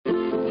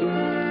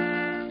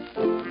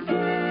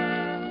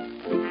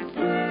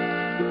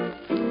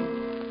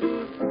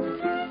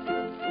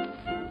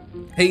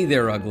Hey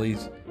there,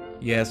 uglies.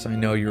 Yes, I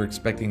know you're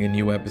expecting a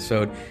new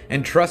episode,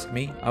 and trust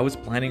me, I was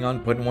planning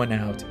on putting one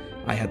out.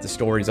 I had the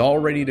stories all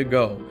ready to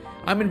go.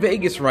 I'm in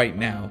Vegas right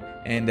now,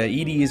 and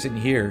Edie isn't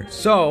here,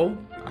 so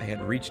I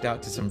had reached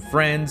out to some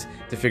friends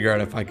to figure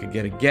out if I could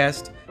get a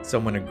guest.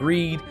 Someone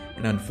agreed,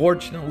 and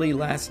unfortunately,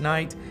 last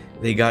night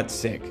they got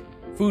sick.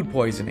 Food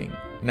poisoning,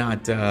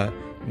 not the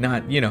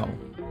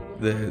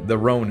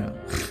Rona.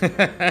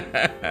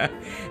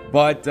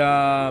 But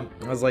I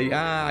was like,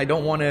 I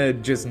don't want to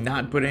just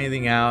not put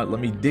anything out. Let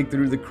me dig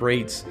through the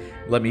crates.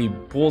 Let me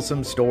pull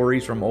some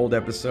stories from old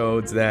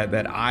episodes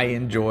that I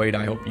enjoyed.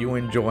 I hope you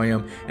enjoy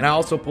them. And I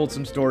also pulled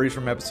some stories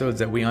from episodes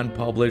that we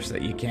unpublished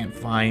that you can't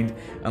find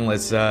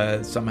unless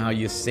somehow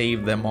you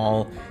save them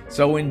all.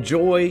 So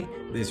enjoy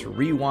this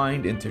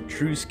rewind into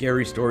true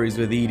scary stories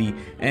with Edie.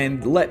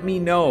 And let me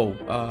know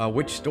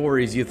which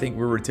stories you think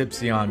we were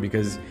tipsy on,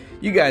 because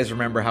you guys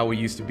remember how we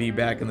used to be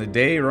back in the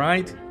day,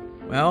 right?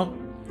 Well,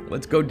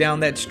 let's go down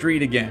that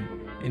street again.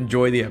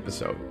 Enjoy the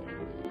episode.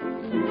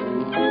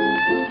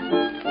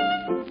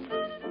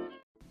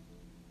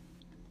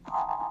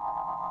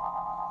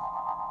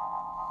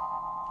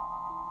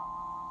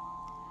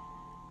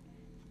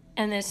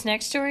 And this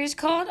next story is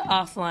called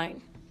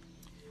Offline.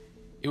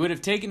 It would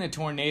have taken a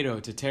tornado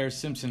to tear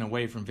Simpson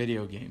away from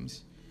video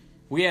games.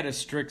 We had a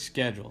strict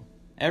schedule.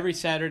 Every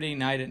Saturday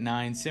night at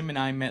 9, Sim and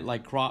I met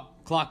like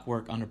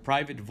clockwork on a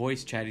private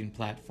voice chatting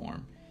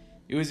platform.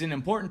 It was an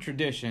important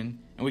tradition,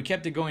 and we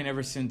kept it going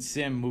ever since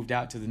Sim moved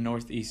out to the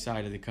northeast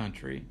side of the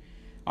country.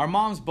 Our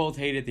moms both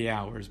hated the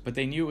hours, but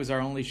they knew it was our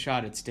only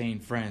shot at staying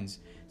friends,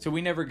 so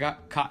we never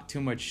got caught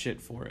too much shit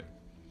for it.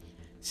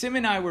 Sim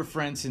and I were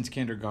friends since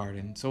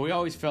kindergarten, so we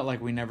always felt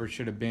like we never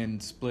should have been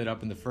split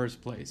up in the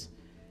first place.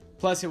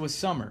 Plus, it was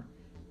summer.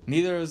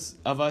 Neither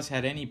of us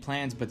had any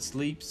plans but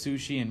sleep,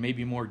 sushi, and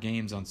maybe more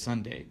games on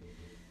Sunday.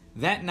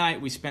 That night,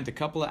 we spent a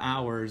couple of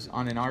hours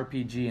on an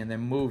RPG and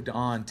then moved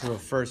on to a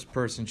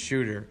first-person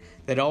shooter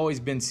that had always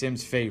been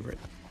Sim's favorite.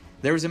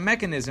 There was a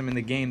mechanism in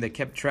the game that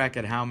kept track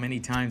of how many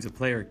times a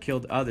player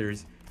killed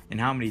others and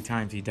how many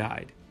times he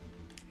died.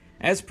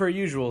 As per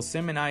usual,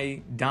 Sim and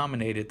I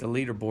dominated the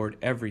leaderboard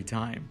every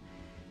time.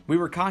 We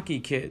were cocky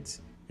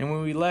kids,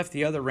 and we let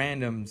the other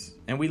randoms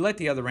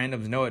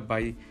know it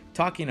by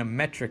talking a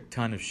metric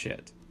ton of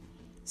shit.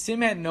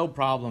 Sim had no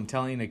problem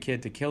telling a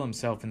kid to kill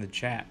himself in the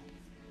chat.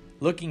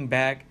 Looking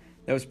back,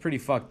 that was pretty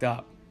fucked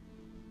up.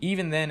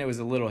 Even then, it was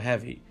a little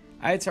heavy.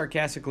 I had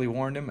sarcastically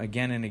warned him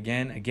again and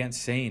again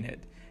against saying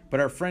it, but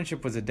our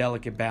friendship was a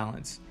delicate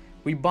balance.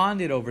 We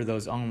bonded over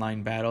those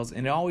online battles,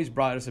 and it always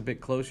brought us a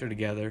bit closer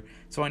together,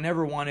 so I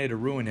never wanted to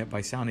ruin it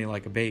by sounding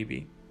like a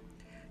baby.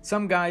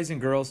 Some guys and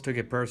girls took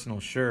it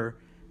personal, sure.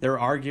 There were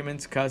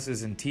arguments,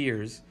 cusses, and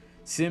tears.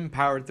 Sim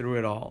powered through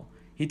it all.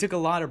 He took a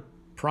lot of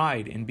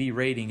pride in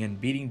berating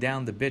and beating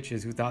down the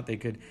bitches who thought they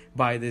could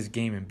buy this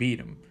game and beat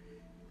him.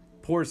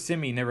 Poor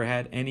Simmy never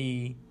had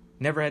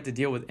to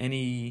deal with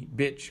any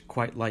bitch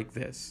quite like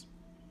this.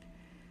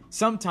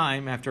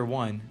 Sometime after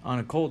 1, on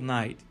a cold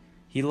night,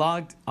 he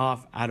logged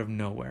off out of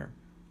nowhere.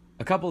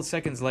 A couple of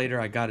seconds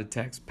later, I got a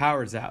text.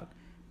 Power's out.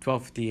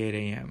 12:58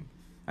 a.m.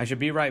 I should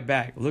be right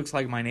back. Looks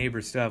like my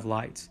neighbors still have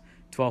lights.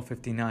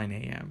 12:59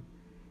 a.m.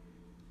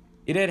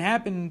 It had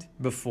happened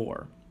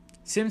before.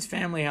 Sim's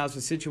family house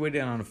was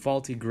situated on a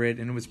faulty grid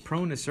and was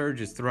prone to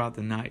surges throughout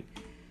the night.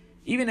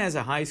 Even as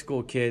a high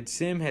school kid,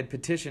 Sim had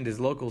petitioned his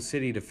local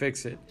city to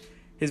fix it.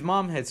 His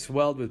mom had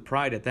swelled with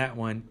pride at that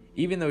one,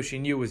 even though she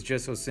knew it was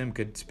just so Sim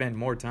could spend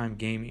more time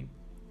gaming.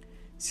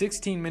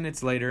 16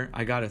 minutes later,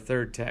 I got a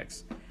third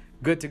text.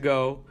 Good to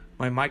go.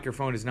 My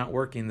microphone is not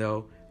working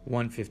though.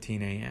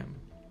 1:15 a.m.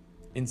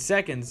 In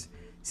seconds,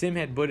 Sim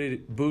had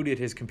booted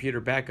his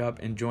computer back up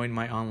and joined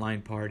my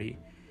online party.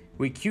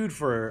 We queued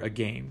for a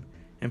game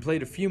and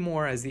played a few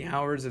more as the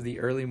hours of the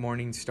early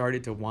morning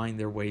started to wind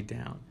their way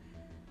down.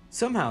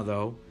 Somehow,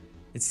 though,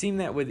 it seemed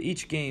that with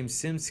each game,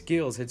 Sim's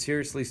skills had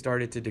seriously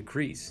started to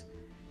decrease.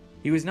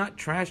 He was not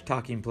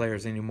trash-talking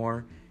players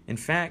anymore. In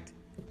fact,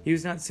 he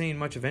was not saying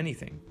much of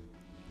anything.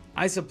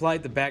 I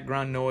supplied the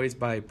background noise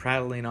by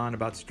prattling on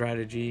about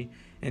strategy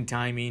and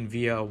timing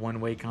via a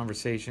one-way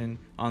conversation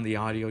on the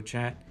audio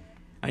chat.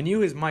 I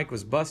knew his mic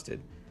was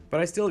busted, but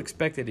I still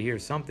expected to hear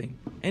something,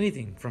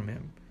 anything from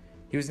him.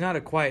 He was not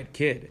a quiet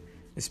kid,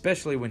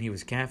 especially when he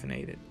was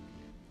caffeinated.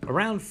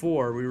 Around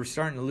 4, we were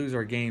starting to lose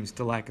our games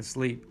to lack of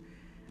sleep.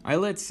 I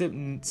let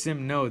Sim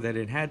know that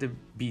it had to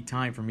be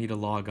time for me to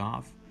log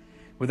off.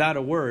 Without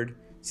a word,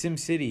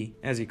 SimCity,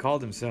 as he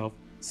called himself,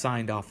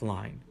 signed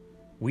offline.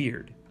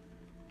 Weird.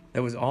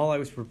 That was all I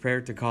was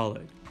prepared to call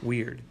it.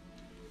 Weird.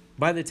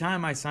 By the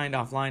time I signed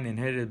offline and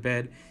headed to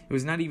bed, it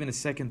was not even a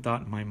second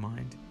thought in my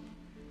mind.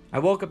 I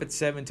woke up at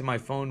 7 to my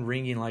phone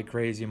ringing like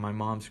crazy and my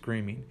mom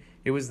screaming.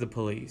 It was the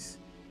police.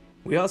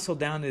 We hustled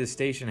down to the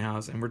station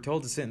house and were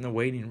told to sit in the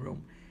waiting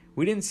room.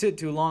 We didn't sit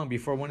too long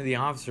before one of the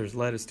officers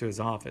led us to his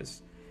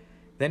office.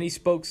 Then he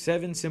spoke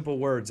 7 simple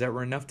words that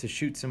were enough to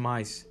shoot some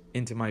ice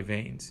into my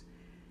veins.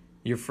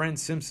 Your friend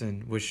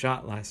Simpson was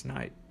shot last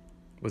night,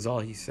 was all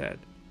he said.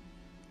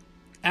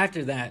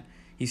 After that,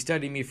 he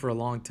studied me for a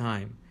long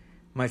time.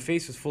 My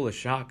face was full of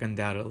shock,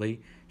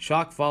 undoubtedly.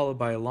 Shock followed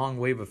by a long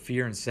wave of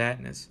fear and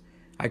sadness.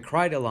 I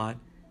cried a lot,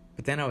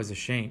 but then I was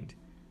ashamed.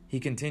 He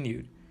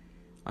continued,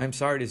 I am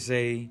sorry to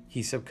say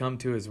he succumbed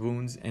to his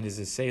wounds and his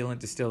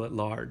assailant is still at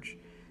large.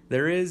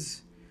 There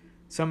is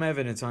some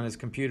evidence on his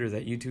computer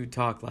that you two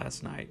talked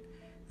last night.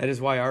 That is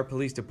why our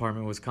police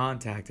department was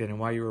contacted and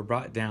why you were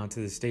brought down to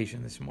the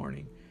station this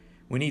morning.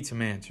 We need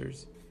some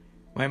answers.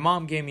 My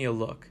mom gave me a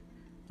look.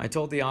 I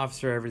told the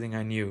officer everything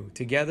I knew.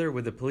 Together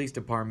with the police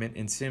department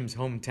in Sim's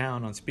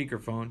hometown on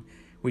speakerphone,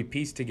 we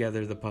pieced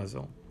together the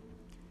puzzle.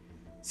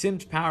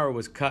 Sim's power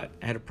was cut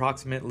at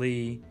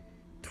approximately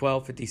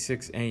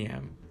 12:56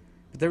 a.m.,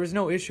 but there was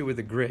no issue with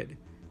the grid.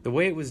 The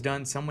way it was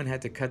done, someone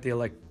had to cut the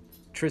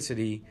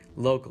electricity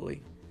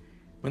locally.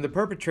 When the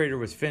perpetrator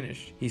was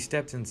finished, he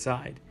stepped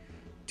inside.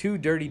 2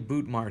 dirty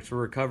boot marks were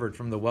recovered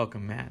from the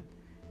welcome mat.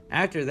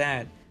 After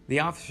that, the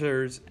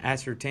officers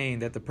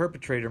ascertained that the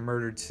perpetrator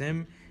murdered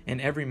Sim and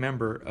every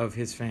member of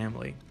his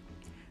family.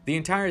 The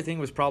entire thing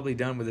was probably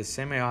done with a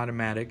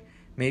semi-automatic,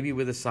 maybe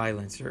with a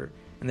silencer,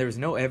 and there was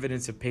no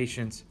evidence of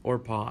patience or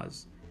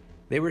pause.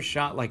 They were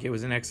shot like it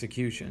was an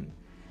execution.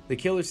 The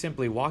killer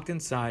simply walked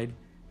inside,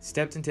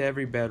 stepped into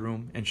every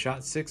bedroom, and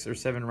shot 6 or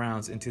 7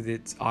 rounds into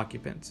its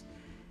occupants.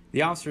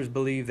 The officers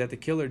believe that the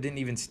killer didn't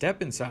even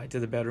step inside to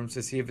the bedrooms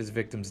to see if his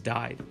victims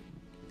died.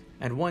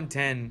 At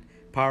 1:10,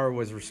 power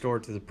was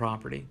restored to the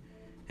property.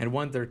 At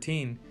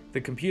 1:13,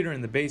 the computer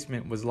in the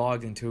basement was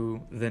logged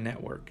into the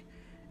network.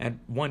 At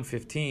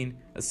 1:15,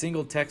 a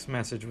single text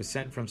message was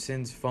sent from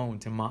Sim's phone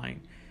to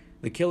mine.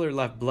 The killer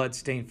left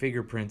blood-stained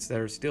fingerprints that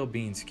are still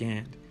being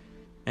scanned.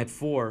 At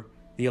 4,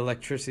 the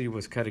electricity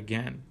was cut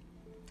again.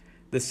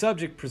 The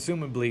subject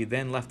presumably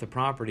then left the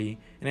property,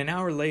 and an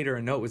hour later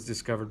a note was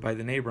discovered by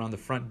the neighbor on the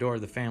front door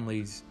of the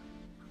family's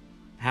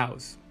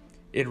house.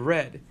 It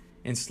read,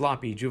 in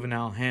sloppy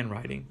juvenile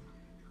handwriting,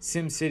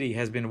 Sim City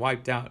has been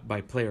wiped out by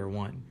Player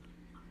 1.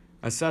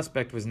 A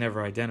suspect was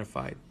never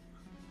identified.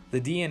 The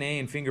DNA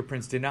and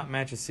fingerprints did not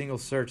match a single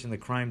search in the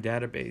crime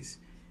database.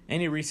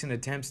 Any recent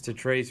attempts to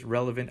trace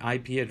relevant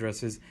IP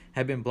addresses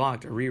had been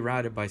blocked or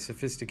rerouted by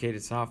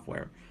sophisticated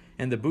software,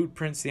 and the boot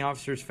prints the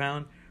officers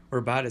found were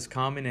about as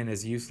common and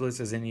as useless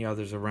as any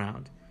others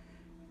around.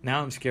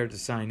 Now I'm scared to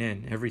sign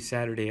in every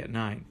Saturday at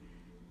 9,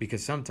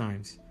 because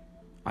sometimes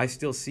I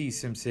still see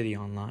SimCity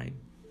online.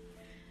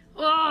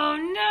 Oh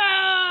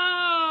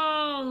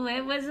no!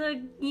 It was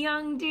a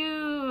young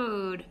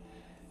dude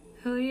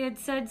who he had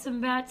said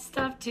some bad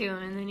stuff to,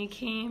 and then he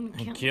came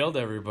and killed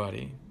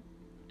everybody.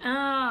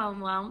 Oh,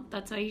 well,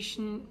 that's why you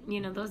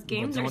shouldn't, those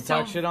games don't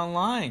talk shit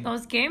online.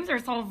 Those games are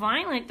so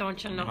violent,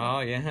 don't you know?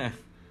 Oh, yeah.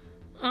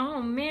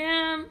 Oh,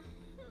 man.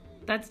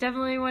 That's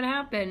definitely what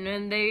happened,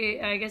 and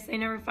I guess they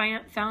never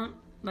found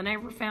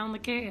the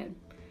kid.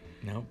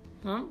 Nope.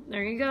 Well,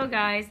 there you go,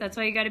 guys. That's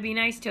why you got to be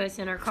nice to us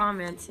in our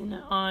comments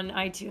on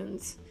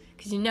iTunes,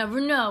 because you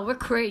never know. We're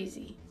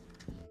crazy.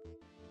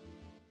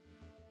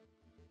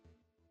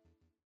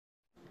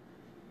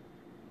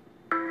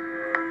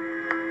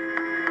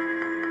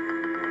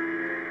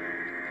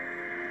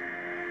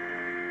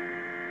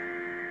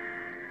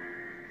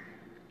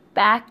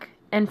 Back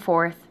and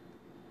forth.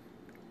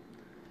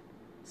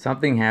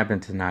 Something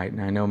happened tonight,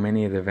 and I know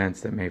many of the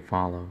events that may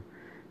follow.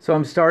 So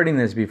I'm starting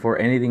this before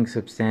anything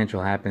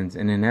substantial happens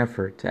in an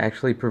effort to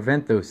actually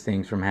prevent those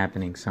things from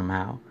happening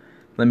somehow.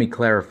 Let me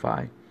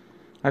clarify.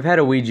 I've had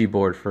a Ouija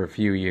board for a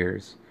few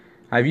years.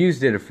 I've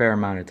used it a fair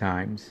amount of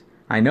times.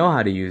 I know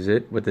how to use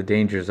it, what the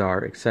dangers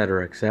are,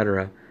 etc.,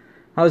 etc.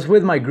 I was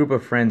with my group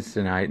of friends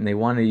tonight, and they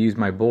wanted to use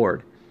my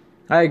board.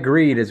 I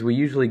agreed, as we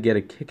usually get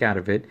a kick out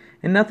of it,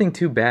 and nothing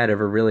too bad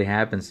ever really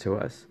happens to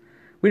us.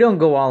 We don't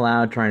go all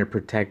out trying to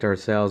protect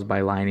ourselves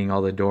by lining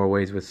all the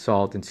doorways with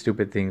salt and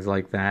stupid things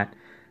like that.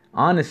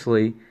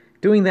 Honestly,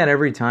 doing that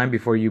every time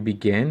before you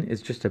begin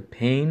is just a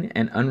pain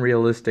and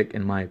unrealistic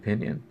in my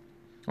opinion.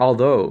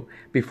 Although,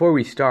 before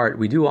we start,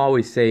 we do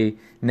always say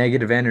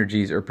negative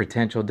energies or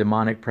potential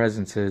demonic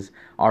presences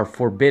are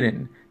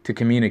forbidden to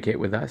communicate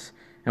with us,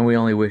 and we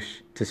only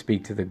wish to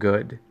speak to the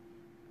good.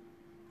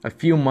 A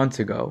few months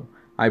ago,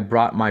 I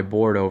brought my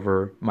board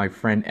over my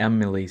friend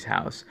Emily's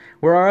house,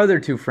 where our other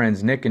 2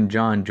 friends, Nick and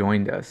John,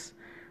 joined us.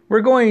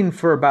 We're going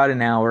for about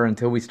an hour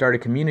until we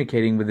started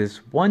communicating with this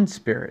one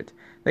spirit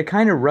that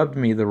kind of rubbed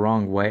me the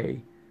wrong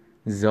way.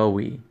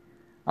 Zoe.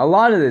 A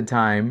lot of the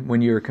time,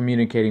 when you're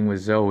communicating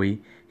with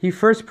Zoe, he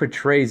first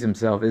portrays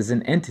himself as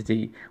an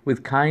entity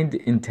with kind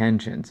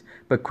intentions,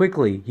 but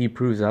quickly he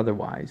proves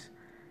otherwise.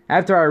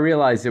 After I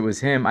realized it was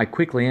him, I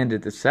quickly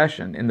ended the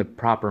session in the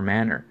proper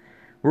manner.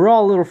 We're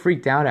all a little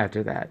freaked out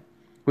after that.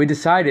 We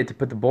decided to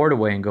put the board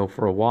away and go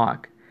for a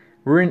walk.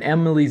 We're in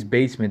Emily's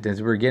basement.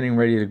 As we were getting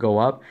ready to go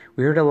up,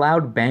 we heard a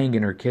loud bang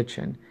in her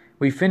kitchen.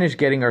 We finished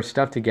getting our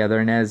stuff together,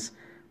 and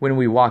when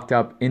we walked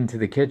up into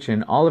the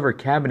kitchen, all of her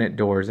cabinet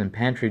doors and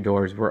pantry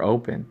doors were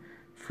open.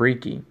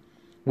 Freaky.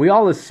 We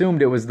all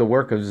assumed it was the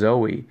work of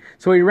Zoe,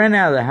 so we ran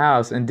out of the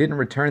house and didn't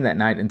return that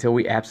night until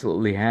we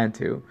absolutely had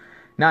to.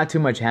 Not too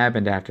much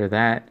happened after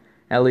that,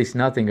 at least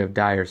nothing of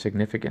dire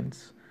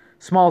significance.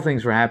 Small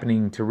things were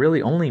happening to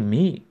really only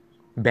me.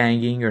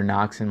 banging or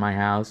knocks in my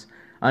house,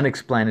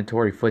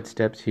 unexplanatory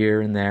footsteps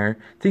here and there,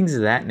 things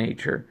of that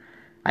nature.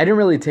 I didn't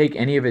really take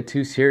any of it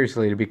too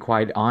seriously, to be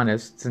quite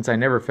honest, since I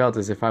never felt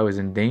as if I was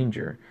in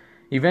danger.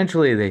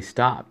 Eventually they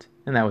stopped,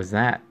 and that was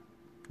that.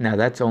 Now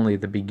that's only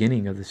the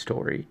beginning of the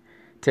story.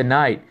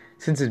 Tonight,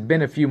 since it's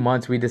been a few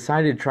months, we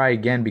decided to try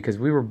again because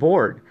we were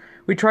bored.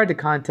 We tried to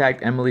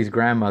contact Emily's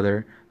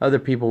grandmother, other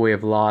people we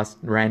have lost,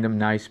 random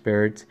nice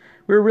spirits.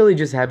 We were really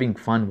just having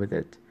fun with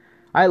it.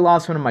 I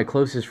lost one of my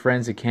closest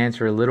friends to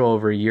cancer a little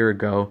over a year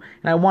ago,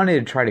 and I wanted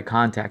to try to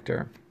contact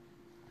her.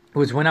 It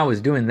was when I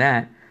was doing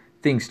that,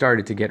 things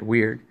started to get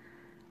weird.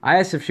 I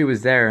asked if she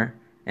was there,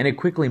 and it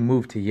quickly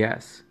moved to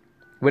yes.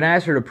 When I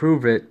asked her to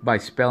prove it by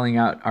spelling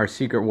out our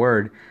secret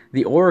word,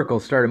 the oracle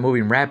started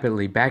moving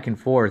rapidly back and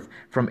forth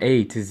from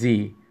A to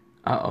Z.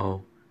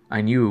 Uh-oh,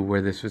 I knew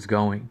where this was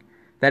going.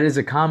 That is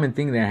a common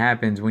thing that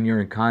happens when you're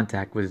in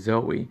contact with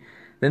Zoe.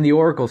 Then the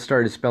oracle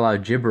started to spell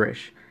out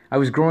gibberish. I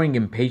was growing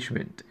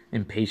impatient,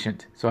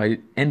 so I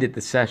ended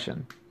the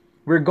session.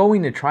 We were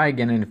going to try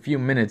again in a few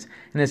minutes,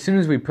 and as soon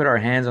as we put our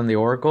hands on the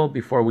oracle,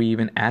 before we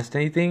even asked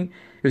anything,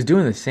 it was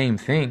doing the same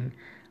thing.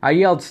 I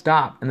yelled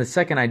stop, and the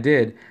second I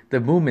did, the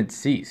movement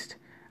ceased.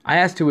 I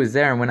asked who was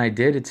there, and when I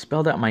did, it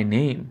spelled out my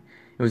name.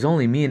 It was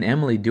only me and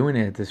Emily doing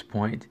it at this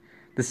point.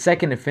 The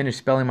second it finished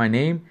spelling my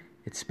name,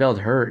 it spelled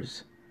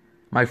hers.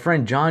 My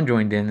friend John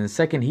joined in, and the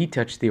second he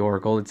touched the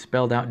oracle, it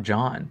spelled out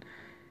John.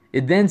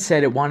 It then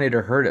said it wanted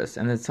to hurt us,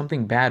 and that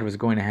something bad was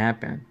going to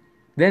happen.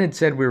 Then it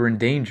said we were in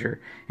danger,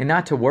 and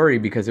not to worry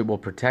because it will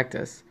protect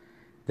us.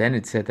 Then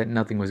it said that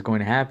nothing was going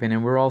to happen,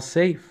 and we're all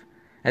safe.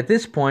 At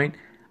this point,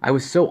 I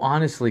was so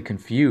honestly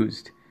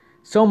confused.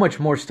 So much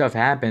more stuff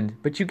happened,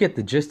 but you get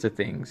the gist of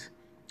things.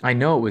 I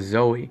know it was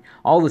Zoe.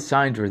 All the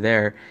signs were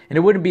there, and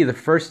it wouldn't be the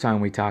first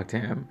time we talked to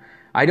him.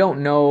 I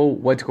don't know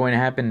what's going to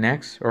happen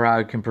next, or how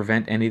I can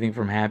prevent anything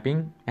from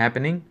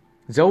happening.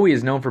 Zoe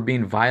is known for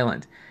being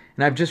violent,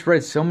 and I've just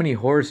read so many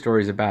horror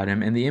stories about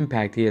him and the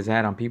impact he has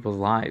had on people's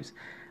lives.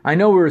 I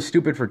know we were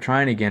stupid for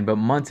trying again, but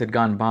months had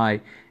gone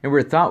by, and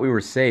we thought we were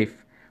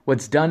safe.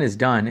 What's done is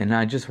done, and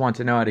I just want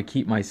to know how to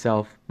keep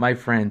myself, my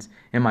friends,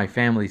 and my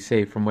family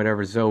safe from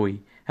whatever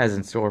Zoe has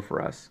in store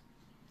for us.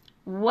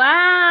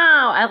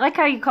 Wow, I like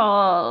how you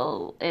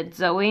call it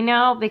Zoe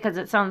now because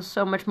it sounds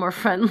so much more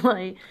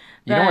friendly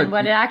than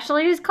what it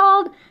actually is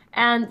called.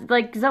 And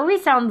like Zoe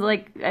sounds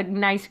like a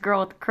nice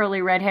girl with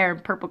curly red hair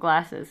and purple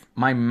glasses.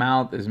 My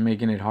mouth is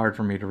making it hard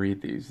for me to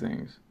read these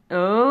things.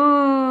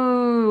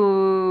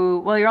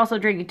 Oh, well, you're also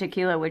drinking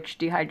tequila, which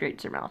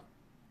dehydrates your mouth.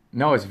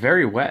 No, it's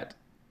very wet.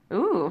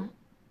 Ooh.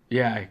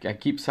 Yeah, I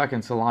keep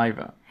sucking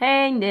saliva.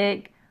 Hey,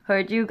 Nick,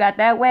 heard you got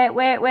that wet.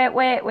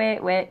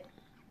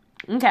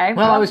 Okay.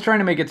 Well, I was trying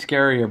to make it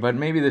scarier, but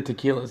maybe the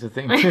tequila's a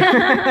thing too.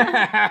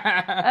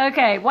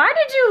 Okay, why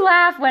did you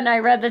laugh when I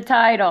read the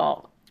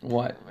title?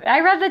 What? I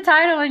read the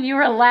title and you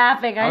were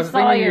laughing. I was saw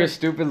thinking you. you're a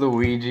stupid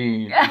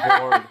Luigi board.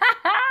 I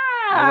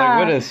was like,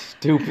 what a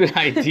stupid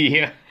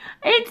idea.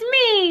 It's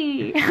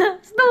me!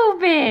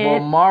 Stupid! Well,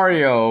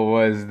 Mario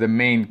was the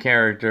main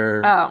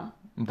character. Oh.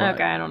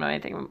 Okay, I don't know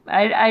anything.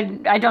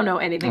 I don't know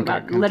anything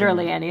about continue.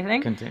 literally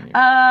anything. Continue.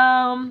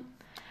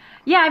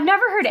 Yeah, I've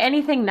never heard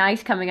anything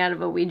nice coming out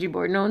of a Ouija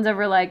board. No one's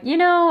ever like,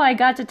 I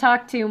got to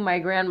talk to my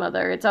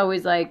grandmother. It's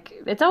always like,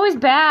 it's always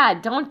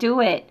bad. Don't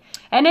do it.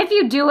 And if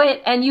you do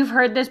it and you've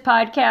heard this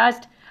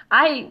podcast,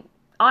 I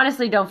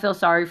honestly don't feel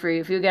sorry for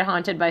you if you get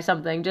haunted by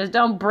something. Just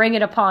don't bring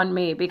it upon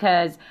me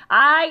because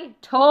I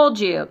told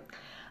you.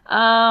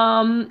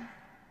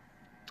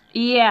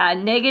 Yeah,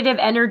 negative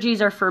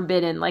energies are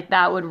forbidden. Like,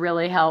 that would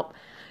really help.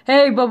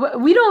 Hey, but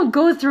we don't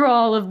go through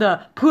all of the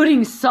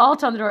putting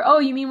salt on the door. Oh,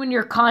 you mean when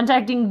you're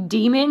contacting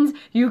demons,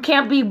 you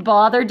can't be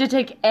bothered to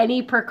take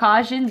any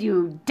precautions,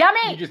 you dummy?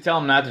 You just tell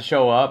them not to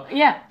show up?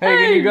 Yeah. Hey,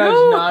 can you guys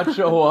not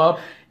show up?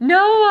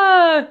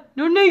 No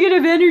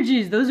negative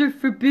energies. Those are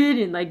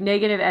forbidden. Like,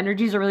 negative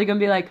energies are really gonna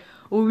be like,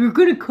 oh, we're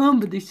gonna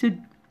come, but they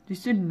said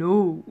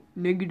no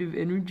negative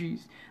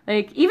energies.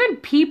 Like, even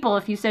people,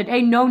 if you said,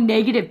 hey, no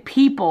negative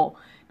people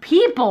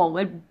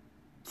would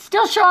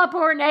still show up who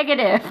are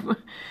negative.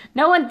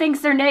 No one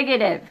thinks they're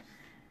negative.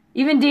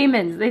 Even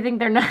demons, they think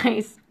they're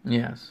nice.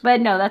 Yes. But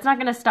no, that's not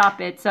going to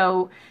stop it.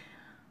 So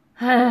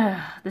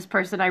this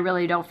person I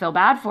really don't feel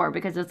bad for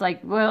because it's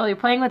like, well, you're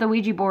playing with a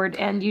Ouija board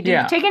and you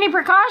didn't take any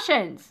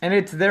precautions. And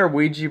it's their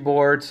Ouija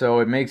board, so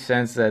it makes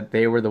sense that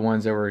they were the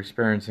ones that were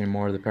experiencing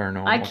more of the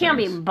paranormal I can't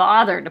be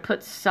bothered to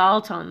put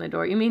salt on the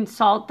door. You mean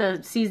salt, the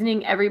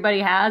seasoning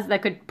everybody has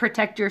that could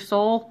protect your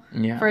soul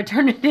for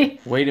eternity?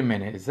 Wait a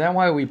minute. Is that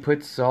why we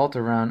put salt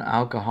around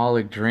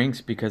alcoholic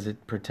drinks? Because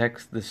it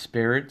protects the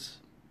spirits?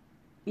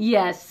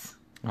 Yes.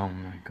 Oh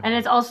my god. And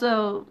it's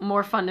also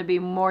more fun to be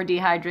more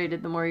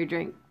dehydrated the more you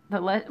drink.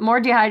 The more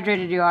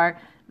dehydrated you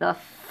are, the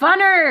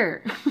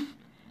funner.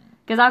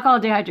 Because alcohol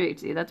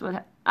dehydrates you. That's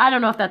what. I don't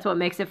know if that's what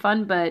makes it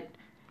fun, but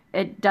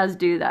it does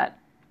do that.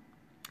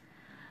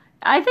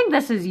 I think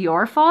this is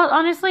your fault,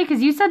 honestly,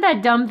 because you said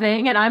that dumb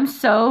thing, and I'm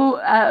so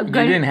good.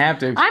 You didn't have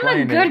to explain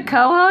I'm a good it.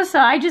 co-host, so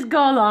I just go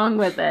along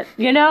with it.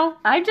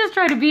 I just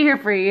try to be here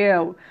for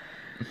you.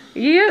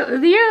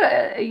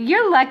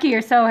 You're lucky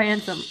you're so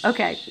handsome.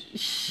 Okay.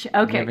 Shh. Do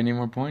you Okay. have any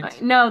more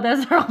points? No,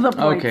 those are all the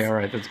points. Okay, all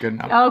right, that's good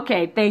enough.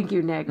 Okay, thank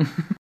you, Nick.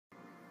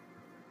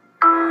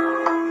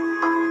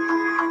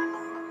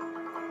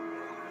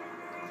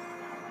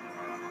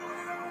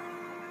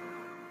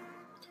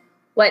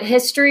 What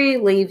history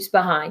leaves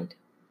behind.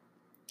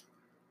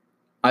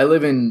 I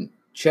live in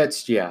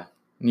Czechia,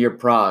 near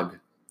Prague.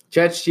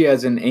 Czechia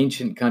is an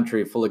ancient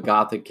country full of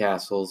Gothic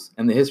castles,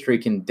 and the history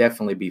can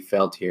definitely be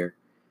felt here.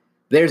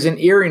 There's an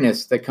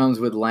eeriness that comes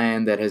with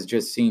land that has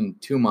just seen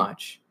too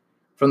much.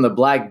 From the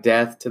Black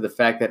Death to the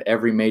fact that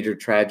every major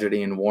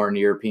tragedy and war in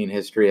European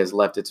history has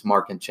left its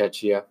mark in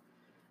Czechia.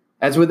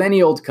 As with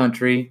any old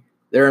country,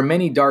 there are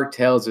many dark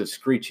tales of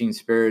screeching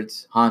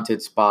spirits,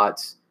 haunted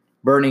spots,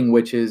 burning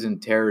witches, and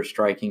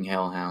terror-striking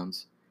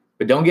hellhounds.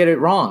 But don't get it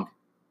wrong.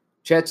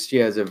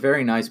 Czechia is a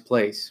very nice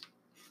place.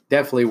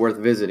 Definitely worth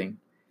visiting.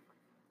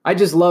 I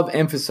just love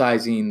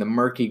emphasizing the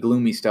murky,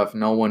 gloomy stuff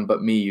no one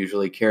but me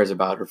usually cares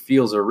about or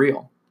feels are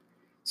real.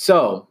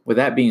 So, with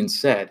that being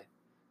said,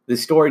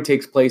 this story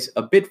takes place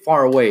a bit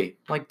far away,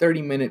 like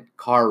 30-minute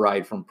car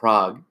ride from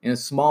Prague, in a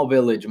small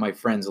village my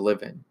friends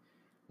live in.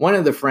 One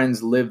of the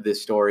friends lived this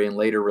story and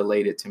later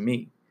relayed it to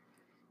me.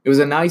 It was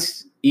a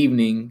nice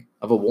evening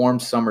of a warm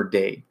summer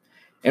day,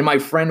 and my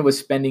friend was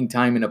spending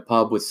time in a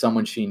pub with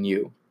someone she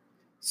knew.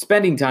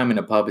 Spending time in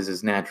a pub is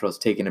as natural as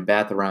taking a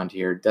bath around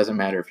here. It doesn't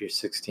matter if you're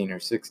 16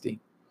 or 60.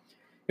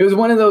 It was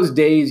one of those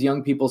days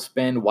young people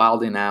spend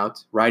wilding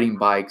out, riding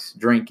bikes,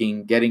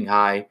 drinking, getting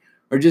high,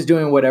 or just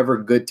doing whatever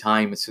good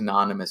time is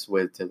synonymous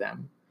with to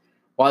them.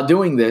 While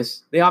doing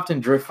this, they often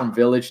drift from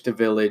village to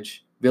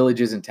village.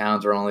 Villages and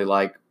towns are only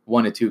like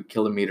 1 to 2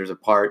 kilometers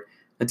apart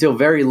until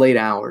very late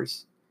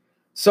hours.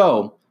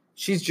 So,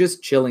 she's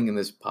just chilling in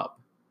this pub.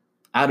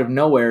 Out of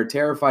nowhere, a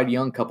terrified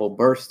young couple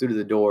bursts through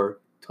the door,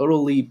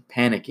 totally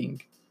panicking.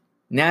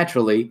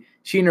 Naturally,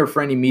 she and her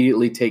friend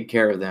immediately take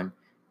care of them,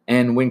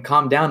 and when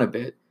calmed down a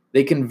bit,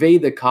 they convey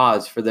the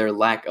cause for their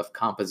lack of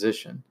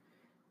composition.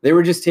 They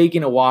were just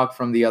taking a walk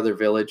from the other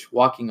village,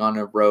 walking on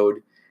a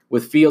road,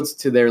 with fields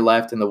to their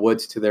left and the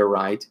woods to their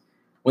right,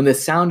 when the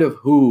sound of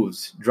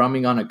hooves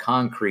drumming on a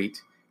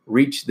concrete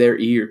reached their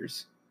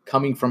ears,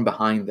 coming from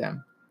behind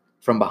them,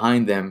 from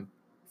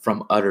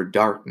utter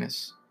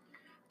darkness.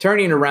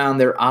 Turning around,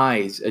 their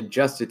eyes,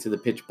 adjusted to the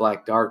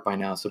pitch-black dark by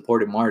now,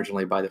 supported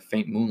marginally by the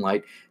faint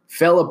moonlight,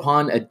 fell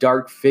upon a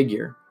dark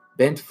figure,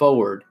 bent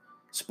forward,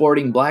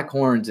 sporting black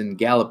horns and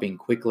galloping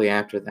quickly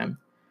after them.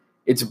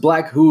 Its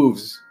black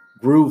hooves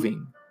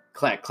grooving,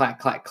 clack, clack,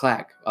 clack,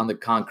 clack, on the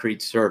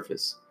concrete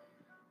surface.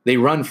 They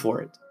run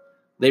for it.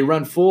 They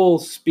run full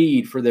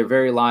speed for their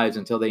very lives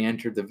until they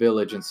entered the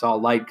village and saw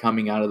light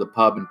coming out of the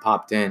pub and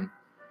popped in.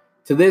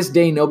 To this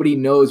day, nobody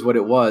knows what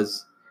it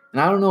was. And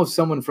I don't know if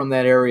someone from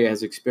that area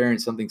has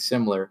experienced something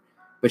similar,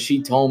 but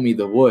she told me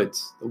the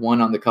woods, the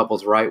one on the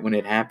couple's right when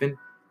it happened,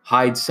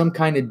 hides some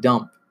kind of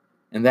dump,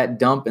 and that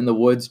dump in the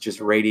woods just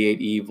radiate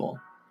evil.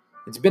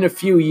 It's been a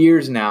few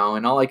years now,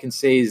 and all I can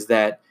say is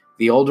that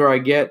the older I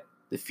get,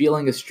 the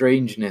feeling of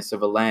strangeness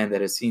of a land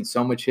that has seen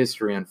so much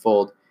history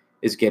unfold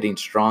is getting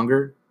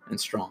stronger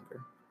and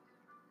stronger.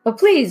 But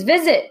please,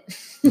 visit.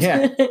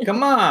 Yeah,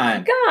 come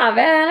on. Come on,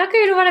 man. How come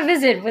you don't want to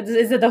visit?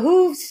 Is it the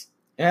hooves?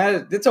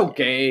 Yeah, it's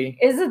okay.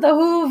 Is it the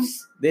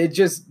hooves? They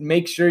just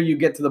make sure you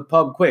get to the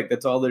pub quick.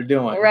 That's all they're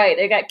doing. Right.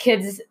 They got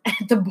kids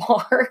at the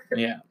bar.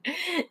 Yeah.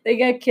 They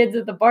got kids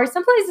at the bar.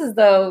 Some places,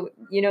 though,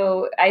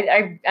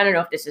 I don't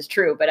know if this is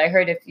true, but I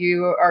heard if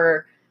you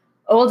are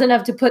old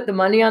enough to put the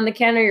money on the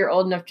counter, you're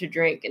old enough to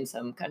drink in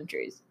some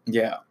countries.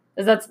 Yeah.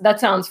 That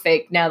sounds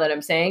fake now that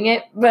I'm saying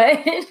it, but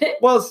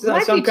well,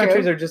 some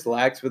countries true. are just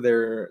lax with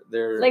their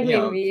like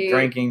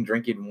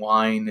drinking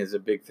wine is a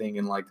big thing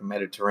in like the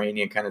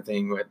Mediterranean kind of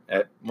thing.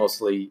 At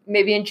mostly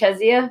maybe in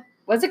Czechia.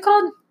 What's it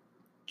called?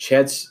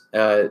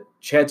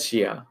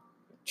 Czechia.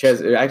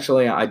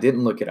 Actually, I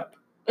didn't look it up.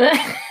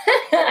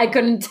 I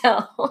couldn't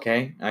tell.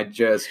 Okay, I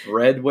just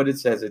read what it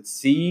says. It's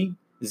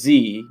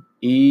CZECHIA.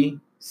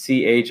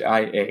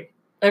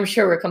 I'm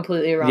sure we're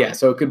completely wrong. Yeah,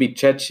 so it could be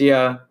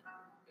Czechia.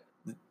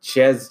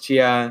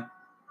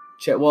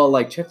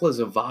 Like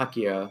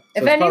Czechoslovakia.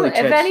 So if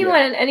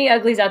anyone, any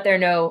uglies out there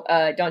know,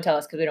 don't tell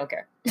us because we don't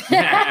care.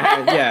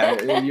 Yeah,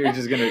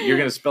 you're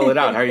gonna spell it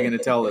out. How are you gonna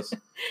tell us?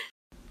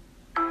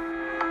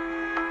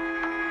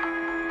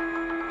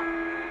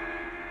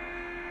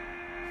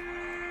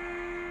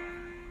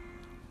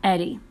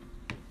 Eddie.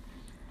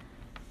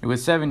 It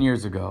was 7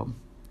 years ago.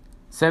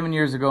 7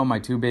 years ago, my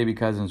 2 baby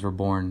cousins were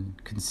born,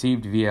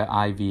 conceived via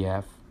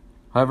IVF.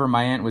 However,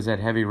 my aunt was at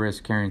heavy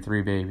risk carrying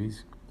 3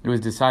 babies. It was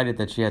decided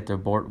that she had to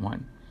abort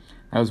one.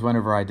 That was one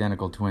of her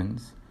identical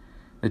twins.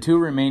 The 2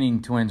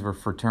 remaining twins were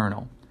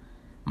fraternal.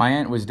 My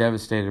aunt was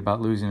devastated about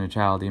losing a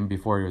child even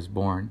before he was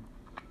born.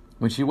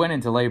 When she went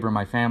into labor,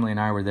 my family and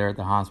I were there at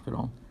the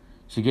hospital.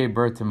 She gave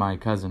birth to my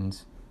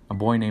cousins, a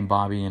boy named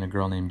Bobby and a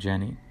girl named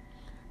Jenny.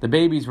 The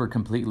babies were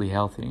completely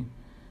healthy.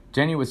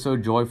 Jenny was so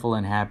joyful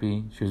and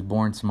happy. She was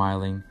born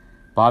smiling.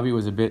 Bobby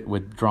was a bit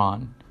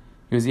withdrawn.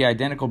 He was the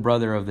identical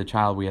brother of the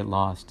child we had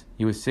lost.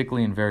 He was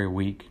sickly and very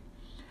weak.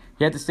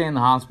 He had to stay in the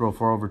hospital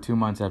for over 2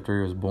 months after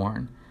he was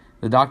born.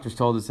 The doctors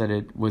told us that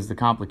it was the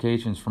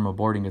complications from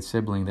aborting a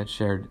sibling that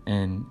shared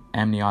an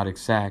amniotic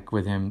sac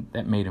with him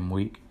that made him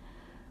weak.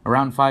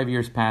 Around 5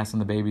 years passed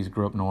and the babies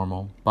grew up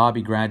normal.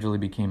 Bobby gradually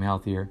became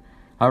healthier.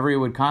 However, he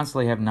would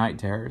constantly have night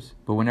terrors,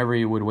 but whenever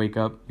he would wake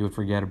up, he would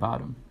forget about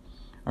him.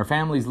 Our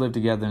families lived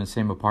together in the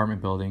same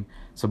apartment building,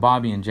 so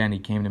Bobby and Jenny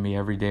came to me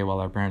every day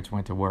while our parents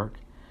went to work.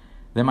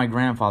 Then my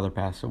grandfather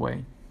passed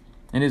away.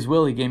 In his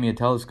will, he gave me a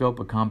telescope,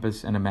 a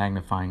compass, and a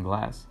magnifying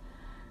glass.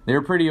 They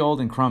were pretty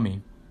old and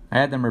crummy. I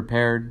had them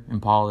repaired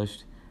and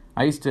polished.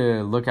 I used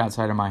to look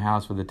outside of my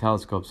house with the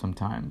telescope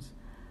sometimes.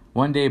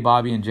 One day,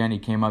 Bobby and Jenny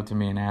came up to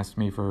me and asked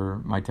me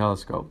for my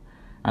telescope.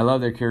 I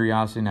loved their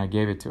curiosity and I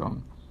gave it to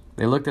them.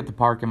 They looked at the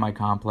park in my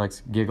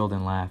complex, giggled,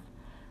 and laughed.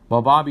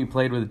 While Bobby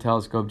played with the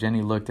telescope,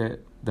 Jenny looked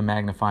at the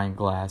magnifying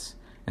glass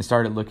and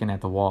started looking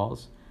at the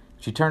walls.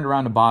 She turned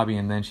around to Bobby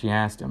and then she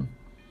asked him,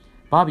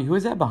 "Bobby, who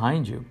is that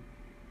behind you?"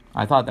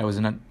 I thought that was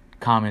a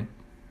comment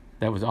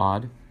that was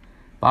odd.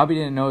 Bobby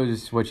didn't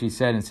notice what she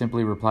said and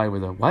simply replied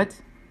with a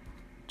 "What?"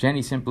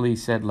 Jenny simply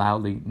said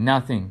loudly,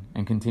 "Nothing,"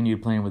 and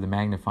continued playing with the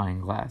magnifying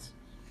glass.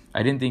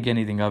 I didn't think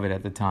anything of it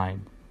at the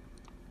time.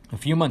 A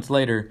few months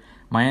later,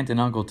 my aunt and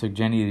uncle took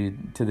Jenny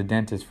to the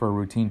dentist for a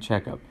routine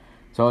checkup,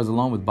 so I was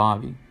alone with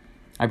Bobby.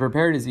 I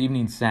prepared his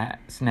evening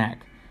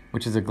snack,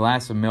 which is a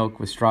glass of milk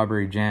with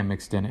strawberry jam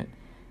mixed in it.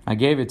 I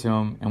gave it to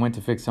him and went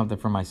to fix something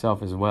for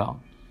myself as well.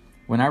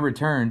 When I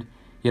returned,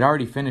 he had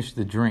already finished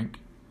the drink.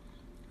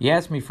 He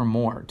asked me for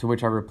more, to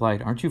which I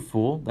replied, "Aren't you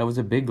full? That was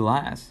a big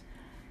glass."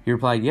 He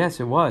replied, "Yes,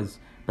 it was,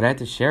 but I had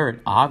to share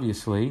it,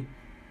 obviously."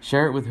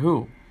 "Share it with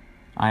who?"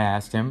 I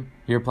asked him.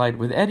 He replied,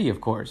 "With Eddie,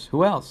 of course.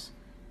 Who else?"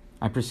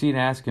 I proceeded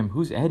to ask him,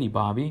 "Who's Eddie,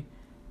 Bobby?"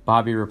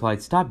 Bobby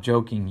replied, "Stop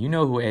joking. You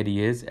know who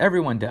Eddie is.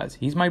 Everyone does.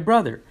 He's my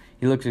brother.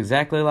 He looks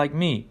exactly like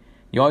me.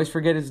 He always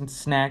forgets his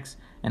snacks,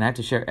 and I have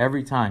to share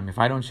every time. If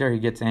I don't share, he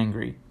gets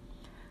angry."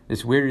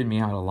 This weirded me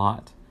out a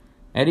lot.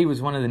 Eddie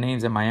was one of the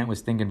names that my aunt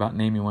was thinking about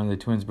naming one of the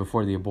twins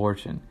before the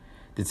abortion.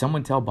 Did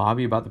someone tell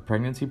Bobby about the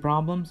pregnancy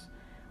problems?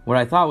 What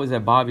I thought was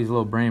that Bobby's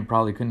little brain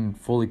probably couldn't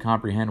fully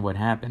comprehend what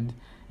happened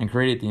and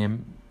created the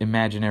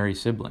imaginary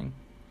sibling.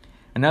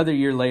 Another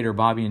year later,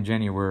 Bobby and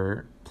Jenny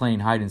were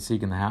playing hide and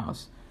seek in the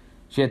house.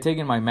 She had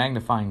taken my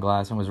magnifying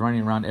glass and was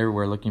running around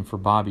everywhere looking for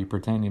Bobby,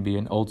 pretending to be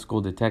an old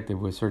school detective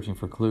who was searching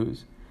for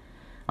clues.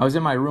 I was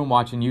in my room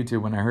watching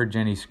YouTube when I heard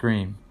Jenny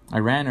scream. I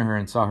ran to her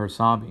and saw her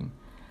sobbing.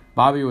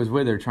 Bobby was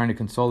with her, trying to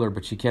console her,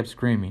 but she kept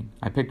screaming.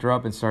 I picked her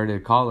up and started to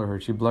collar her.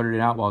 She blurted it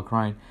out while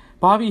crying,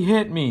 "Bobby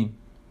hit me!"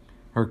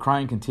 Her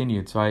crying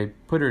continued, so I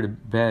put her to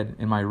bed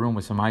in my room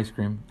with some ice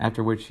cream,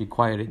 after which she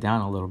quieted down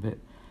a little bit.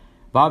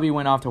 Bobby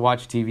went off to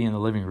watch TV in the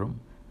living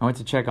room. I went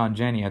to check on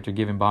Jenny after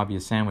giving Bobby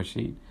a sandwich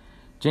to eat.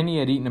 Jenny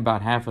had eaten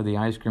about half of the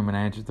ice cream when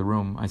I entered the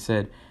room. I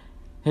said,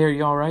 "Hey, are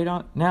you all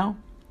right now?"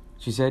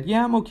 She said,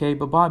 "Yeah, I'm okay,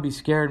 but Bobby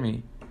scared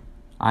me."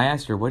 I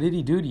asked her, "What did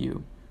he do to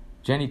you?"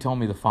 Jenny told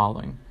me the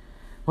following.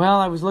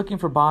 "Well, I was looking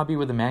for Bobby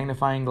with a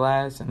magnifying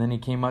glass, and then he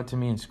came up to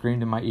me and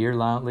screamed in my ear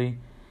loudly.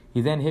 He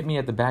then hit me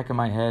at the back of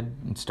my head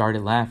and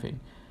started laughing.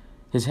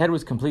 His head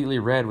was completely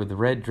red with the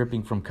red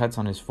dripping from cuts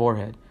on his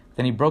forehead.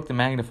 Then he broke the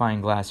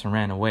magnifying glass and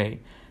ran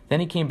away.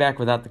 Then he came back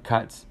without the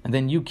cuts, and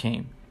then you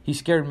came. He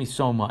scared me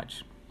so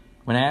much."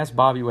 When I asked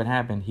Bobby what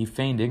happened, he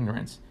feigned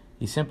ignorance.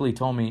 He simply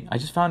told me, "I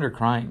just found her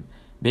crying.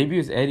 Maybe it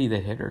was Eddie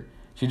that hit her.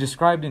 She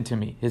described him to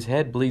me. His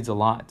head bleeds a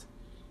lot."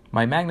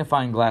 My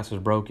magnifying glass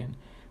was broken.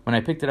 When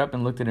I picked it up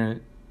and looked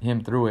at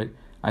him through it,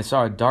 I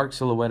saw a dark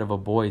silhouette of a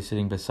boy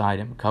sitting beside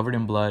him, covered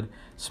in blood,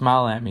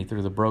 smile at me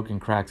through the broken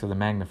cracks of the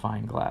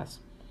magnifying glass.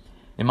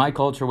 In my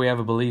culture, we have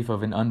a belief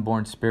of an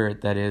unborn spirit,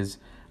 that is,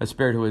 a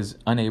spirit who is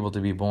unable to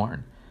be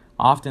born.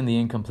 Often the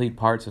incomplete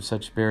parts of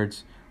such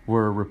spirits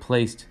were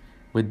replaced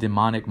with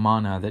demonic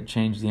mana that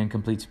changed the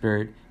incomplete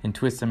spirit and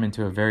twist them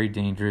into a very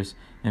dangerous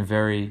and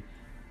very,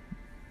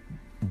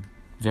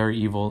 very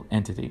evil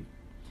entity.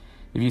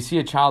 If you see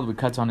a child with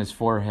cuts on his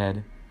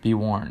forehead, be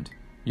warned.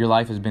 Your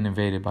life has been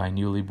invaded by a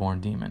newly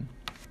born demon.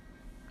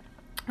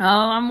 Oh,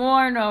 I'm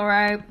warned, all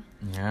right.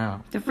 Yeah.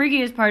 The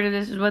freakiest part of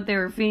this is what they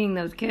were feeding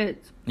those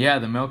kids. Yeah,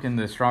 the milk and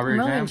the strawberry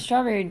Milk jam. and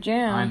strawberry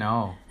jam. I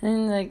know.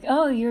 And like,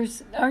 "Oh,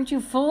 aren't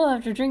you full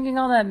after drinking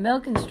all that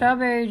milk and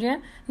strawberry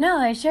jam?" "No,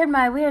 I shared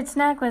my weird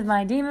snack with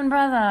my demon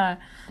brother."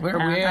 We're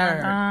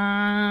weird.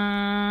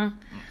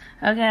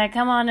 Okay,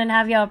 come on and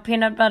have your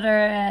peanut butter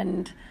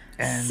and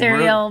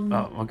cereal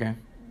Oh, okay.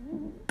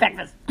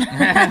 breakfast.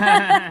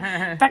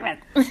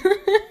 Breakfast.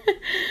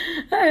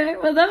 All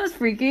right, well, that was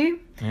freaky.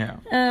 Yeah.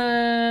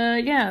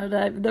 The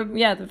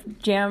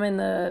jam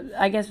and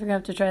I guess we're gonna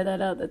have to try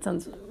that out. That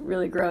sounds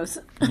really gross.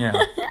 Yeah.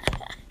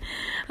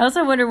 I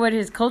also wonder what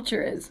his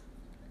culture is.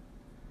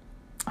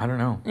 I don't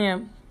know. Yeah.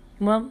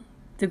 Well,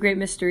 it's a great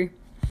mystery.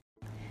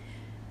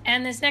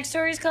 And this next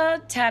story is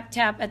called Tap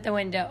Tap at the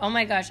Window. Oh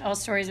my gosh, all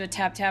stories with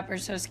Tap Tap are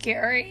so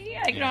scary.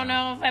 I don't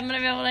know if I'm going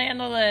to be able to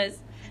handle this.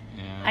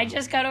 Yeah. I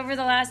just got over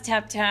the last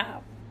Tap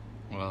Tap.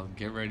 Well,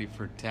 get ready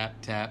for Tap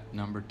Tap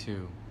number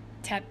 2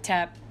 Tap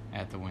Tap.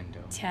 at the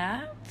window.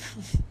 Tap?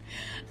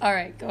 All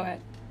right, go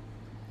ahead.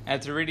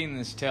 After reading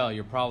this tale,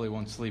 you probably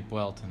won't sleep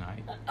well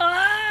tonight.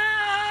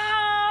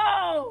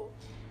 Oh!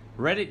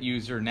 Reddit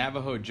user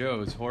Navajo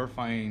Joe's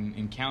horrifying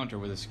encounter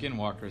with a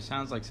skinwalker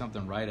sounds like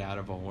something right out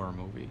of a horror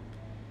movie.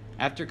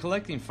 After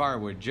collecting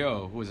firewood,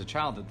 Joe, who was a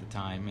child at the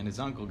time, and his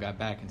uncle got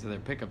back into their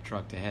pickup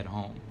truck to head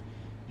home.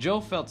 Joe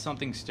felt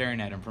something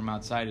staring at him from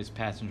outside his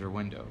passenger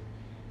window.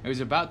 He was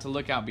about to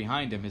look out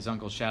behind him. His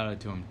uncle shouted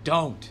to him,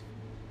 "Don't!"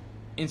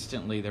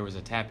 Instantly, there was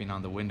a tapping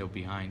on the window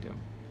behind him.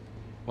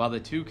 While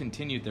the two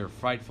continued their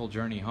frightful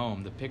journey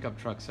home, the pickup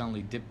truck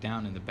suddenly dipped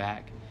down in the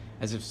back,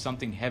 as if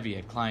something heavy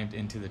had climbed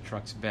into the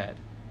truck's bed.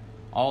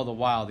 All the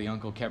while, the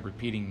uncle kept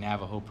repeating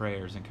Navajo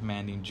prayers and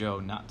commanding Joe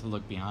not to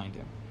look behind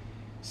him.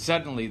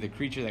 Suddenly, the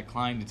creature that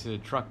climbed into the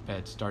truck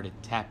bed started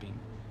tapping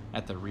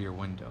at the rear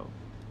window.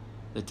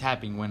 The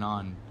tapping went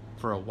on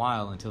for a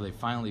while until they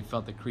finally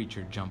felt the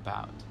creature jump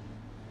out.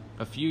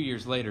 A few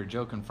years later,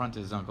 Joe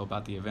confronted his uncle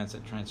about the events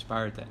that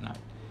transpired that night.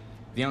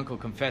 The uncle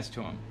confessed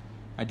to him,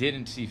 "I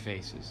didn't see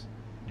faces,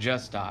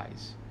 just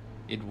eyes.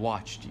 It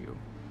watched you."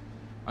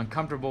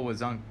 Uncomfortable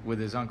with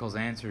his uncle's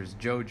answers,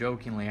 Joe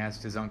jokingly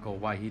asked his uncle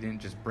why he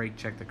didn't just brake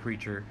check the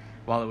creature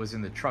while it was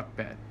in the truck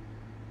bed.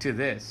 To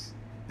this,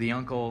 the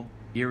uncle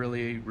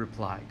eerily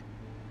replied,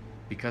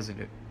 "Because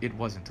it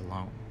wasn't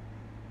alone."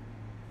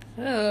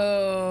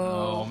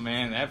 Oh. Oh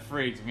man, that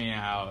freaked me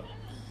out.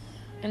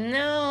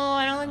 No,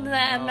 I don't like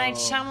that No. Night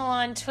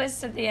Shyamalan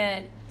twist at the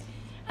end.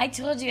 I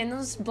told you, and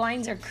those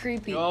blinds are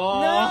creepy.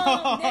 Oh,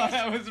 No, Nick.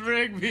 that was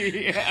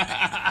Rigby.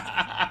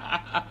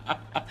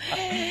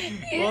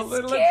 You Well,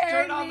 then let's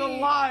scared turn on the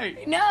me.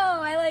 light. No,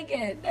 I like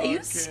it. You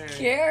Okay.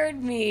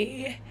 scared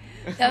me.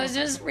 That was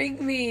just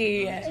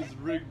Rigby. This is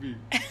Rigby,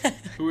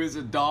 who is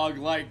a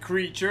dog-like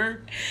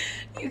creature.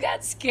 You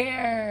got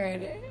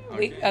scared.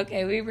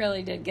 Okay. We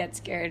really did get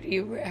scared.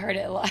 You heard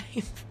it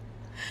live.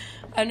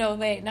 Oh, no,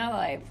 wait, not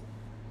live.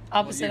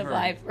 Opposite you of heard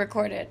live.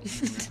 Recorded.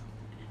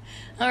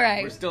 All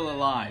right. We're still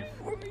alive.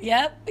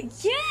 Yep.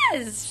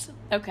 Yes.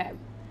 Okay.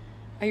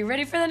 Are you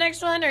ready for the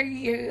next one? Or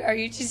are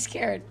you too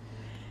scared?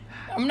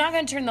 I'm not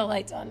going to turn the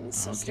lights on. It's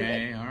so Okay,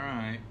 stupid. all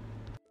right.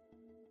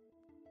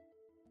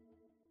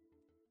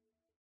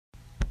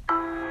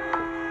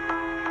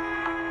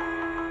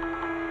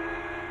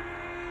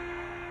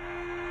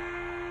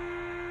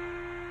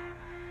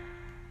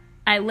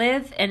 I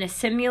live in a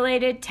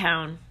simulated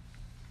town.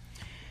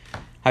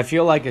 I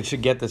feel like I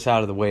should get this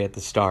out of the way at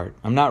the start.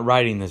 I'm not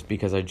writing this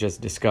because I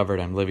just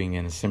discovered I'm living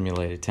in a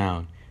simulated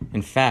town.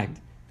 In fact,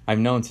 I've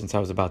known since I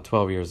was about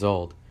 12 years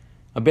old.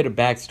 A bit of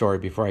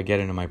backstory before I get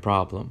into my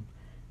problem.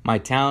 My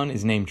town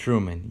is named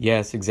Truman.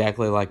 Yes,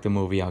 exactly like the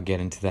movie. I'll get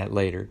into that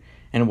later.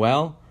 And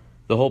well,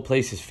 the whole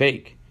place is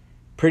fake.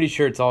 Pretty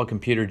sure it's all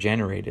computer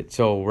generated.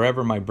 So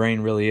wherever my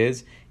brain really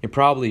is, it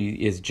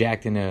probably is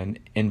jacked in an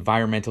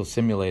environmental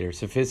simulator,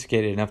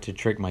 sophisticated enough to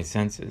trick my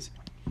senses.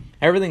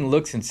 Everything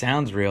looks and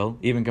sounds real,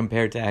 even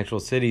compared to actual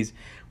cities,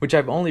 which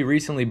I've only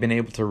recently been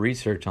able to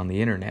research on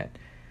the internet.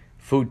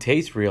 Food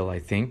tastes real, I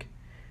think.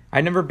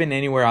 I've never been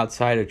anywhere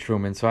outside of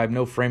Truman, so I have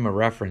no frame of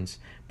reference,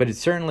 but it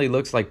certainly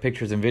looks like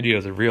pictures and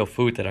videos of real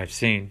food that I've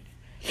seen.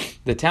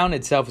 The town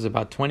itself is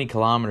about 20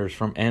 kilometers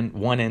from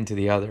one end to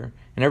the other,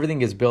 and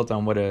everything is built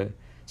on what a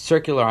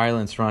circular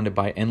island surrounded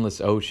by endless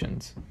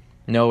oceans.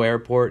 No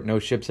airport, no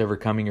ships ever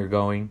coming or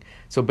going,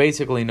 so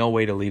basically no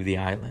way to leave the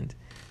island.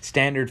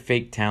 Standard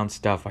fake town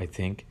stuff, I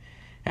think.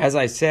 As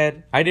I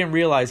said, I didn't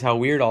realize how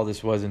weird all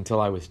this was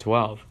until I was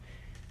 12.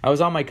 I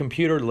was on my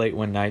computer late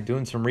one night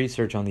doing some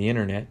research on the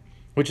internet,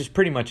 which is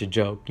pretty much a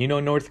joke. You know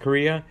North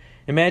Korea?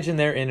 Imagine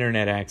their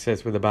internet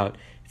access with about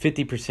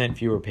 50%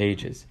 fewer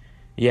pages.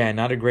 Yeah,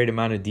 not a great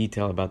amount of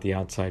detail about the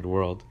outside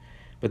world.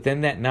 But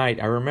then that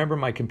night, I remember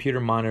my computer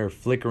monitor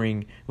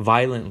flickering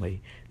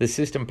violently. The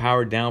system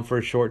powered down for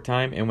a short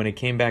time, and when it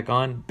came back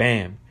on,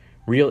 bam!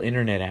 Real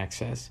internet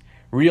access.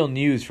 Real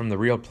news from the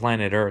real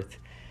planet Earth.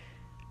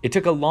 It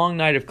took a long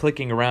night of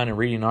clicking around and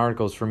reading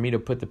articles for me to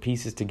put the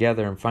pieces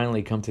together and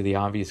finally come to the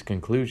obvious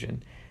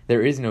conclusion.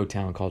 There is no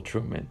town called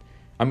Truman.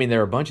 I mean,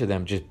 there are a bunch of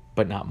them,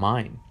 but not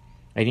mine.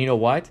 And you know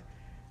what?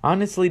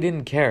 Honestly,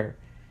 didn't care.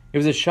 It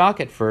was a shock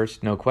at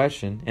first, no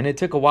question, and it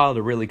took a while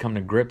to really come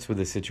to grips with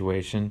the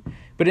situation,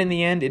 but in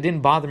the end, it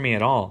didn't bother me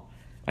at all.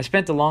 I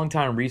spent a long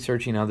time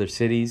researching other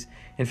cities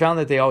and found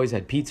that they always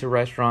had pizza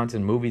restaurants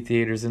and movie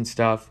theaters and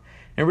stuff,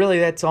 and really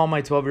that's all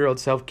my 12-year-old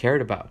self cared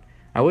about.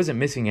 I wasn't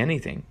missing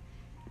anything.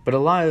 But a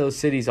lot of those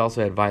cities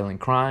also had violent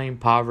crime,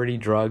 poverty,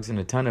 drugs, and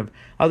a ton of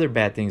other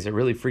bad things that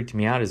really freaked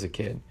me out as a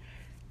kid.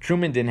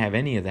 Truman didn't have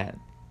any of that,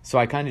 so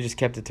I kind of just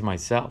kept it to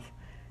myself.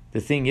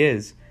 The thing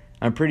is,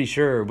 I'm pretty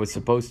sure it was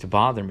supposed to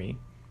bother me.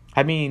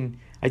 I mean,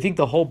 I think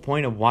the whole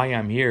point of why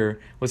I'm here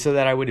was so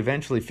that I would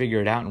eventually figure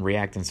it out and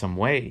react in some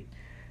way.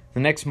 The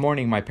next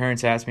morning, my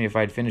parents asked me if I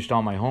had finished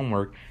all my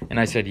homework, and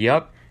I said,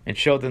 yup, and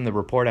showed them the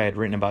report I had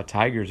written about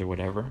tigers or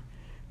whatever.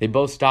 They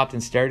both stopped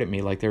and stared at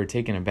me like they were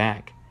taken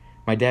aback.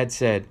 My dad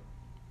said,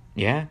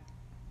 yeah?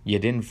 You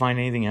didn't find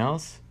anything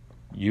else?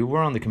 You were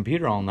on the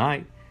computer all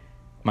night.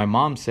 My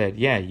mom said,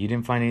 yeah, you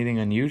didn't find anything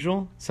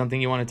unusual? Something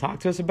you want to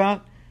talk to us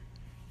about?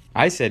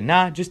 I said,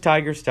 nah, just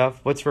tiger stuff.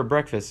 What's for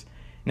breakfast?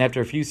 and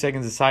after a few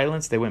seconds of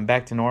silence, they went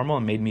back to normal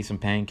and made me some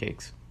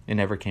pancakes. It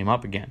never came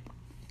up again.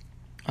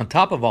 On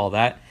top of all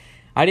that,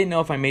 I didn't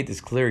know if I made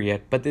this clear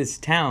yet, but this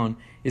town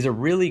is a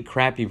really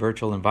crappy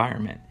virtual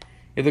environment.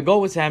 If the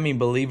goal was to have me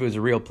believe it was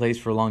a real place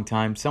for a long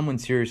time, someone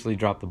seriously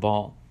dropped the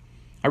ball.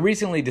 I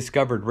recently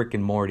discovered Rick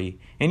and Morty,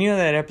 and you know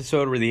that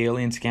episode where the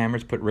alien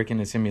scammers put Rick in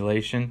a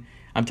simulation?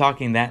 I'm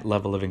talking that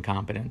level of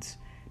incompetence.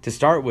 To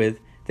start with,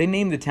 they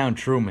named the town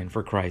Truman,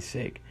 for Christ's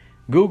sake.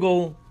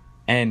 Google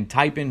and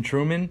type in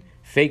Truman,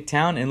 fake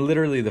town, and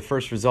literally the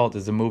first result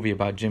is a movie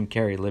about Jim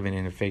Carrey living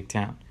in a fake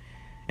town.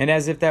 And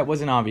as if that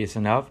wasn't obvious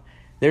enough,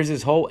 there's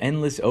this whole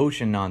endless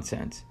ocean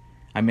nonsense.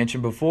 I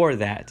mentioned before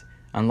that,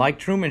 unlike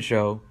Truman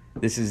Show,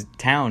 this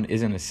town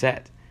isn't a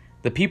set.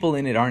 The people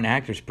in it aren't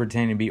actors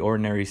pretending to be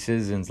ordinary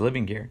citizens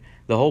living here.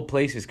 The whole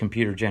place is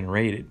computer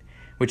generated,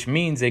 which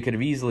means they could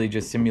have easily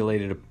just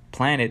simulated a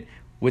planet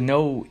with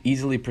no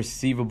easily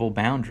perceivable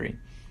boundary.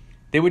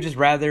 They would just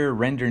rather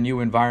render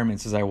new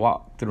environments as I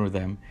walk through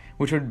them,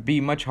 which would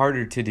be much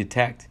harder to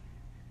detect.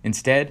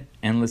 Instead,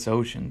 endless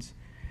oceans.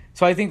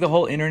 So I think the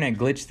whole internet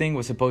glitch thing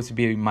was supposed to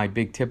be my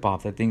big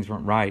tip-off that things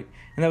weren't right,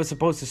 and that was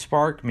supposed to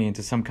spark me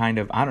into some kind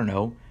of,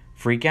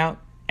 freak out,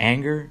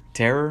 anger,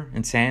 terror,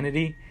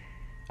 insanity.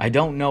 I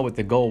don't know what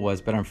the goal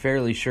was, but I'm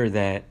fairly sure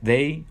that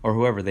they, or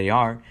whoever they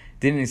are,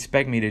 didn't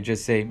expect me to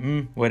just say,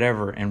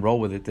 whatever, and roll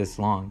with it this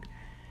long.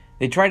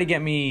 They tried to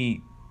get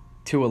me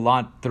to a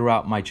lot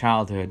throughout my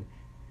childhood,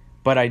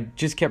 but I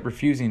just kept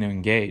refusing to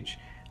engage.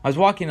 I was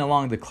walking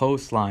along the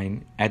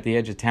coastline at the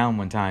edge of town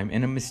one time,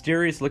 and a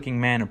mysterious-looking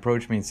man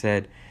approached me and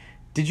said,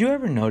 "Did you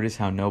ever notice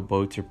how no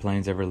boats or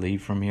planes ever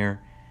leave from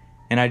here?"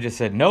 And I just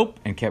said, "Nope,"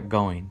 and kept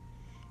going.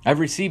 I've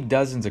received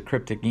dozens of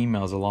cryptic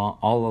emails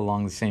all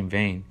along the same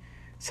vein.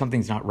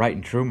 Something's not right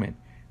in Truman.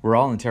 We're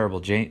all in terrible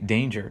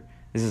danger.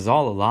 This is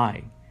all a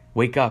lie.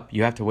 Wake up.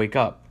 You have to wake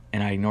up.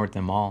 And I ignored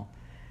them all.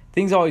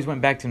 Things always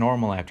went back to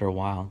normal after a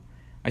while.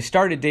 I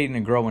started dating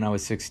a girl when I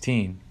was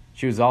 16.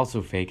 She was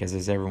also fake, as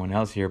is everyone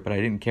else here, but I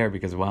didn't care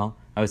because, well,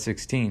 I was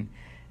 16.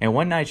 And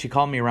one night she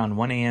called me around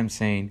 1 a.m.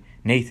 saying,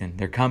 "Nathan,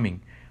 they're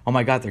coming. Oh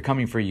my God, they're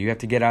coming for you. You have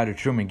to get out of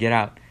Truman. Get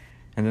out."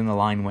 And then the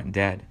line went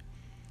dead.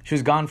 She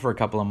was gone for a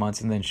couple of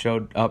months and then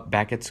showed up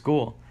back at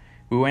school.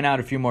 We went out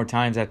a few more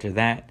times after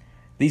that.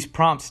 These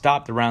prompts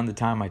stopped around the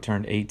time I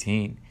turned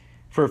 18.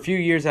 For a few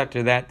years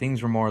after that,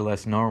 things were more or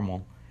less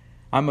normal.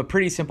 I'm a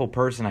pretty simple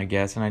person, I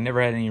guess, and I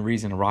never had any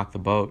reason to rock the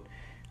boat.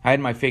 I had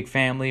my fake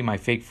family, my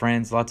fake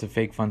friends, lots of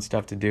fake fun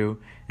stuff to do,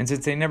 and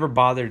since they never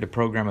bothered to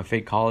program a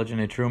fake college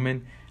into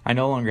Truman, I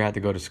no longer had to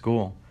go to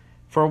school.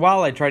 For a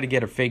while I tried to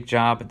get a fake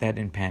job, but that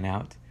didn't pan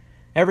out.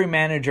 Every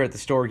manager at the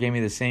store gave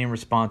me the same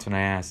response when I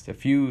asked. A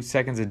few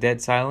seconds of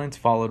dead silence,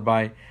 followed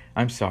by,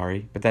 "I'm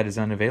sorry, but that is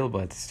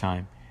unavailable at this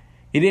time."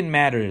 It didn't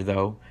matter,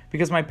 though,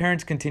 because my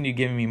parents continued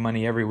giving me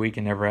money every week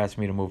and never asked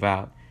me to move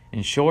out.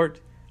 In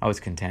short, I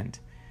was content.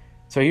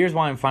 So here's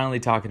why I'm finally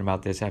talking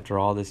about this after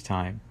all this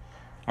time.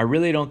 I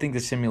really don't think the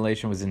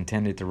simulation was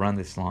intended to run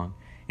this long.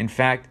 In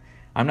fact,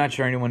 I'm not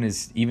sure anyone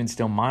is even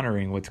still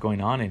monitoring what's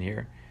going on in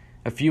here.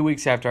 A few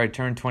weeks after I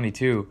turned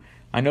 22,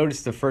 I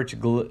noticed the first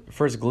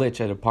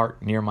glitch at a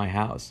park near my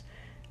house.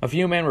 A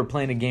few men were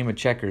playing a game of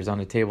checkers on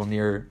a table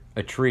near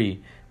a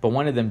tree, but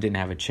one of them didn't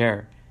have a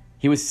chair.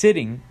 He was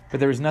sitting, but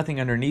there was nothing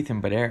underneath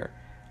him but air.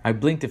 I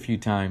blinked a few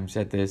times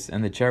at this,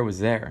 and the chair was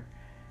there.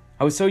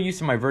 I was so used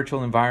to my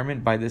virtual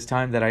environment by this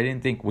time that I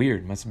didn't think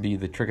weird must be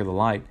the trick of the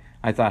light.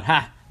 I thought,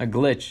 a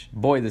glitch.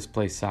 Boy, this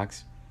place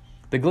sucks.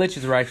 The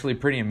glitches were actually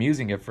pretty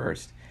amusing at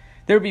first.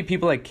 There would be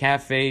people at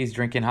cafes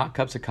drinking hot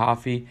cups of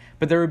coffee,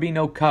 but there would be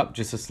no cup,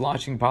 just a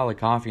sloshing pile of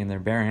coffee in their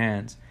bare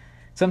hands.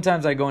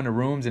 Sometimes I'd go into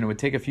rooms and it would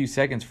take a few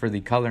seconds for the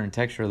color and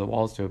texture of the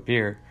walls to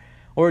appear.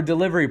 Or a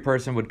delivery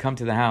person would come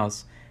to the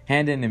house,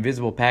 hand in an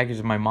invisible package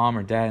to my mom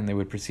or dad, and they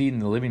would proceed in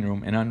the living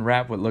room and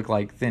unwrap what looked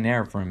like thin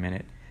air for a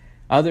minute.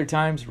 Other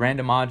times,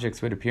 random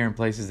objects would appear in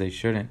places they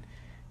shouldn't.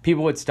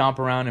 People would stomp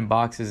around in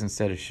boxes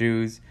instead of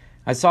shoes.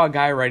 I saw a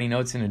guy writing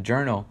notes in a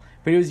journal,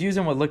 but he was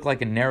using what looked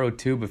like a narrow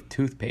tube of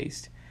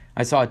toothpaste.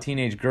 I saw a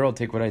teenage girl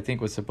take what I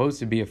think was supposed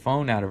to be a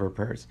phone out of her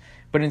purse,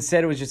 but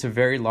instead it was just a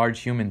very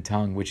large human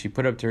tongue, which she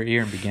put up to her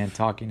ear and began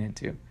talking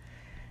into.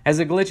 As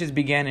the glitches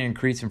began to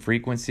increase in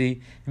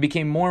frequency, it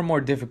became more and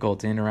more difficult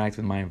to interact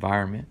with my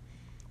environment.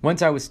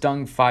 Once I was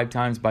stung 5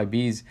 times by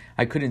bees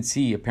I couldn't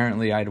see.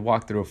 Apparently I had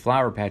walked through a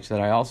flower patch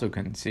that I also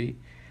couldn't see.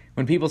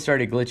 When people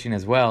started glitching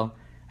as well,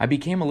 I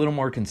became a little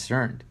more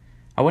concerned.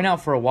 I went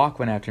out for a walk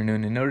one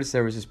afternoon and noticed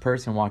there was this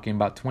person walking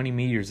about 20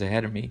 meters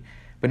ahead of me,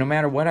 but no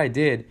matter what I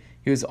did,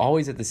 he was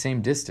always at the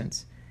same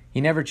distance.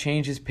 He never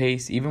changed his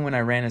pace, even when I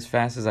ran as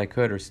fast as I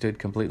could or stood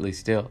completely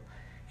still.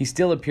 He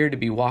still appeared to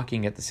be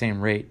walking at the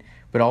same rate,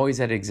 but always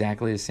at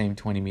exactly the same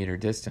 20-meter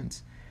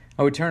distance.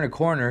 I would turn a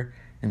corner,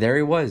 and there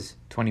he was,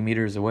 20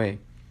 meters away.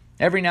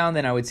 Every now and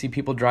then I would see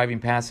people driving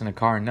past in a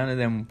car, and none of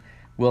them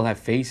will have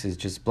faces,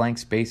 just blank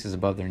spaces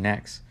above their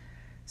necks.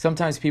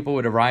 Sometimes people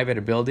would arrive at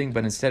a building,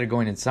 but instead of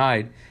going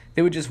inside,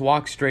 they would just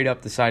walk straight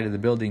up the side of the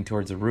building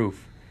towards the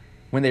roof.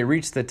 When they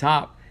reached the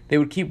top, they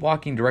would keep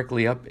walking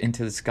directly up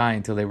into the sky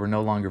until they were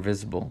no longer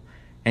visible.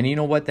 And you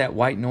know what? That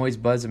white noise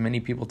buzz of many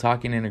people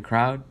talking in a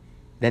crowd,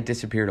 that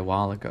disappeared a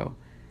while ago.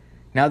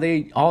 Now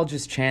they all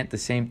just chant the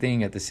same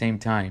thing at the same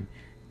time.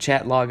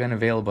 Chat log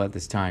unavailable at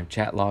this time.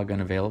 Chat log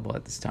unavailable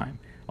at this time.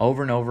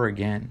 Over and over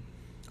again.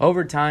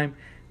 Over time,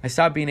 I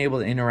stopped being able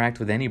to interact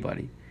with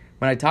anybody.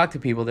 When I talked to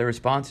people, their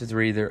responses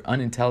were either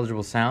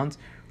unintelligible sounds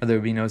or there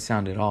would be no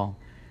sound at all.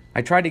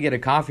 I tried to get a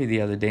coffee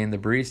the other day and the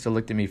barista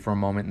looked at me for a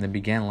moment and then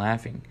began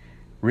laughing.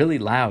 Really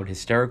loud,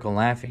 hysterical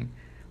laughing.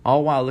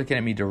 All while looking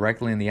at me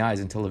directly in the eyes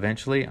until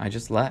eventually I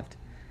just left.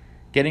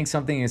 Getting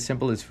something as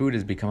simple as food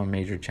has become a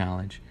major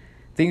challenge.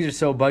 Things are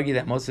so buggy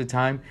that most of the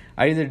time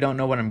I either don't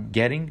know what I'm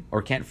getting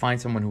or can't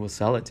find someone who will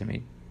sell it to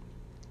me.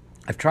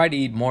 I've tried to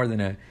eat more than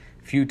a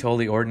few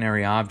totally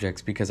ordinary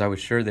objects because I was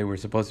sure they were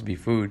supposed to be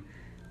food.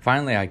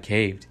 Finally, I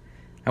caved.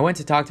 I went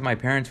to talk to my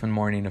parents one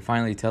morning to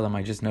finally tell them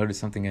I just noticed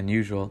something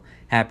unusual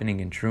happening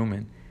in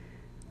Truman.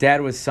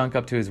 Dad was sunk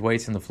up to his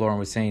waist on the floor and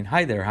was saying,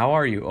 "Hi there, how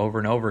are you?" over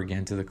and over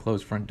again to the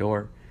closed front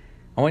door.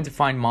 I went to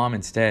find Mom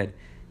instead.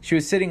 She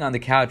was sitting on the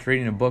couch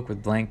reading a book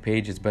with blank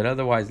pages, but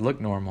otherwise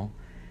looked normal.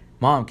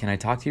 "Mom, can I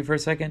talk to you for a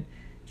second?"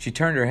 She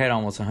turned her head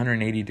almost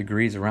 180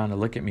 degrees around to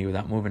look at me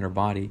without moving her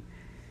body.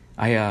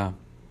 I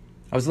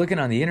was looking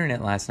on the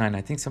internet last night and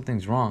I think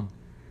something's wrong.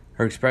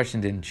 Her expression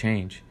didn't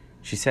change.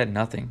 She said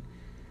nothing.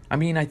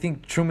 I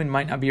think Truman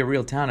might not be a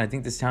real town. I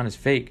think this town is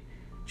fake.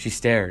 She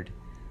stared.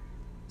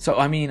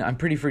 I'm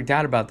pretty freaked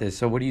out about this,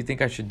 so what do you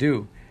think I should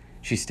do?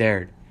 She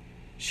stared.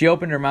 She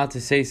opened her mouth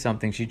to say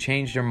something. She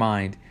changed her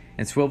mind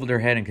and swiveled her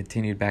head and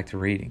continued back to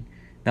reading.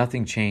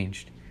 Nothing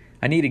changed.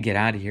 I need to get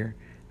out of here.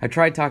 I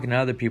tried talking to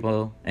other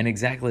people, and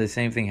exactly the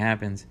same thing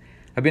happens.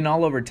 I've been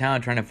all over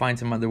town trying to find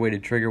some other way to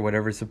trigger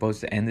whatever's supposed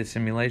to end this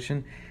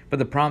simulation, but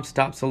the prompt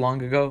stopped so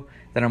long ago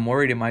that I'm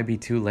worried it might be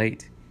too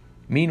late.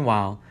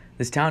 Meanwhile,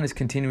 this town is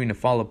continuing to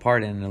fall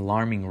apart at an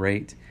alarming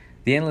rate.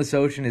 The endless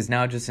ocean is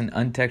now just an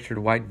untextured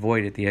white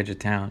void at the edge of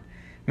town.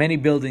 Many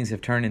buildings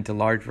have turned into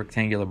large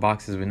rectangular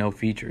boxes with no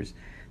features.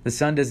 The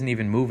sun doesn't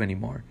even move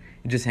anymore.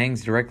 It just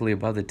hangs directly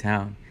above the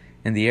town,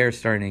 and the air is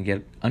starting to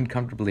get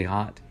uncomfortably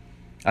hot.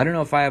 I don't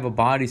know if I have a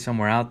body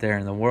somewhere out there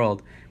in the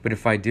world, but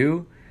if I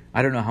do,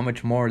 I don't know how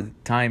much more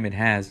time it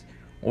has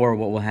or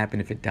what will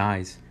happen if it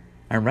dies.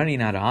 I'm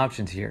running out of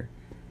options here.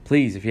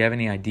 Please, if you have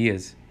any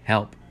ideas,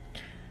 help.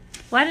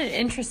 What an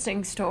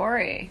interesting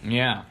story.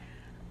 Yeah.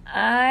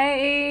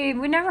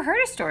 We never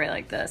heard a story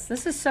like this.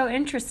 This is so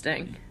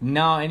interesting.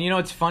 No, and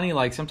it's funny,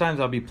 like sometimes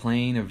I'll be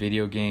playing a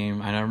video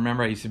game, and I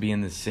remember I used to be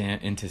into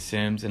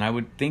Sims, and I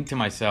would think to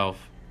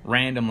myself,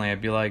 randomly,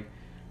 I'd be like,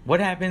 what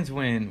happens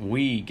when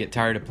we get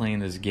tired of playing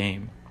this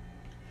game?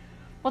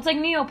 Well, it's like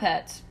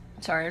Neopets.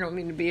 Sorry, I don't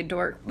mean to be a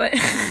dork, but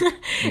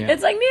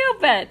it's like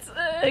Neopets.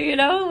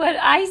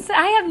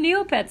 I have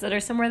Neopets that are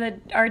somewhere that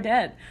are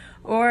dead.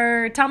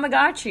 Or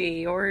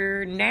Tamagotchi,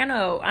 or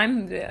Nano. I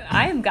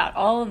have got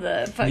all of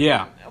the.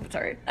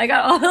 Sorry, I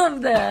got all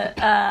of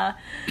the.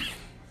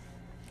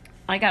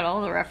 I got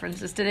all the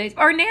references today.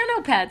 Or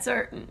Nano Pets,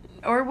 or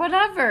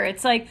whatever.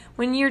 It's like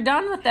when you're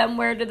done with them,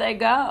 where do they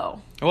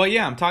go? Well,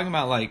 yeah, I'm talking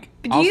about like.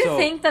 Do you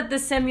think that the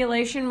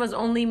simulation was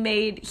only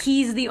made?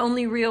 He's the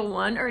only real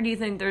one, or do you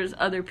think there's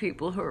other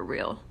people who are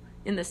real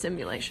in the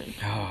simulation?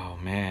 Oh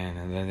man,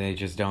 and then they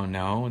just don't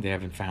know. They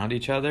haven't found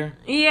each other.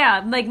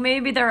 Yeah, like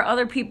maybe there are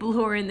other people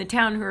who are in the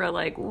town who are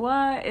like,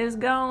 what is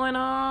going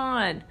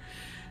on?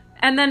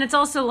 And then it's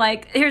also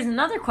like, here's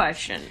another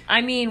question.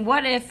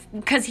 What if,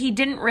 because he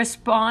didn't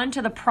respond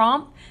to the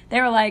prompt,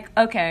 they were like,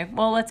 okay,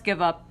 well, let's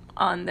give up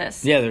on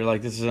this. Yeah, they're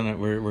like,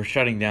 we're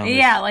shutting down this.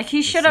 Yeah, like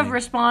he should have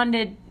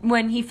responded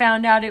when he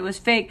found out it was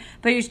fake,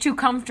 but he was too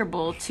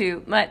comfortable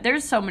to,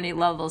 there's so many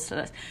levels to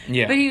this.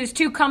 Yeah. But he was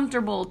too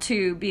comfortable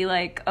to be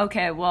like,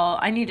 okay, well,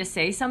 I need to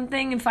say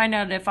something and find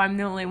out if I'm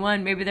the only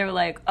one. Maybe they were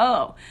like,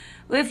 oh,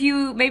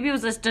 maybe it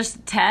was just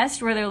a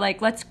test where they're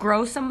like, let's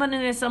grow someone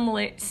in a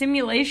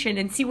simulation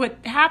and see what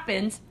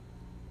happens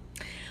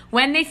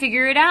when they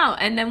figure it out.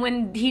 And then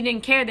when he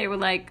didn't care, they were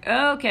like,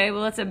 oh, okay,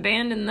 well, let's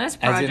abandon this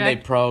project. As in they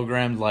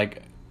programmed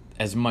like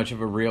as much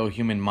of a real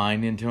human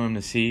mind into him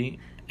to see.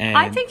 And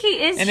I think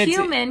he is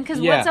human,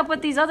 because what's up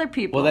with these other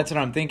people? Well, that's what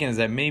I'm thinking, is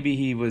that maybe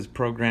he was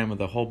programmed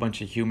with a whole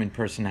bunch of human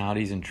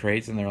personalities and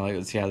traits, and they're like,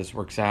 let's see how this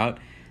works out.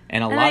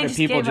 And a lot of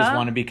people just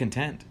want to be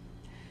content.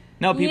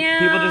 No, people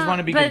just want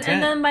to be content.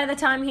 And then by the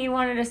time he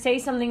wanted to say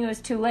something, it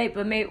was too late.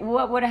 But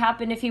what would have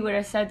happened if he would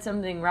have said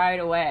something right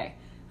away?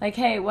 Like,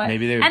 hey, what?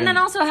 Then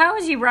also, how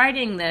is he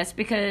writing this?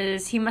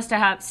 Because he must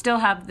still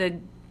have the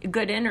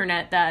good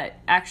internet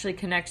that actually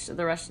connects to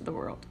the rest of the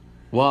world.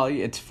 Well,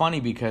 it's funny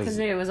because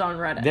it was on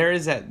Reddit. There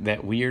is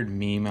that weird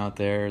meme out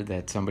there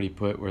that somebody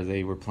put where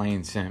they were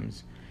playing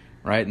Sims,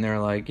 right? And they're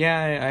like,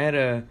 yeah, I had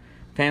a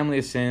family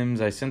of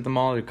Sims. I sent them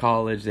all to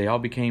college. They all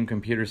became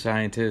computer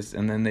scientists,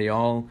 and then they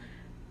all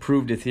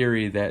proved a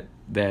theory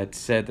that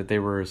said that they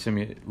were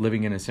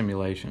living in a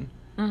simulation.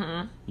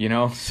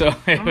 Mm-hmm. So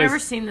I've never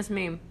seen this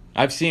meme.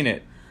 I've seen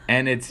it.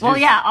 And it's Well,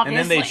 just, yeah, and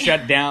then they obviously.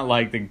 shut down.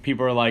 Like the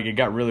people are like, it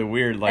got really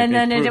weird. Like, And they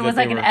then it proved was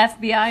that like they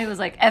an were- FBI. It was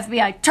like,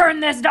 FBI, turn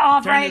this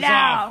off Turn right this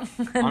now. off.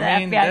 And the I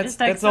mean, FBI that's just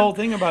texts the whole them.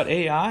 thing about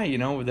AI. You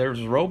know,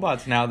 there's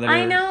robots now that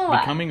I are know.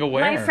 becoming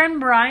aware. My friend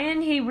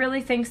Brian, he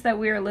really thinks that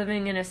we are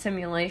living in a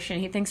simulation.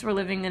 He thinks we're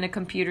living in a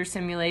computer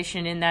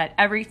simulation, in that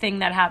everything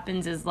that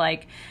happens is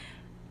like,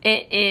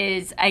 it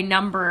is a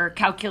number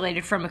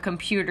calculated from a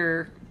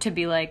computer to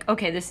be like,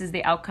 okay, this is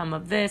the outcome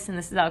of this, and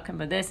this is the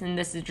outcome of this, and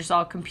this is just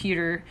all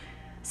computer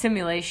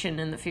simulation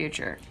in the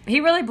future. He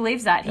really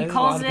believes that. He There's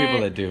calls a lot of people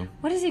it, that do.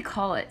 what does he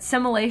call it?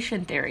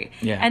 Simulation theory.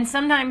 Yeah. And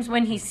sometimes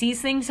when he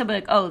sees things, he'll be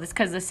like, oh, this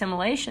because of the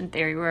simulation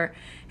theory, where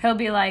he'll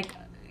be like,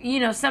 you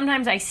know,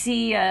 sometimes I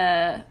see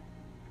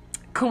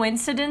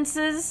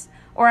coincidences,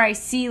 or I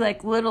see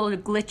like little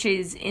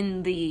glitches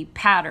in the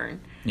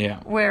pattern.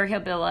 Yeah. Where he'll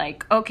be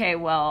like, okay,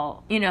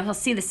 well, you know, he'll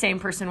see the same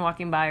person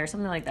walking by or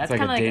something like that. It's like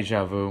kinda a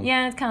deja vu.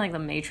 Yeah, it's kind of like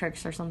the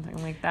Matrix or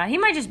something like that. He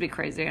might just be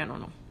crazy. I don't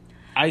know.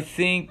 I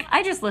think.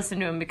 I just listen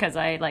to him because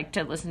I like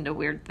to listen to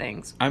weird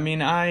things. I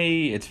mean,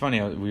 it's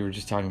funny. We were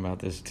just talking about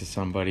this to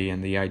somebody,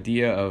 and the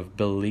idea of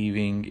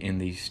believing in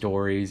these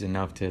stories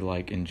enough to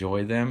like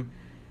enjoy them.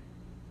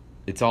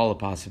 It's all a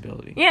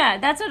possibility. Yeah,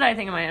 that's what I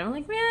think in my head. I'm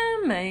like, yeah,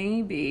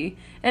 maybe.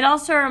 It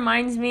also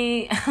reminds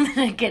me, I'm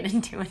going to get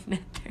into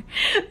another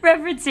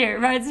reference here. It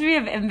reminds me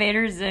of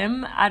Invader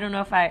Zim. I don't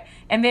know if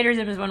Invader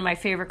Zim is one of my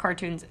favorite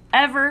cartoons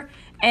ever.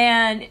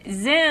 And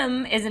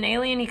Zim is an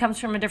alien. He comes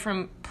from a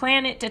different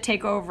planet to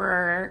take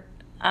over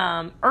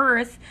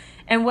Earth.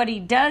 And what he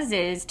does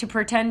is, to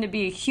pretend to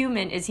be a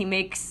human, is he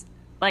makes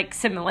like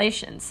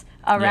simulations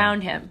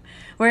around him.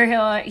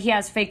 Where he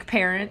has fake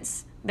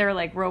parents. They're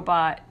like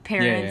robot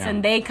parents, Yeah.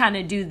 and they kind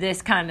of do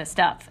this kind of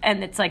stuff.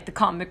 And it's like the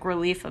comic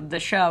relief of the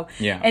show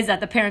is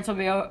that the parents will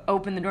be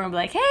open the door and be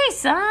like, "Hey,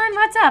 son,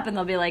 what's up?" And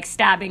they'll be like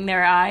stabbing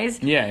their eyes,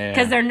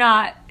 because they're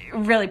not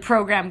really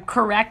programmed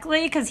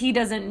correctly, because he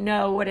doesn't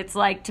know what it's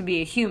like to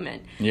be a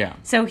human. Yeah.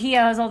 So he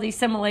has all these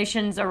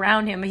simulations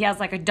around him. He has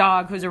like a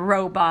dog who's a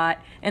robot,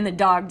 and the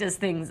dog does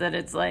things that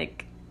it's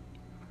like,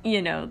 you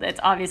know,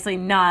 that's obviously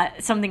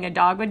not something a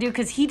dog would do,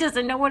 because he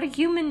doesn't know what a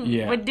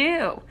human would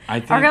do.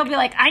 Or he'll be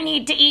like, I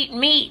need to eat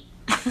meat.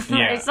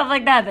 Or stuff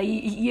like that. But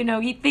you know,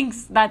 he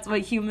thinks that's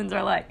what humans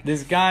are like.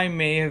 This guy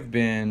may have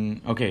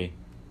been okay.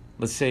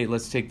 Let's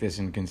take this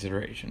in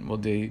consideration. We'll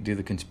do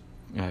the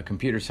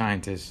computer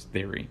scientist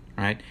theory,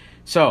 right?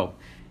 So,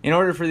 in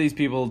order for these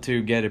people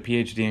to get a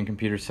PhD in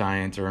computer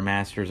science or a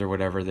master's or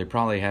whatever, they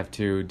probably have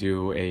to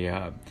do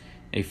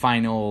a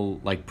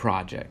final like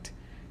project.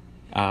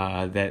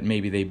 That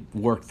maybe they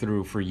work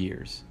through for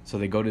years. So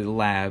they go to the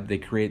lab, they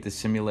create the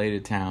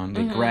simulated town,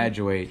 they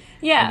graduate,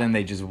 and then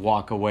they just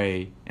walk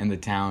away, and the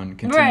town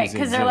continues to exist.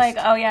 Because they're like,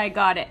 oh yeah, I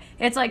got it.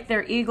 It's like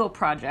their Eagle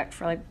project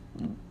for like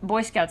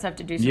Boy Scouts have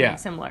to do something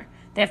similar.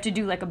 They have to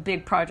do like a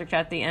big project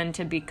at the end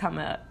to become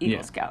a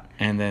Eagle Scout.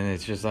 And then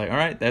it's just like, all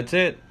right, that's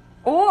it.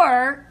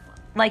 Or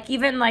like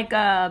even like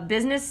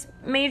business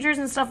majors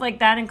and stuff like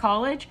that in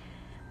college.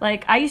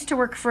 Like I used to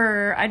work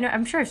for,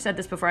 I'm sure I've said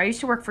this before, I used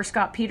to work for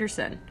Scott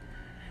Peterson,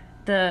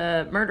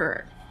 the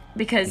murderer,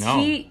 because yes,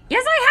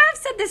 I have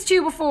said this to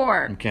you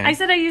before. Okay. I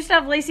said I used to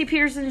have Lacey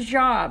Peterson's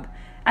job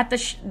at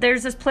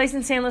there's this place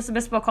in San Luis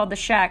Obispo called The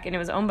Shack, and it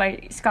was owned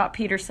by Scott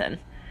Peterson,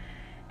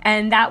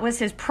 and that was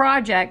his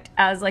project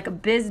as like a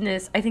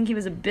business. I think he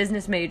was a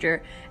business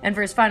major, and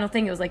for his final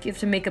thing, it was like, you have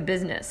to make a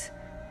business,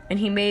 and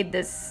he made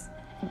this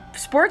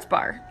sports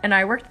bar, and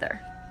I worked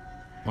there.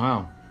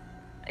 Wow.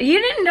 You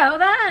didn't know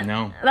that?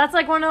 No. That's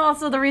like one of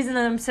also the reasons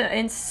that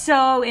I'm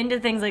so into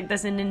things like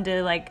this and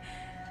into like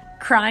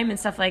crime and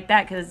stuff like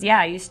that, because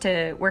I used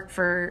to work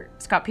for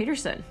Scott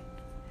Peterson.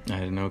 I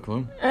had no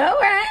clue. All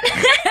right.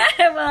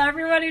 Well,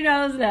 everybody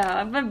knows now.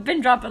 I've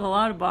been dropping a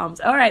lot of bombs.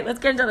 All right, let's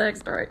get into the next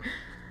story.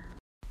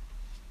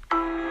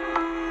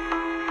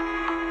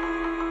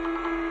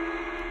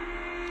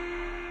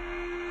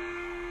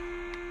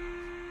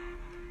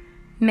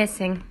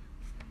 Missing.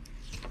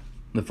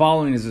 The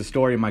following is a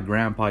story my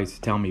grandpa used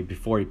to tell me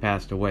before he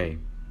passed away.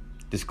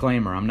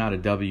 Disclaimer, I'm not a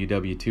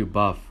WW2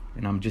 buff,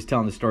 and I'm just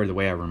telling the story the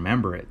way I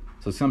remember it,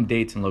 so some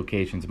dates and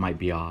locations might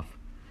be off.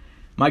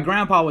 My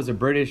grandpa was a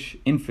British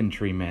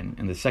infantryman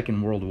in the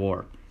Second World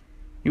War.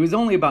 He was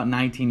only about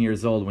 19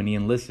 years old when he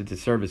enlisted to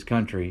serve his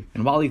country,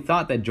 and while he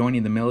thought that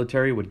joining the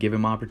military would give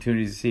him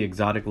opportunities to see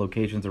exotic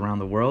locations around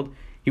the world,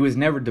 he was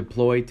never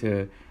deployed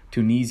to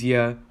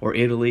Tunisia or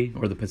Italy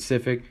or the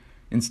Pacific.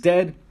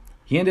 Instead,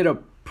 he ended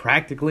up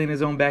practically in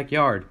his own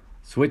backyard,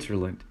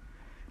 Switzerland.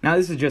 Now,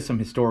 this is just some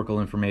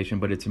historical information,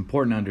 but it's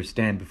important to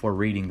understand before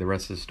reading the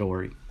rest of the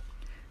story.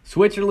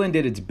 Switzerland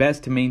did its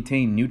best to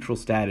maintain neutral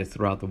status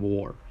throughout the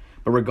war,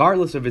 but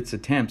regardless of its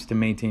attempts to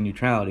maintain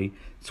neutrality,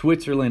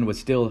 Switzerland was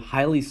still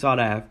highly sought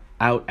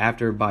out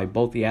after by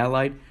both the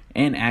Allied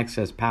and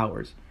Axis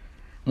powers.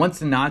 Once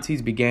the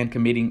Nazis began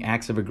committing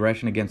acts of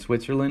aggression against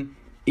Switzerland,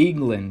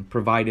 England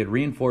provided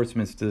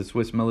reinforcements to the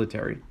Swiss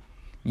military.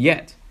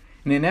 Yet,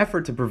 in an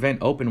effort to prevent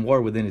open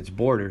war within its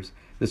borders,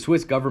 the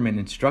Swiss government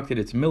instructed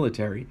its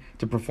military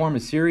to perform a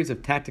series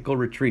of tactical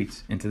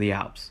retreats into the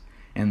Alps.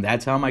 and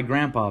that's how my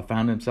grandpa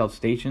found himself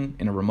stationed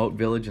in a remote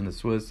village in the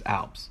Swiss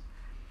Alps.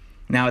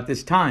 Now, at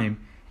this time,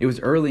 it was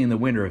early in the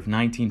winter of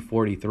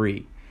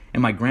 1943,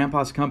 and my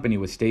grandpa's company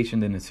was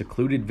stationed in a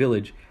secluded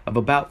village of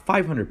about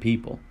 500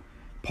 people.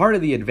 Part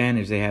of the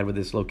advantage they had with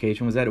this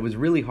location was that it was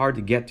really hard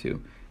to get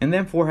to, and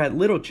therefore had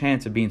little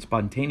chance of being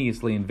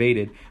spontaneously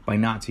invaded by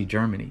Nazi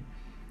Germany.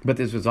 But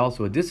this was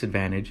also a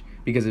disadvantage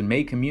because it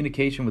made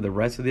communication with the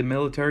rest of the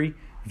military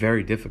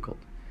very difficult.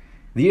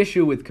 The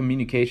issue with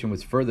communication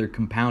was further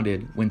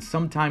compounded when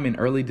sometime in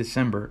early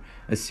December,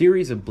 a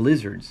series of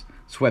blizzards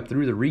swept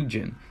through the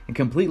region and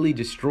completely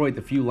destroyed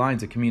the few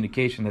lines of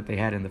communication that they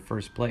had in the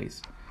first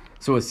place.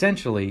 So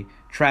essentially,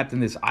 trapped in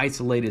this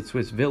isolated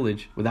Swiss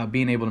village without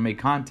being able to make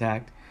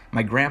contact,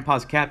 my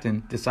grandpa's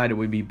captain decided it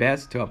would be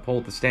best to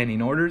uphold the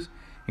standing orders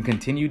and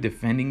continue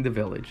defending the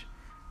village.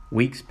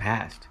 Weeks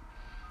passed.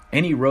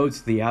 Any roads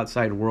to the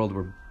outside world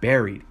were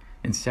buried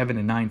in 7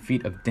 to 9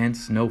 feet of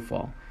dense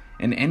snowfall,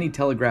 and any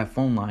telegraph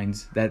phone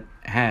lines that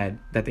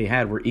they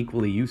had were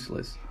equally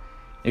useless.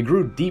 It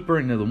grew deeper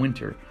into the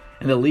winter,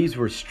 and the leaves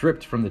were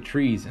stripped from the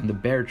trees, and the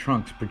bare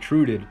trunks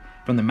protruded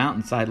from the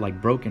mountainside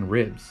like broken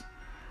ribs.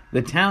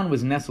 The town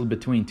was nestled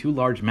between two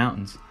large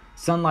mountains.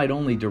 Sunlight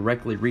only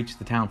directly reached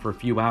the town for a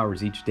few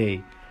hours each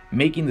day,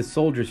 making the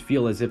soldiers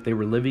feel as if they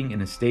were living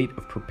in a state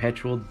of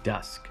perpetual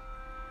dusk.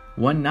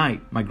 One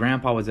night, my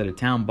grandpa was at a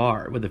town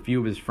bar with a few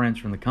of his friends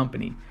from the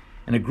company,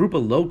 and a group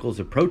of locals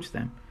approached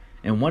them,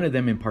 and one of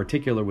them in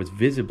particular was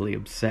visibly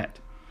upset.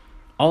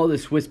 All the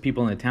Swiss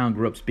people in the town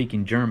grew up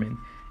speaking German,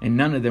 and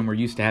none of them were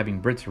used to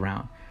having Brits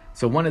around,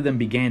 so one of them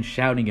began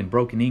shouting in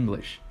broken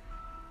English,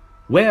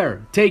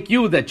 "Where take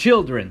you the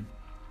children?"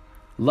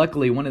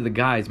 Luckily, one of the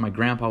guys my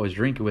grandpa was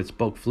drinking with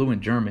spoke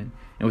fluent German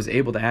and was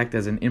able to act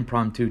as an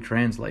impromptu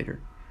translator.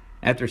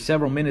 After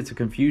several minutes of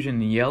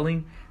confusion and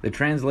yelling, the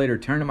translator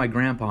turned to my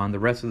grandpa and the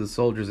rest of the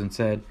soldiers and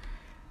said,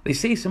 "They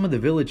say some of the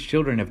village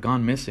children have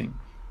gone missing.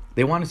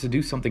 They want us to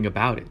do something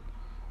about it."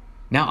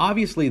 Now,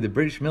 obviously, the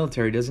British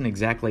military doesn't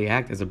exactly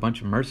act as a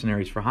bunch of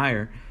mercenaries for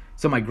hire,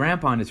 so my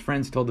grandpa and his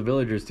friends told the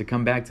villagers to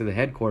come back to the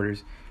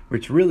headquarters,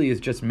 which really is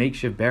just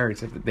makeshift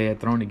barracks that they had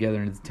thrown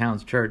together in the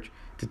town's church,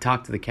 to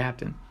talk to the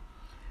captain.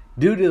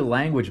 Due to the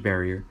language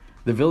barrier,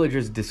 the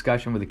villagers'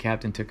 discussion with the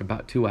captain took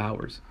about 2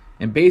 hours,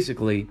 and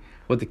basically,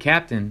 what the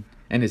captain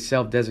and his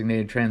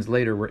self-designated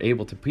translator were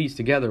able to piece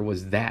together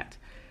was that,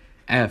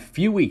 a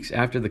few weeks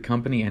after the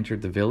company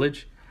entered the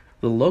village,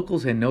 the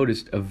locals had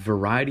noticed a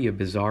variety of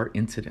bizarre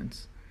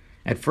incidents.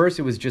 At first,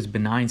 it was just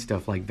benign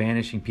stuff like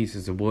vanishing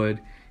pieces of wood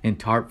and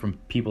tarp from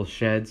people's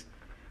sheds,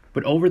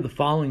 but over the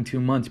following 2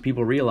 months,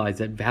 people realized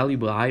that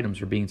valuable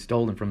items were being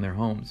stolen from their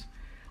homes.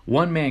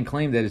 One man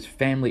claimed that his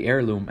family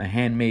heirloom, a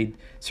handmade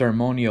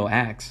ceremonial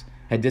axe,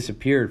 had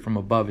disappeared from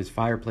above his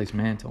fireplace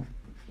mantel.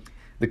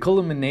 The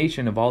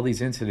culmination of all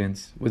these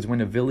incidents was when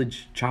a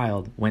village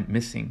child went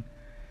missing.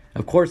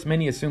 Of course,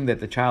 many assumed that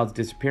the child's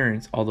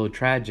disappearance, although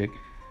tragic,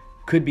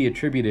 could be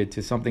attributed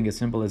to something as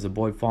simple as a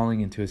boy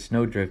falling into a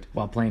snowdrift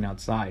while playing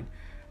outside,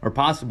 or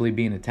possibly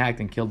being attacked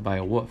and killed by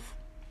a wolf.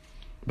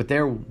 But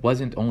there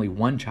wasn't only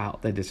one child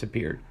that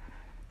disappeared.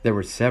 There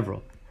were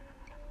several.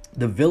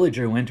 The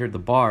villager who entered the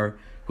bar,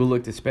 who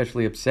looked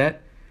especially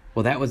upset,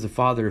 well, that was the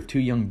father of 2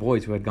 young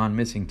boys who had gone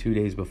missing 2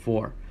 days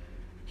before.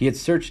 He had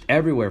searched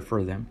everywhere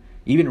for them,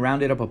 even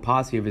rounded up a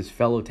posse of his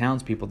fellow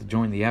townspeople to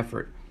join the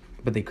effort,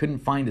 but they couldn't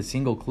find a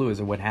single clue as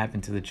to what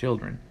happened to the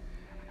children.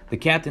 The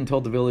captain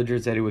told the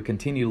villagers that he would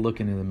continue to look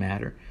into the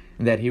matter,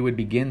 and that he would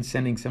begin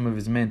sending some of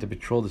his men to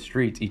patrol the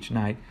streets each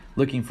night,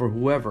 looking for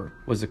whoever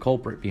was the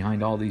culprit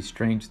behind all these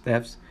strange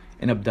thefts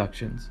and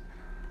abductions.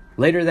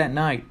 Later that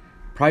night,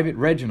 Private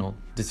Reginald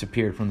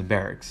disappeared from the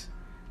barracks.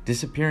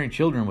 Disappearing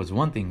children was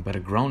one thing, but a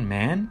grown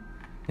man?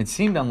 It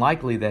seemed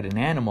unlikely that an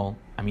animal,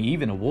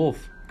 even a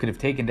wolf, could have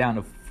taken down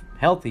a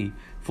healthy,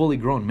 fully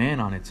grown man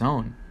on its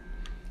own.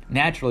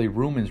 Naturally,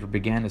 rumors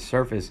began to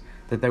surface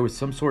that there was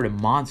some sort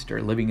of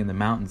monster living in the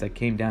mountains that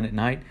came down at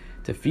night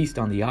to feast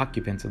on the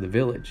occupants of the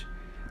village.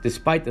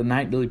 Despite the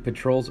nightly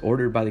patrols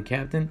ordered by the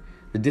captain,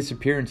 the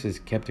disappearances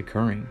kept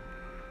occurring.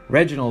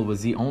 Reginald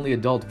was the only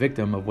adult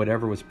victim of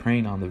whatever was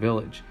preying on the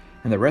village,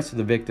 and the rest of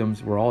the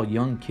victims were all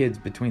young kids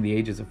between the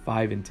ages of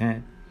 5 and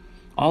 10.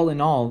 All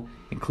in all,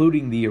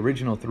 including the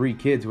original 3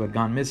 kids who had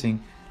gone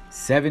missing,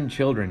 7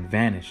 children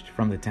vanished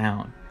from the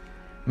town.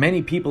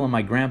 Many people in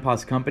my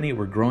grandpa's company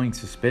were growing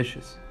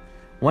suspicious.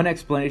 One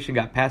explanation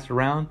got passed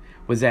around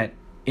was that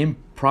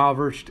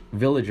impoverished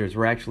villagers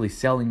were actually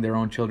selling their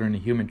own children to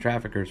human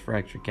traffickers for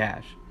extra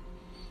cash.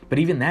 But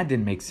even that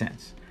didn't make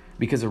sense,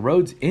 because the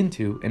roads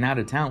into and out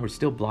of town were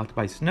still blocked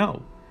by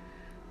snow.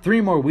 3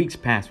 more weeks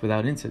passed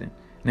without incident,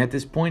 and at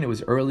this point it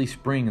was early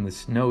spring and the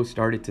snow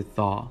started to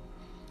thaw.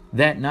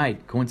 That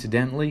night,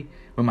 coincidentally,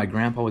 when my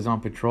grandpa was on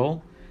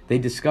patrol, they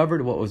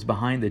discovered what was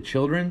behind the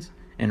children's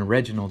and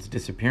Reginald's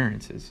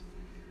disappearances.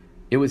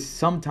 It was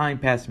sometime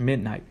past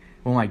midnight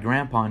when my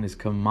grandpa and his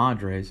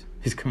comrades,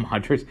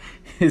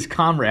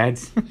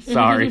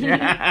 sorry,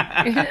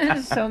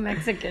 So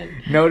Mexican.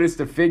 noticed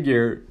a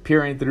figure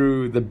peering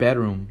through the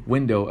bedroom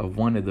window of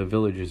one of the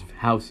villagers'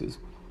 houses.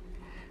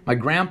 My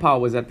grandpa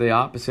was at the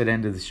opposite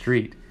end of the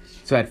street,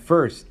 so at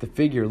first, the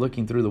figure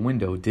looking through the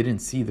window didn't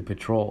see the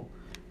patrol.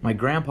 My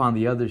grandpa and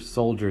the other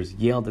soldiers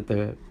yelled at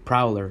the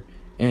prowler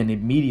and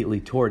immediately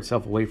tore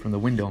itself away from the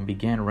window and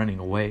began running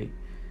away.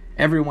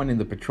 Everyone in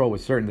the patrol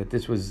was certain that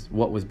this was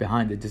what was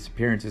behind the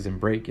disappearances and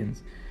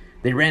break-ins.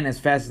 They ran as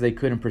fast as they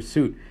could in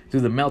pursuit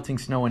through the melting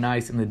snow and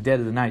ice in the dead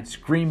of the night,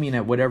 screaming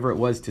at whatever it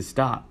was to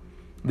stop.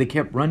 They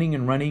kept running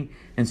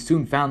and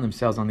soon found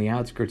themselves on the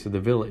outskirts of the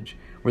village,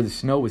 where the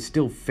snow was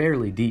still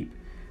fairly deep.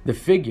 The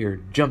figure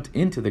jumped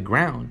into the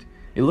ground.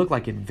 It looked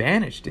like it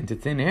vanished into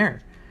thin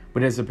air.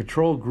 But as the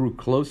patrol grew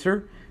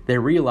closer, they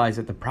realized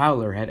that the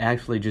prowler had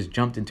actually just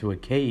jumped into a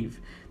cave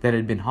that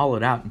had been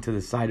hollowed out into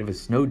the side of a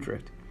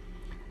snowdrift.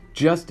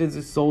 Just as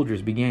the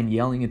soldiers began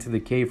yelling into the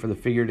cave for the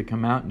figure to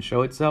come out and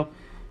show itself,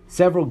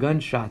 several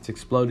gunshots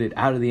exploded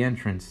out of the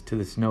entrance to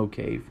the snow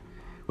cave.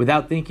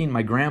 Without thinking,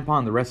 my grandpa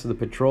and the rest of the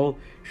patrol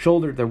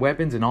shouldered their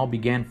weapons and all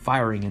began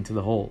firing into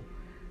the hole.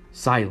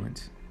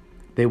 Silence.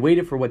 They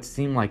waited for what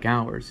seemed like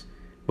hours,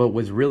 but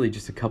was really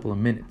just a couple of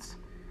minutes.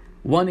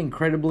 One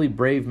incredibly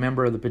brave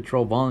member of the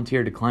patrol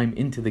volunteered to climb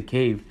into the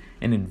cave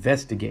and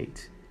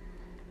investigate.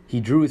 He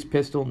drew his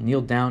pistol,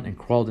 kneeled down, and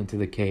crawled into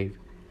the cave.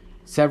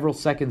 Several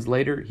seconds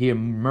later, he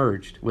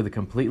emerged with a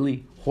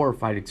completely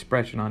horrified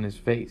expression on his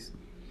face.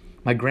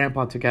 My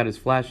grandpa took out his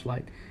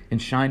flashlight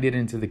and shined it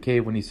into the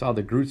cave when he saw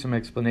the gruesome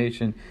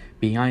explanation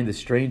behind the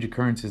strange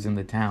occurrences in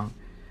the town.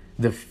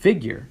 The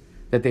figure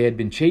that they had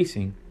been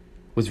chasing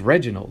was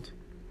Reginald,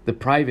 the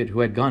private who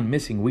had gone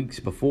missing weeks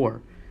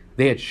before.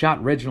 They had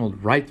shot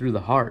Reginald right through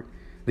the heart.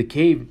 The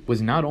cave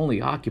was not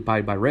only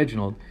occupied by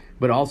Reginald,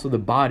 but also the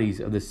bodies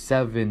of the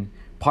 7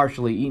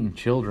 partially eaten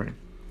children.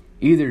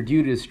 Either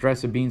due to the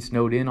stress of being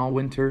snowed in all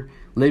winter,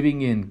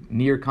 living in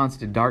near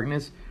constant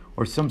darkness,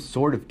 or some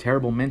sort of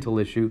terrible mental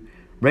issue,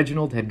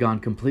 Reginald had gone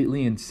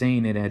completely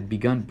insane and had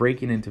begun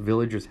breaking into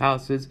villagers'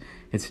 houses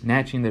and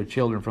snatching their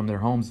children from their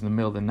homes in the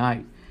middle of the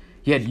night.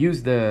 He had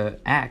used the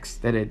axe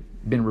that had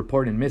been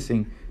reported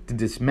missing to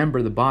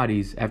dismember the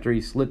bodies after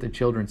he slit the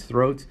children's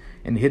throats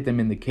and hid them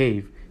in the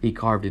cave he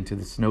carved into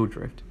the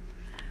snowdrift.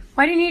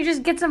 Why didn't you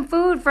just get some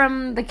food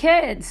from the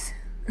kids?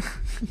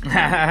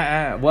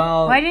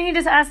 Well, why didn't you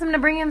just ask them to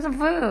bring him some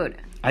food?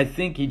 I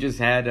think he just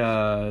had,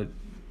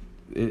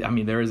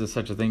 there is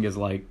such a thing as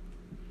like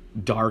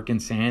dark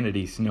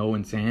insanity, snow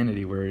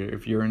insanity, where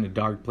if you're in a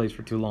dark place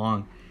for too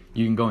long,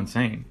 you can go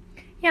insane.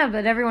 Yeah,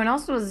 but everyone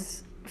else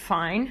was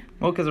fine.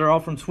 Well, because they're all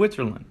from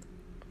Switzerland.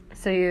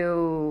 So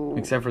you...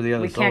 Except for the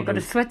other soldiers. We can't go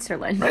to soldiers.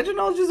 Switzerland.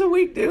 Reginald's just a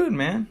weak dude,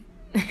 man.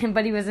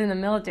 But he was in the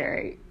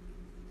military.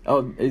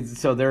 Oh,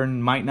 so there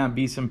might not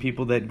be some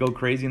people that go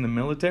crazy in the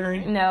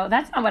military? No,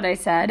 that's not what I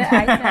said.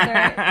 I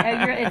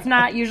said it's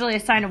not usually a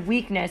sign of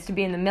weakness to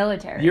be in the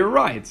military. You're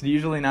right. It's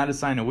usually not a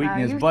sign of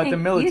weakness, but the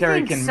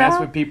military can mess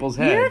with people's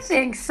heads. You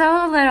think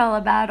so little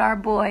about our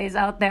boys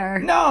out there.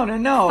 No.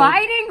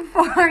 Fighting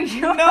for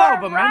your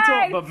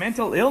rights. but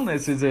mental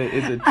illness is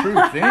a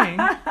true thing.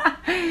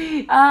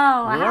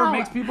 War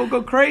makes people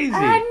go crazy.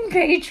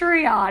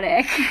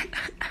 Unpatriotic.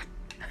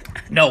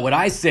 No, what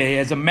I say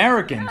as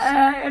Americans,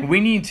 we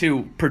need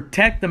to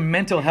protect the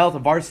mental health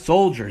of our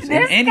soldiers in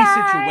any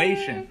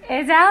situation.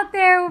 Is out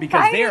there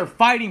because fighting. They are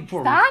fighting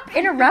for. Stop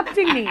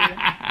interrupting me.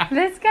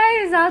 This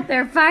guy is out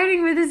there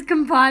fighting with his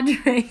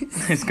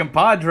compadres. His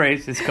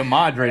comadres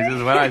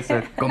is what I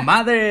said.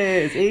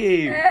 Comadres,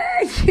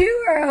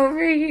 You are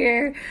over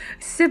here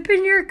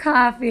sipping your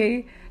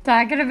coffee,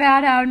 talking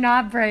about how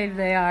not brave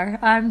they are.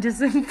 I'm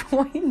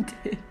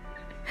disappointed.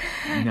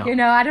 No. You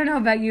know, I don't know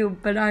about you,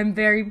 but I'm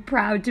very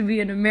proud to be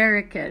an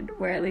American,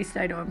 where at least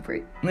I know I'm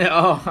free.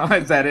 Oh,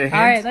 is that it?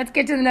 All right, let's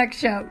get to the next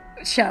show.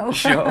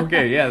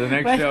 Okay, yeah, the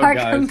next show, our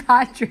guys.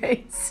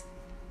 Compadres.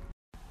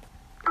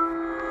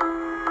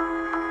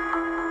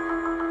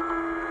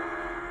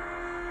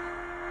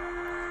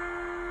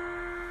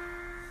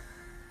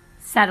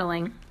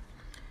 Settling.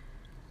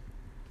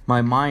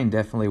 My mind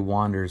definitely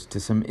wanders to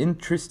some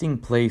interesting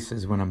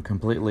places when I'm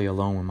completely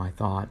alone with my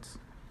thoughts.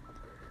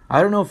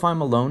 I don't know if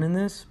I'm alone in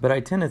this, but I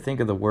tend to think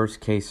of the worst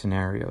case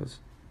scenarios.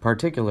 In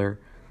particular,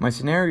 my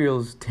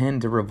scenarios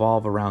tend to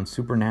revolve around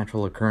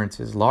supernatural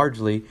occurrences,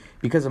 largely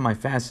because of my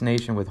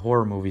fascination with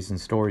horror movies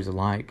and stories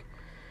alike.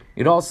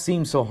 It all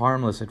seemed so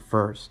harmless at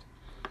first.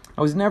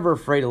 I was never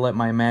afraid to let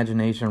my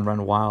imagination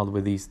run wild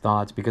with these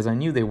thoughts because I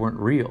knew they weren't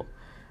real.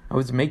 I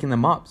was making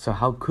them up, so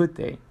how could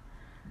they?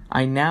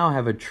 I now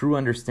have a true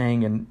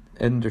understanding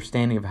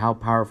of how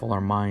powerful our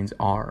minds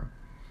are.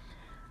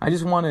 I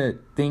just wanted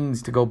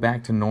things to go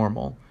back to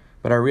normal,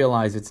 but I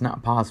realize it's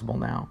not possible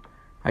now.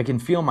 I can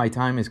feel my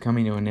time is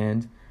coming to an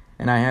end,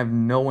 and I have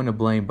no one to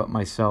blame but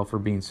myself for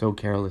being so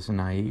careless and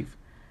naive.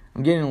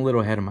 I'm getting a little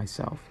ahead of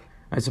myself.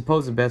 I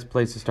suppose the best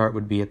place to start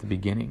would be at the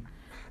beginning.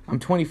 I'm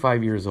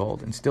 25 years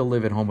old and still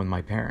live at home with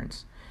my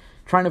parents.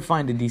 Trying to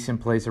find a decent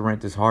place to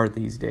rent is hard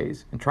these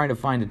days, and trying to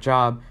find a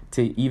job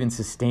to even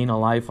sustain a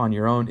life on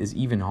your own is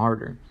even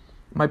harder.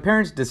 My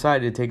parents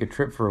decided to take a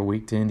trip for a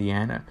week to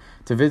Indiana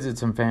to visit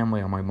some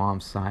family on my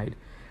mom's side,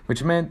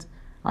 which meant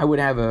I would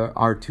have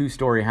our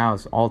 2-story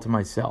house all to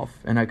myself,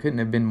 and I couldn't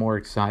have been more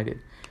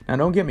excited. Now,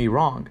 don't get me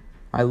wrong.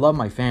 I love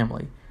my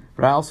family,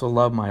 but I also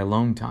love my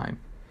alone time.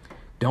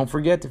 Don't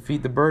forget to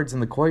feed the birds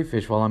and the koi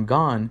fish while I'm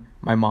gone,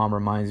 my mom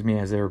reminds me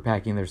as they were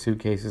packing their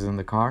suitcases in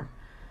the car.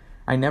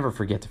 I never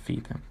forget to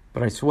feed them,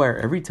 but I swear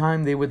every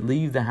time they would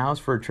leave the house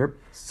for a trip,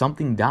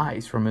 something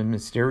dies from a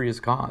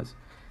mysterious cause.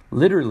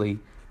 Literally,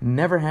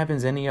 never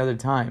happens any other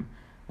time,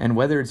 and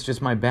whether it's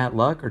just my bad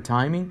luck or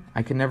timing,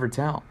 I can never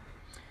tell.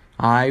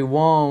 I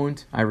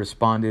won't, I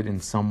responded in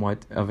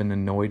somewhat of an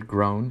annoyed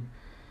groan.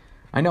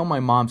 I know my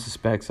mom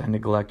suspects I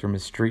neglect or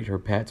mistreat her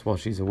pets while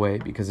she's away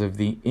because of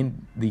the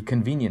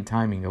convenient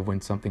timing of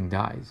when something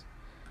dies.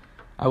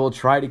 I will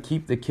try to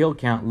keep the kill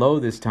count low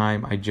this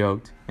time, I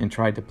joked, and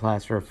tried to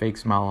plaster a fake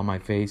smile on my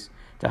face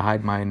to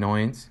hide my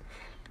annoyance.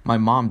 My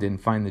mom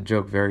didn't find the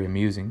joke very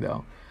amusing,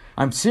 though.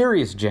 I'm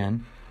serious,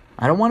 Jen.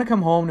 I don't want to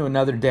come home to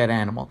another dead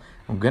animal.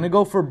 I'm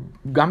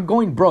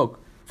going broke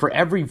for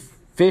every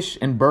fish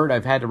and bird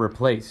I've had to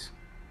replace.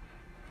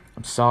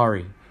 I'm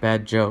sorry.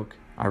 Bad joke,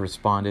 I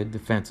responded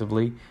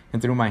defensively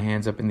and threw my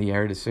hands up in the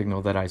air to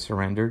signal that I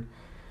surrendered.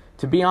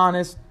 To be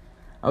honest,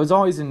 I was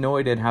always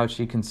annoyed at how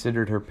she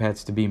considered her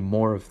pets to be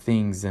more of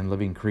things than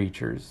living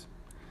creatures.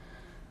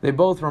 They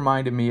both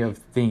reminded me of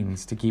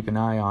things to keep an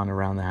eye on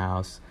around the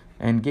house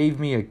and gave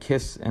me a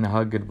kiss and a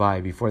hug goodbye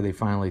before they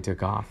finally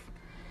took off.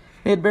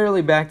 They had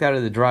barely backed out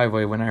of the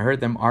driveway when I heard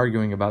them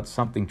arguing about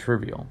something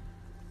trivial.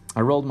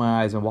 I rolled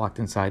my eyes and walked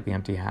inside the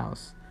empty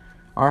house.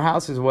 Our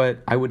house is what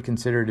I would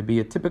consider to be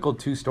a typical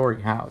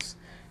 2-story house.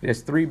 It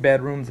has 3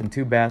 bedrooms and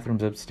 2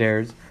 bathrooms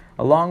upstairs,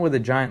 along with a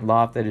giant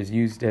loft that is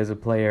used as a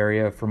play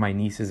area for my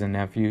nieces and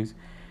nephews.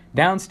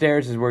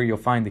 Downstairs is where you'll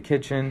find the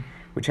kitchen,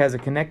 which has a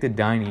connected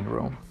dining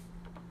room.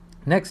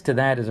 Next to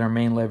that is our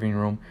main living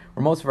room,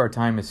 where most of our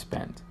time is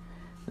spent.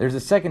 There's a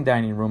second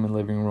dining room and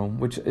living room,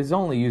 which is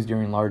only used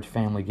during large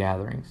family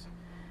gatherings.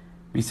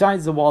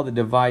 Besides the wall that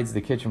divides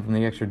the kitchen from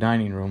the extra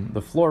dining room,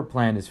 the floor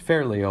plan is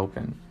fairly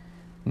open.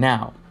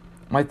 Now,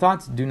 my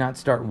thoughts do not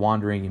start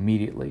wandering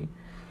immediately.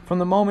 From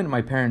the moment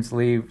my parents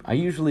leave, I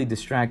usually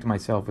distract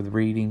myself with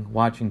reading,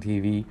 watching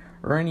TV,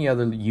 or any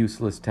other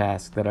useless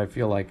task that I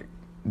feel like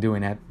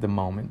doing at the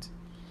moment.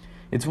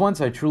 It's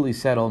once I truly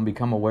settle and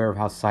become aware of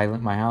how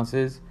silent my house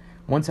is.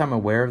 Once I'm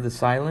aware of the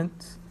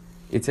silence,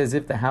 it's as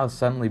if the house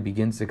suddenly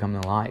begins to come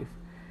to life.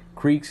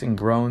 Creaks and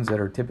groans that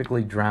are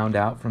typically drowned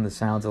out from the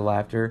sounds of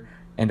laughter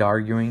and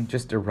arguing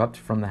just erupt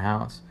from the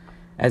house,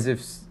 as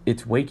if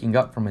it's waking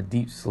up from a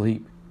deep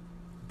sleep.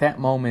 At that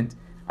moment,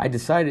 I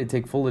decided to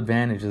take full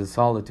advantage of the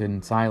solitude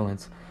and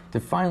silence to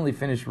finally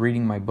finish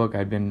reading my book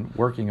I've been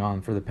working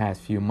on for the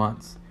past few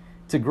months.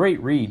 It's a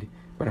great read,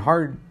 but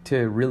hard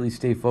to really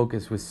stay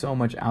focused with so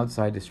much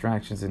outside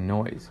distractions and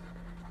noise.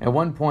 At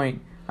one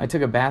point, I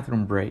took a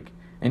bathroom break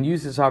and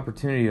used this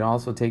opportunity to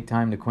also take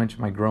time to quench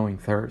my growing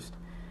thirst.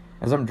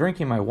 As I'm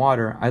drinking my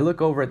water, I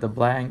look over at the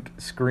blank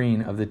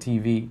screen of the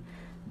TV,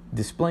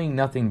 displaying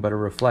nothing but a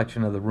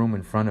reflection of the room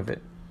in front of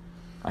it.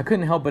 I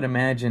couldn't help but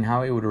imagine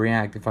how it would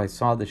react if I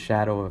saw the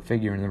shadow of a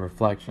figure in the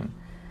reflection.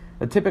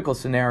 A typical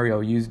scenario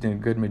used in a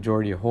good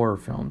majority of horror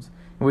films.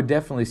 It would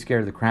definitely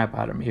scare the crap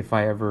out of me if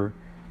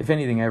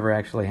anything ever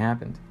actually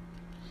happened.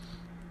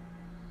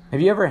 Have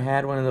you ever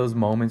had one of those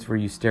moments where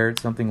you stare at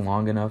something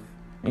long enough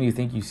and you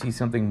think you see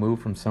something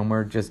move from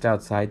somewhere just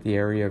outside the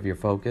area of your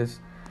focus?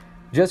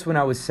 Just when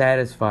I was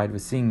satisfied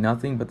with seeing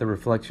nothing but the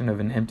reflection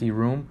of an empty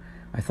room,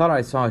 I thought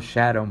I saw a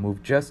shadow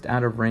move just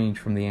out of range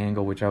from the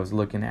angle which I was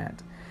looking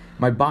at.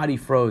 My body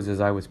froze as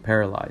I was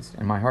paralyzed,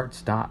 and my heart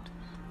stopped.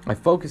 I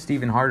focused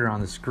even harder on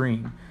the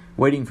screen,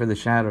 waiting for the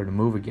shadow to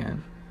move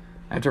again.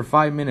 After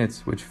 5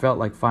 minutes, which felt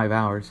like 5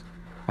 hours,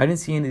 I didn't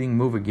see anything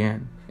move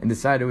again, and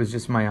decided it was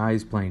just my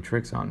eyes playing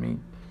tricks on me.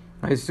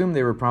 I assumed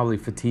they were probably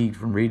fatigued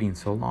from reading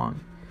so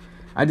long.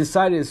 I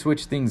decided to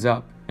switch things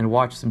up and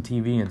watch some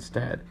TV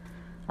instead.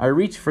 I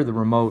reached for the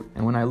remote,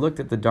 and when I looked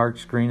at the dark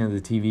screen of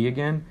the TV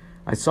again,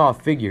 I saw a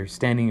figure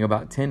standing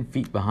about 10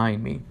 feet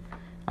behind me.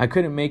 I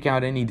couldn't make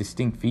out any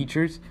distinct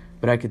features,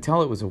 but I could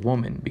tell it was a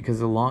woman because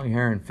of the long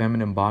hair and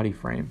feminine body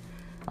frame.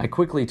 I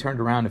quickly turned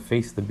around to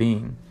face the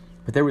being,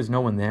 but there was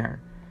no one there.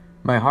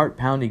 My heart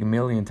pounding a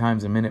million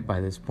times a minute by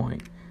this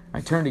point.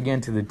 I turned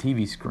again to the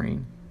TV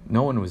screen.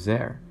 No one was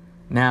there.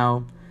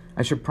 Now,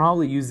 I should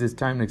probably use this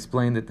time to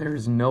explain that there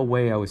is no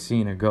way I was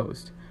seeing a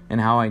ghost,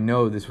 and how I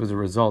know this was a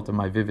result of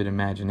my vivid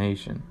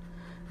imagination.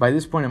 By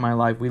this point in my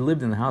life, we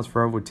lived in the house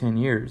for over 10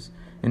 years,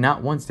 and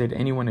not once did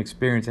anyone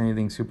experience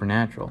anything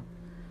supernatural.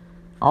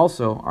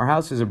 Also, our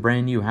house is a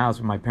brand new house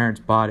when my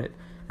parents bought it,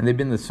 and they've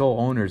been the sole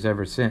owners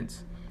ever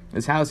since.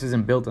 This house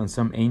isn't built on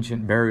some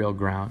ancient burial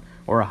ground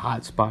or a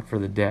hot spot for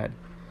the dead.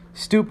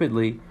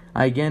 Stupidly,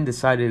 I again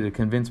decided to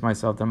convince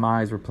myself that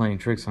my eyes were playing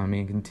tricks on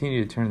me and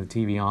continued to turn the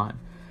TV on.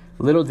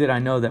 Little did I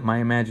know that my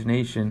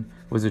imagination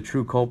was a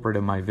true culprit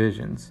of my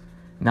visions,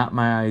 not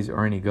my eyes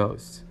or any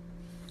ghosts.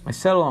 I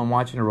settled on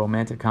watching a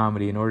romantic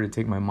comedy in order to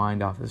take my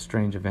mind off the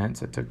strange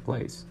events that took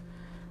place.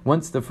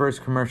 Once the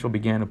first commercial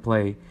began to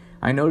play,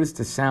 I noticed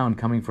a sound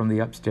coming from the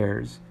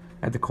upstairs,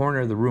 at the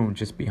corner of the room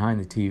just behind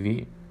the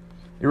TV.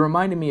 It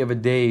reminded me of a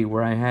day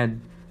where I had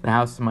the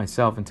house to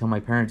myself until my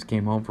parents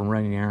came home from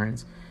running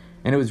errands,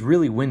 and it was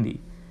really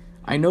windy.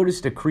 I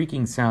noticed a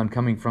creaking sound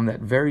coming from that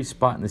very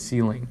spot in the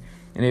ceiling,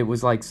 and it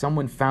was like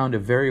someone found a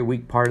very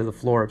weak part of the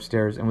floor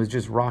upstairs and was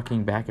just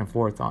rocking back and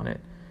forth on it.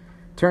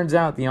 Turns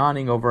out the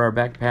awning over our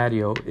back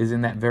patio is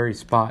in that very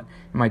spot,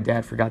 and my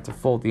dad forgot to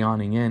fold the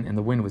awning in, and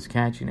the wind was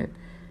catching it.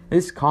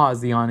 This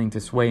caused the awning to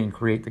sway and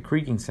create the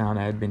creaking sound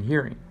I had been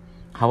hearing.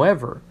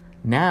 However,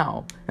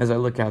 now, as I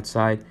look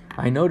outside,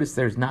 I notice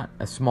there's not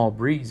a small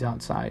breeze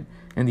outside,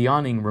 and the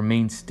awning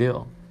remains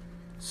still.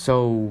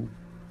 So,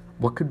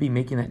 what could be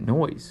making that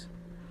noise?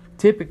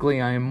 Typically,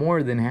 I am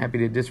more than happy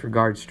to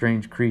disregard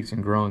strange creaks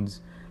and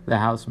groans the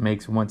house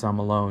makes once I'm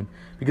alone,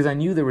 because I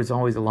knew there was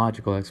always a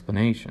logical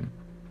explanation.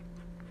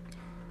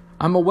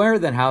 I'm aware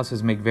that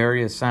houses make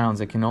various sounds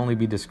that can only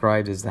be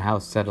described as the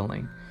house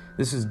settling.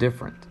 This is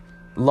different.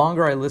 The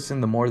longer I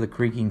listened, the more the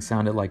creaking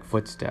sounded like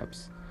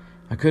footsteps.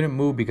 I couldn't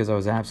move because I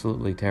was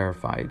absolutely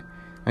terrified.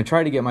 I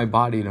tried to get my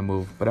body to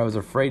move, but I was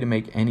afraid to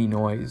make any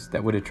noise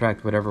that would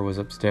attract whatever was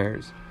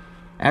upstairs.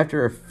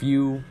 After a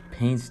few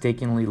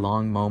painstakingly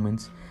long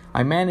moments,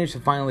 I managed to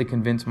finally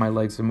convince my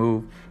legs to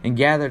move and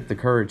gathered the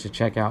courage to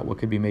check out what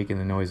could be making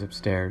the noise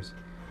upstairs.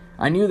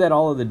 I knew that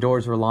all of the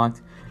doors were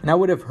locked, and I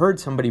would have heard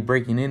somebody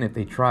breaking in if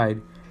they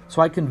tried,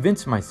 so I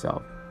convinced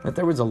myself that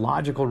there was a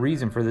logical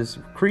reason for this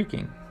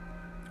creaking.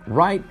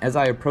 Right as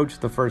I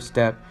approached the first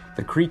step,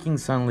 the creaking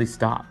suddenly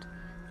stopped.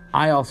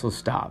 I also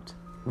stopped,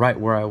 right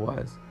where I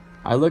was.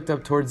 I looked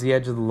up towards the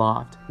edge of the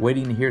loft,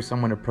 waiting to hear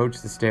someone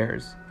approach the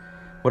stairs.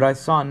 What I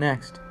saw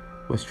next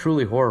was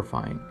truly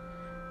horrifying.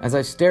 As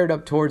I stared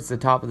up towards the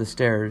top of the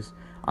stairs,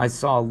 I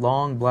saw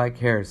long black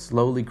hair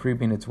slowly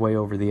creeping its way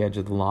over the edge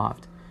of the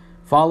loft.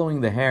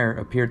 Following the hair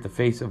appeared the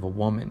face of a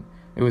woman.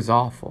 It was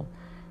awful.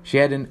 She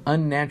had an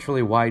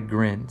unnaturally wide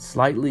grin,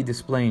 slightly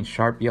displaying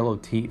sharp yellow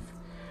teeth.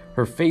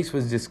 Her face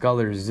was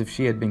discolored as if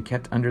she had been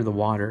kept under the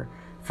water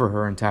for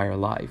her entire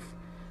life.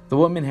 The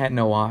woman had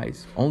no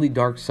eyes, only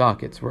dark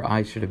sockets where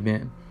eyes should have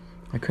been.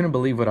 I couldn't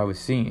believe what I was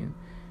seeing.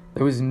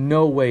 There was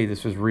no way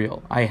this was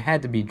real. I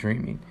had to be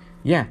dreaming.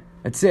 Yeah,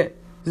 that's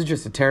it. This is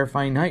just a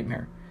terrifying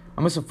nightmare.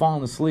 I must have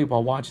fallen asleep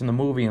while watching the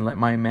movie and let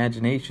my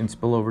imagination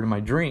spill over to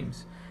my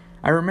dreams.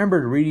 I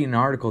remembered reading an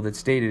article that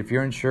stated if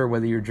you're unsure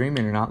whether you're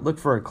dreaming or not, look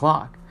for a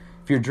clock.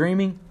 If you're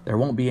dreaming, there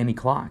won't be any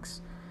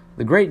clocks.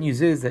 The great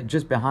news is that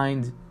just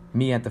behind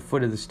me at the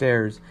foot of the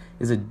stairs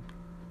is a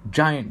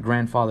giant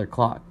grandfather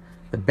clock.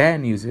 The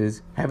bad news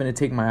is having to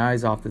take my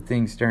eyes off the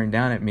thing staring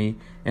down at me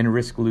and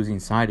risk losing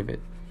sight of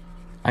it.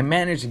 I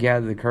managed to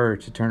gather the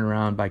courage to turn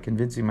around by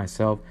convincing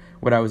myself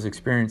what I was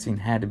experiencing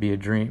had to be a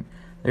dream.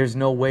 There's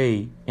no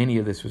way any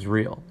of this was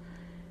real.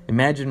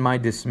 Imagine my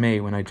dismay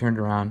when I turned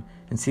around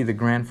and see the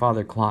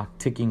grandfather clock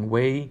ticking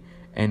away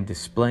and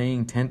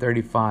displaying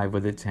 10:35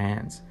 with its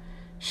hands.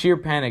 Sheer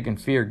panic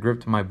and fear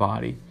gripped my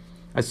body.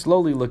 I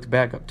slowly looked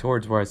back up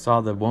towards where I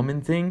saw the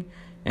woman thing,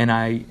 and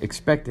I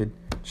expected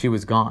she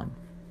was gone.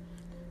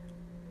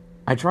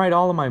 I tried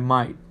all of my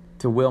might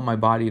to will my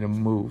body to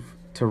move,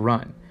 to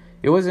run.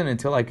 It wasn't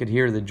until I could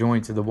hear the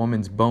joints of the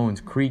woman's bones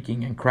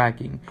creaking and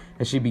cracking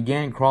as she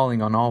began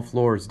crawling on all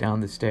floors down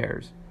the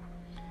stairs.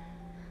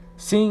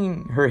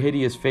 Seeing her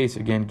hideous face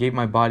again gave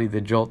my body the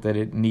jolt that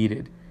it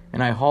needed,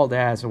 and I hauled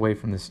ass away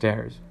from the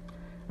stairs.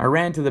 I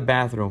ran to the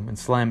bathroom and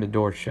slammed the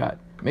door shut,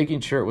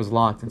 making sure it was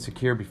locked and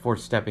secure before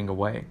stepping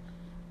away.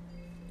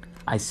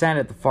 I sat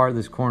at the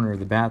farthest corner of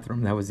the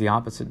bathroom that was the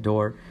opposite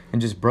door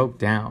and just broke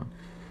down.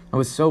 I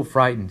was so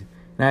frightened,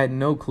 and I had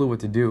no clue what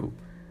to do.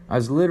 I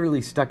was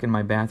literally stuck in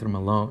my bathroom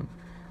alone.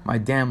 My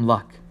damn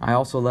luck, I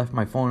also left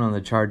my phone on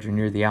the charger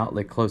near the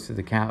outlet close to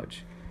the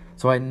couch,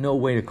 so I had no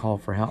way to call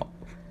for help.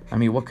 I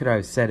mean, what could I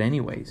have said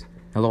anyways?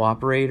 Hello,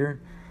 operator?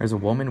 There's a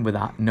woman with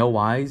no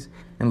eyes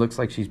and looks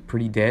like she's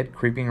pretty dead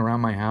creeping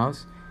around my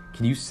house.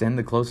 Can you send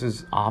the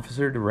closest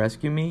officer to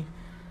rescue me?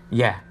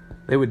 Yeah,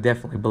 they would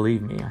definitely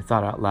believe me, I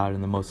thought out loud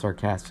in the most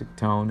sarcastic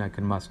tone I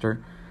could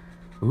muster.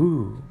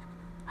 Ooh,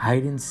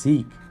 hide and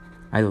seek.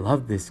 I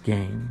love this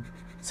game,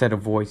 said a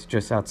voice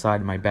just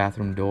outside my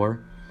bathroom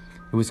door.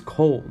 It was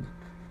cold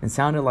and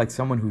sounded like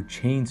someone who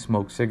chain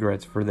smoked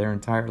cigarettes for their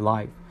entire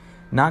life.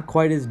 Not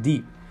quite as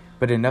deep,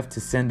 but enough to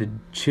send a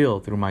chill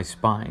through my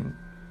spine.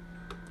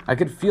 I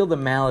could feel the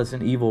malice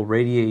and evil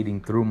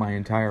radiating through my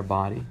entire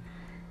body.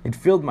 It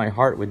filled my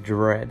heart with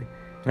dread,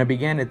 and I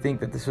began to think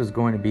that this was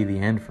going to be the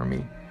end for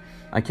me.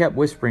 I kept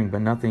whispering,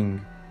 but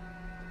nothing...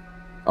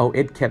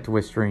 it kept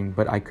whispering,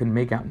 but I could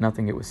make out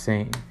nothing it was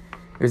saying.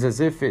 It was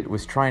as if it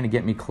was trying to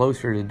get me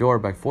closer to the door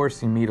by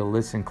forcing me to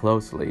listen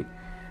closely.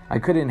 I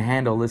couldn't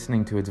handle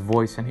listening to its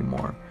voice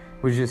anymore.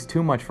 It was just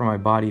too much for my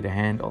body to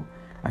handle.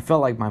 I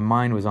felt like my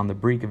mind was on the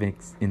brink of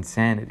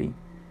insanity.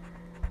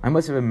 I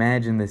must have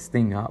imagined this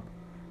thing up.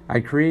 I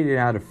created it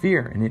out of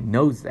fear, and it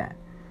knows that.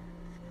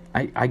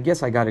 I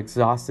guess I got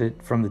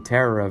exhausted from the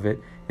terror of it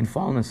and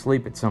fallen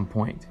asleep at some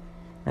point.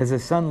 As the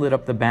sun lit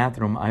up the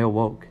bathroom, I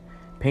awoke,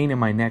 pain in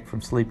my neck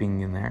from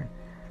sleeping in there.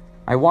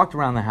 I walked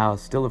around the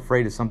house, still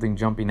afraid of something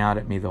jumping out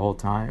at me the whole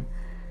time.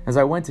 As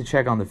I went to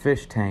check on the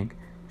fish tank,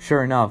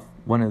 Sure enough,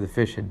 one of the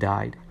fish had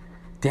died.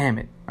 Damn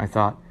it, I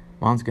thought.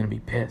 Mom's gonna be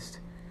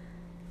pissed.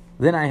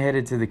 Then I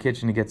headed to the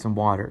kitchen to get some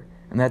water,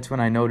 and that's when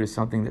I noticed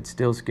something that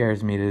still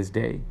scares me to this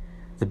day.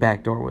 The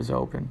back door was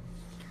open.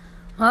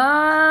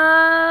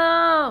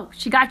 Oh,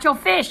 she got your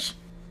fish.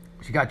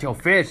 She got your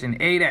fish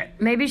and ate it.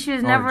 Maybe she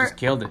was Or never. just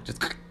killed it.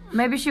 Just...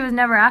 Maybe she was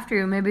never after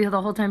you. Maybe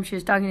the whole time she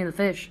was talking to the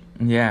fish.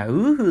 Yeah.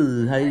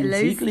 Ooh, hide and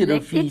seek,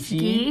 little fishy.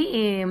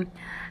 Game.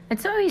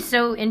 It's always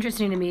so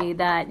interesting to me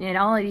that in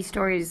all of these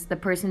stories, the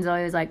person's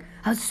always like,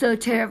 I was so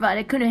terrified,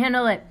 I couldn't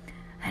handle it.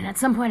 And at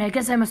some point, I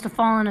guess I must have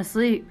fallen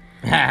asleep.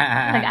 Like,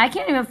 I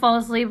can't even fall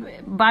asleep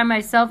by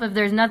myself if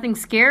there's nothing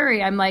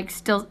scary. I'm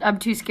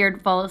too scared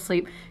to fall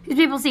asleep. These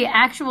people see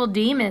actual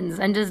demons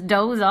and just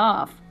doze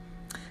off.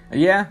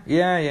 Yeah.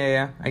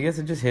 I guess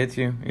it just hits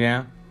you.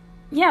 Yeah.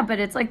 Yeah, but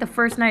it's like the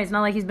first night. It's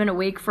not like he's been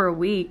awake for a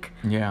week.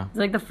 Yeah. It's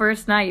like the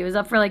first night. He was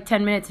up for like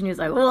 10 minutes and he was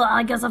like, well,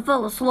 I guess I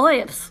fell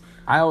asleep.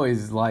 I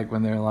always like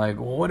when they're like,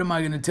 well, what am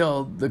I going to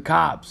tell the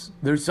cops?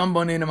 There's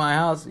someone in my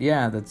house.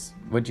 Yeah, that's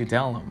what you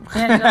tell them.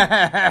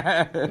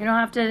 Yeah, you don't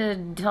have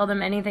to tell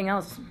them anything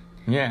else.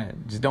 Yeah,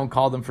 just don't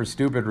call them for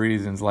stupid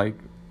reasons like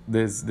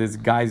this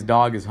guy's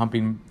dog is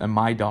humping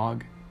my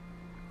dog.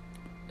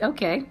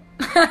 Okay.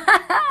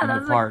 In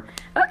the park.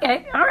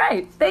 Okay, all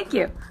right. Thank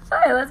you. All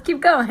right, let's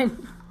keep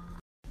going.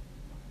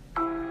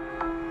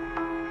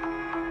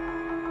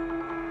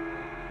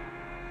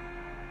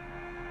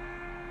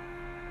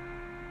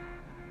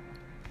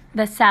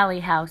 The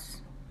Sally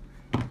House.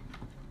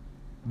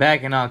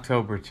 Back in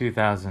October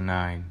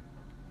 2009,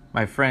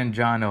 my friend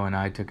Jono and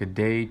I took a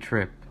day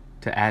trip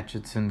to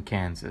Atchison,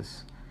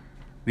 Kansas,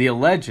 the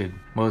alleged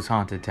most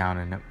haunted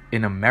town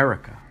in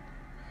America.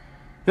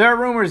 There are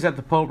rumors that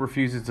the Pope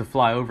refuses to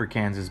fly over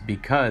Kansas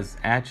because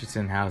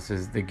Atchison House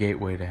is the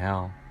gateway to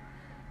hell.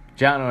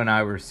 Jono and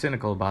I were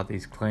cynical about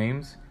these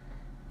claims,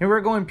 and we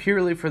were going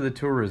purely for the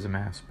tourism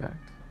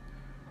aspect.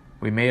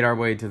 We made our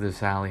way to the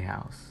Sally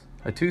House,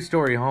 a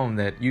 2-story home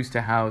that used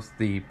to house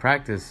the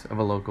practice of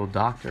a local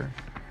doctor.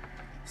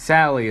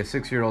 Sally, a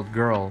 6-year-old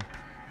girl,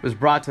 was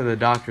brought to the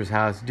doctor's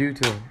house due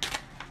to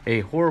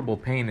a horrible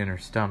pain in her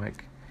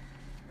stomach.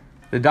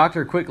 The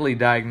doctor quickly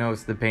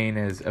diagnosed the pain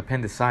as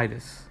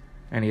appendicitis,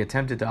 and he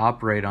attempted to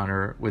operate on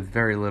her with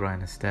very little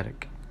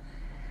anesthetic.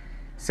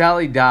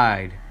 Sally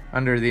died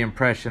under the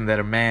impression that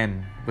a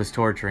man was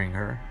torturing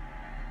her.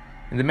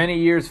 In the many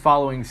years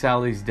following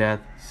Sally's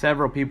death,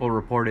 several people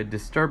reported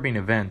disturbing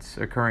events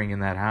occurring in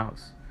that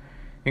house,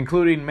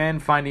 including men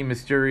finding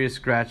mysterious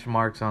scratch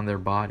marks on their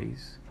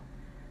bodies.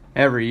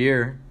 Every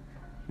year,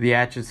 the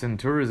Atchison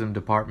Tourism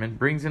Department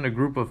brings in a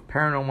group of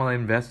paranormal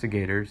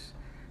investigators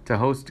to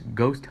host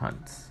ghost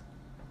hunts.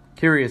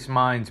 Curious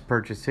minds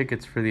purchase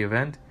tickets for the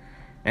event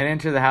and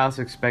enter the house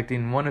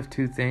expecting one of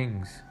two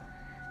things: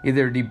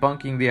 either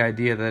debunking the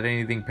idea that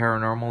anything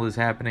paranormal is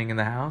happening in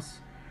the house,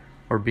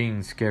 or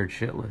being scared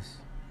shitless.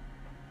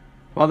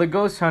 While the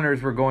ghost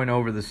hunters were going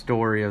over the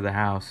story of the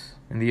house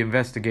and the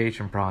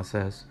investigation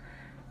process,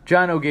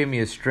 Jono gave me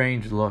a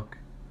strange look.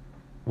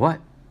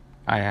 "What?"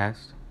 I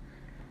asked.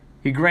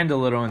 He grinned a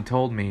little and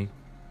told me,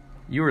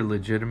 "You were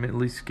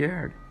legitimately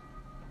scared."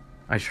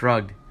 I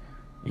shrugged.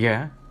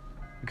 "Yeah,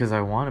 because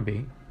I want to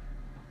be.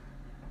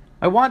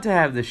 I want to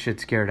have this shit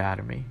scared out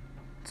of me.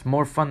 It's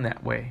more fun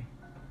that way."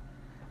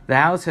 The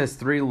house has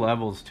 3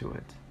 levels to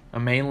it. A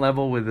main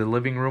level with a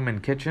living room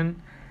and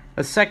kitchen,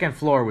 a second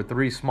floor with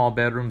 3 small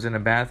bedrooms and a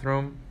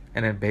bathroom,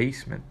 and a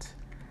basement.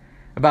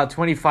 About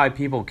 25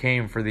 people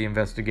came for the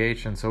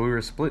investigation, so we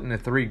were split into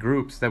 3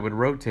 groups that would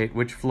rotate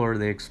which floor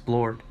they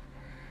explored.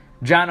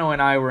 Jono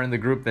and I were in the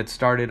group that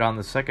started on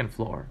the second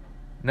floor.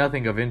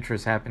 Nothing of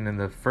interest happened in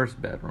the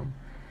first bedroom.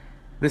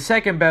 The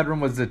second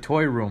bedroom was the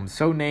toy room,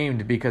 so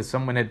named because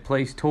someone had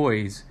placed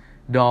toys,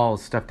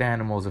 dolls, stuffed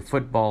animals, a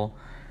football,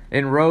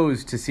 in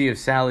rows to see if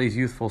Sally's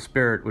youthful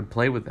spirit would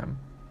play with them.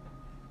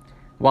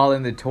 While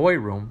in the toy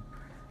room,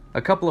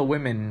 a couple of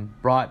women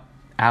brought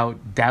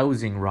out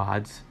dowsing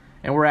rods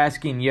and were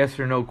asking yes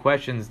or no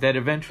questions that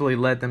eventually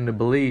led them to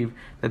believe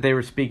that they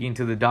were speaking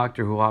to the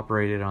doctor who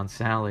operated on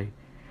Sally.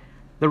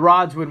 The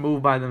rods would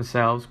move by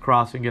themselves,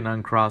 crossing and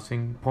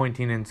uncrossing,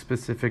 pointing in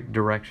specific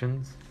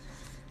directions.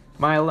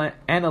 My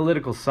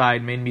analytical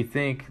side made me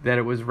think that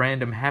it was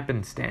random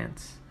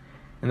happenstance,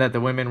 and that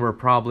the women were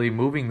probably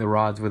moving the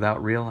rods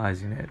without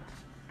realizing it.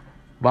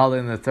 While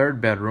in the third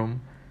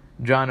bedroom,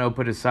 Jono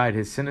put aside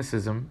his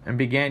cynicism and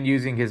began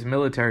using his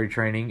military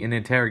training in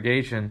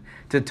interrogation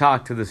to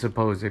talk to the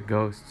supposed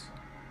ghosts.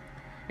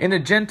 In a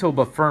gentle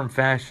but firm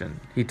fashion,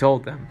 he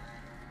told them,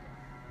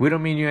 "We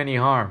don't mean you any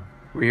harm.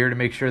 We're here to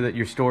make sure that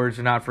your stories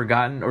are not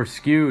forgotten or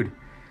skewed.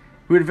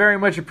 We would very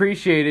much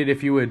appreciate it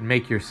if you would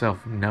make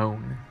yourself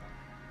known."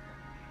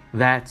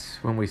 That's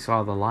when we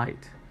saw the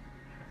light.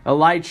 A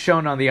light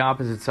shone on the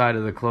opposite side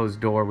of the closed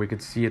door. We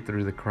could see it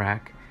through the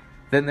crack.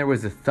 Then there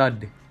was a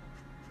thud.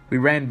 We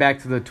ran back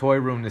to the toy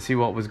room to see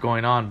what was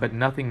going on, but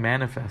nothing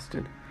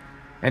manifested,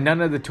 and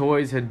none of the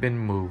toys had been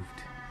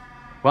moved.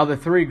 While the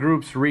 3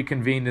 groups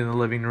reconvened in the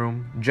living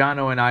room,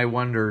 Jono and I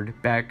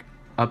wandered back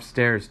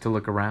upstairs to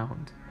look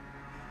around.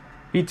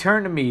 He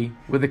turned to me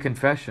with a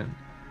confession.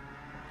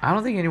 I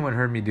don't think anyone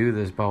heard me do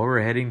this, but while we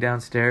were heading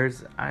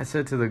downstairs, I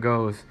said to the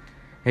ghost,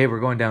 "Hey, we're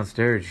going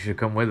downstairs. You should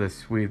come with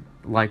us. We'd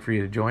like for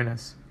you to join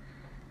us."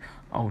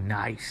 "Oh,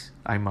 nice,"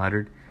 I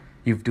muttered.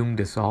 "You've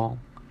doomed us all."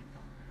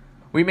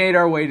 We made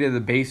our way to the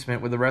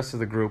basement with the rest of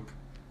the group.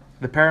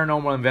 The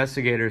paranormal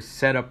investigators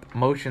set up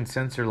motion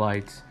sensor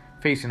lights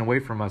facing away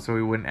from us so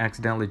we wouldn't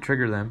accidentally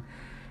trigger them,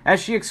 as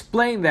she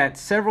explained that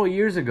several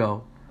years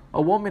ago,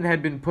 a woman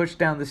had been pushed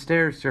down the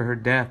stairs to her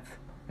death,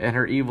 and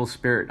her evil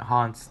spirit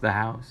haunts the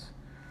house.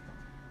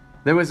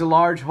 There was a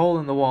large hole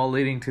in the wall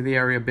leading to the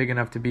area big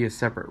enough to be a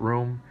separate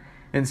room,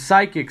 and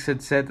psychics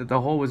had said that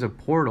the hole was a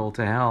portal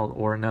to hell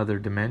or another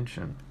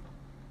dimension.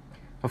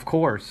 Of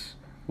course,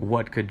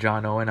 what could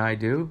Jono and I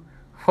do?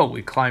 Well,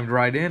 we climbed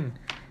right in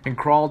and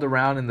crawled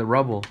around in the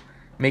rubble,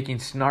 making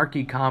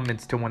snarky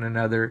comments to one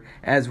another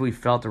as we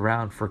felt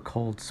around for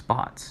cold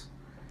spots.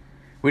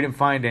 We didn't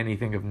find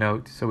anything of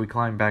note, so we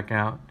climbed back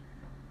out.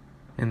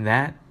 And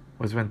that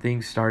was when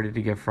things started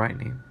to get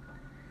frightening.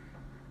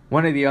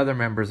 One of the other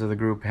members of the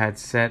group had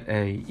set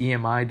a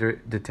EMI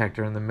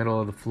detector in the middle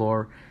of the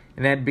floor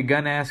and had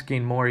begun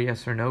asking more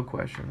yes or no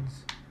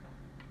questions.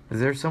 "Is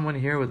there someone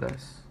here with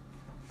us?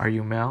 Are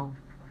you Mel?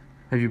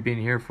 Have you been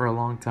here for a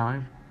long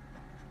time?"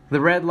 The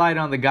red light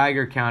on the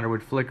Geiger counter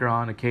would flicker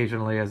on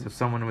occasionally as if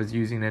someone was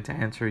using it to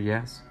answer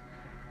yes.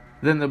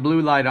 Then the blue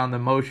light on the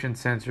motion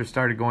sensor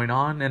started going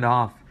on and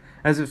off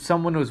as if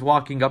someone was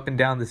walking up and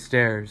down the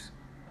stairs.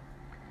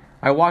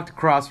 I walked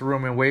across the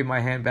room and waved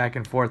my hand back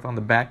and forth on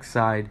the back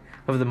side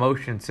of the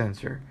motion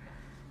sensor,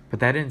 but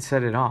that didn't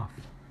set it off.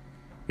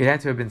 It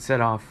had to have been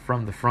set off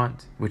from the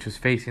front, which was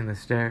facing the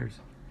stairs.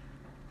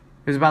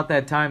 It was about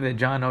that time that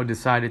Jono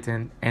decided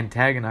to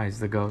antagonize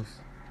the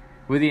ghost,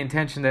 with the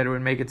intention that it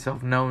would make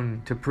itself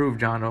known to prove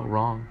Jono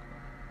wrong.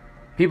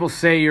 "People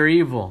say you're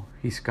evil,"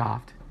 he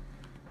scoffed,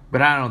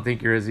 "but I don't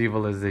think you're as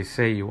evil as they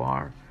say you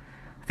are.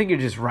 I think you're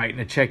just writing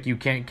a check you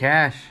can't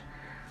cash.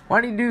 Why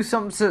don't you do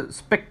something so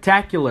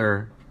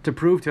spectacular to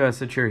prove to us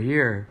that you're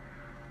here?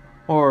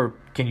 Or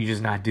can you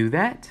just not do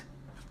that?"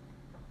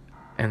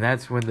 And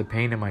that's when the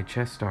pain in my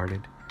chest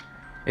started.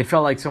 It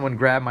felt like someone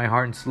grabbed my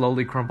heart and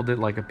slowly crumpled it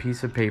like a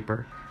piece of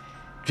paper.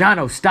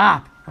 "Jono,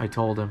 stop!" I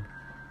told him.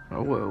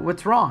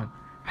 "What's wrong?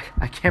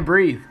 I can't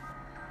breathe."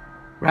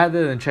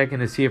 Rather than checking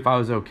to see if I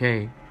was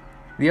okay,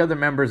 the other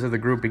members of the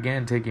group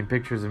began taking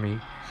pictures of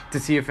me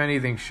to see if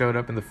anything showed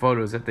up in the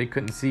photos that they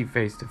couldn't see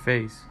face to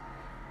face.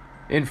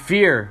 In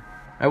fear,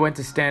 I went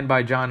to stand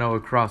by Jono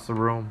across the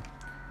room.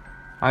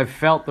 I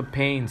felt the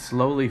pain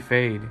slowly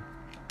fade.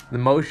 The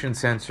motion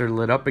sensor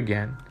lit up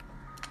again.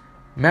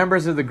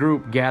 Members of the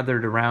group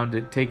gathered around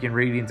it, taking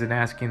readings and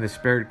asking the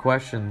spirit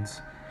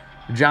questions.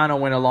 Jono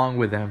went along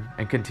with them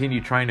and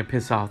continued trying to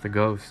piss off the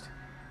ghost.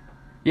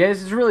 "Yeah,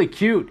 this is really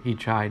cute," he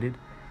chided,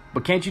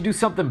 "but can't you do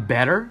something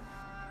better?"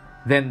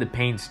 Then the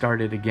pain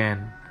started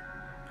again.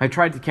 I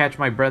tried to catch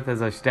my breath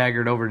as I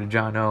staggered over to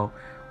Jono.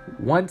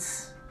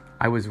 Once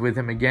I was with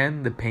him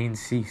again, the pain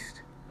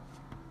ceased.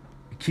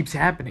 "It keeps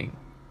happening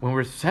when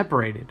we're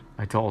separated,"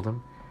 I told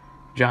him.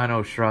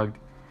 Jono shrugged.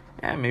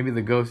 Maybe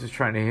the ghost is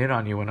trying to hit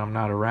on you when I'm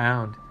not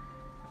around."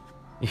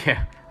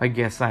 "Yeah, I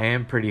guess I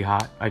am pretty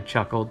hot," I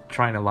chuckled,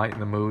 trying to lighten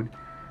the mood.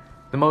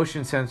 The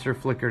motion sensor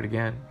flickered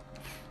again.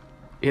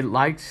 It's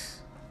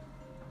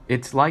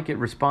like it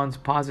responds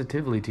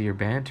positively to your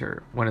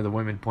banter," one of the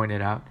women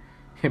pointed out.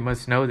 "It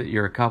must know that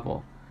you're a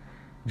couple."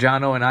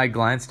 Jono and I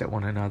glanced at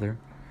one another.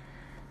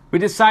 We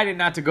decided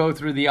not to go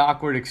through the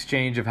awkward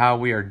exchange of how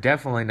we are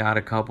definitely not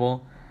a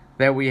couple,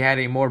 that we had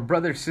a more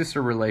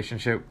brother-sister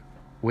relationship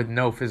with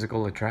no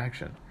physical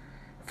attraction.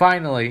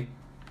 Finally,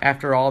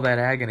 after all that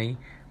agony,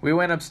 we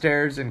went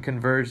upstairs and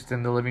converged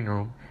in the living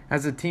room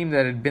as the team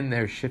that had been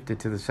there shifted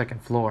to the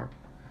second floor.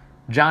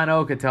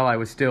 Jono could tell I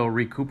was still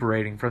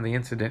recuperating from the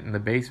incident in the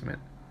basement.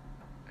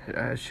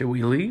 Should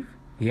we leave?"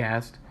 he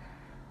asked.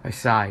 I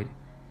sighed.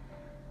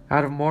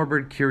 Out of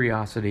morbid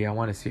curiosity, I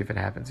want to see if it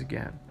happens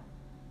again.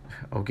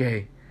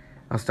 "Okay,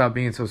 I'll stop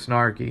being so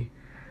snarky.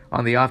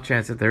 On the off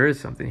chance that there is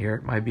something here,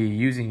 it might be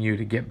using you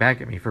to get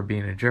back at me for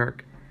being a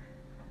jerk."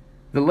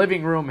 The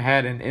living room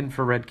had an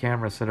infrared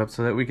camera set up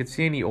so that we could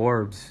see any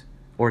orbs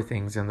or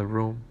things in the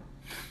room.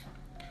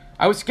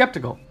 I was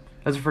skeptical.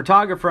 As a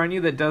photographer, I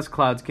knew that dust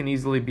clouds can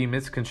easily be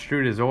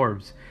misconstrued as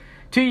orbs.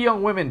 Two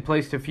young women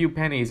placed a few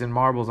pennies and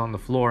marbles on the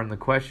floor, and the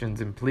questions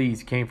and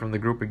pleas came from the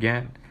group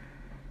again.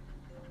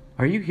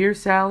 "Are you here,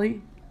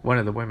 Sally?" one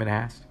of the women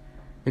asked.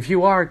 "If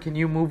you are, can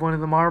you move one of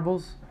the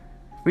marbles?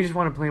 We just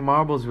want to play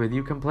marbles with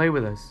you. Come play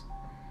with us."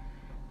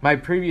 My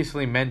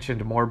previously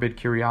mentioned morbid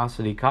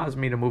curiosity caused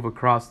me to move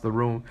across the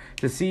room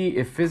to see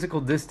if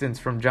physical distance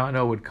from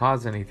Jono would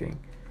cause anything.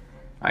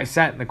 I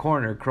sat in the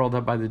corner, curled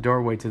up by the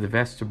doorway to the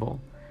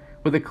vestibule,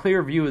 with a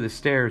clear view of the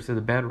stairs to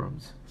the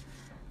bedrooms.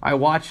 I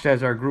watched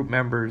as our group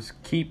members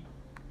keep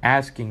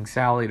asking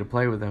Sally to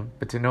play with them,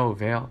 but to no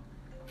avail.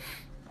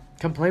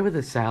 "Come play with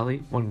us,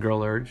 Sally," one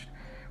girl urged.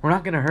 "We're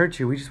not going to hurt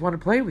you. We just want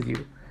to play with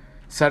you."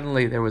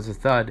 Suddenly, there was a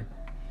thud.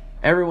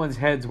 Everyone's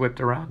heads whipped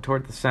around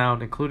toward the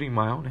sound, including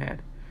my own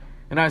head.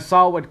 and I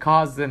saw what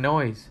caused the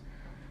noise.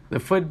 The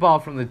football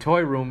from the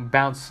toy room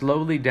bounced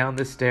slowly down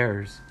the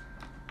stairs.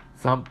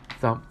 Thump,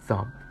 thump,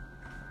 thump,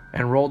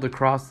 and rolled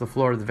across the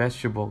floor of the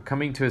vestibule,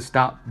 coming to a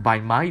stop by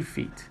my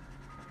feet.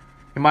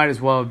 It might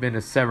as well have been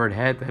a severed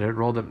head that had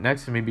rolled up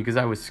next to me because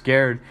I was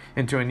scared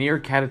into a near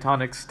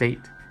catatonic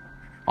state.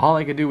 All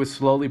I could do was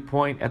slowly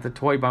point at the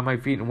toy by my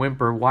feet and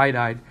whimper,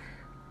 wide-eyed,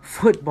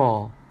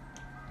 "Football!"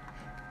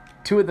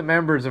 2 of the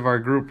members of our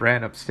group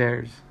ran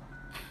upstairs.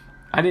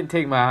 I didn't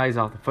take my eyes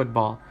off the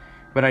football,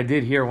 but I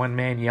did hear one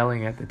man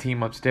yelling at the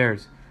team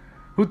upstairs.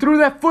 "Who threw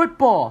that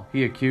football?"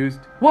 he accused.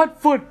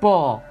 "What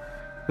football?"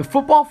 "The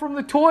football from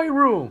the toy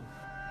room."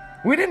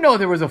 "We didn't know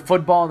there was a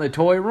football in the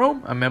toy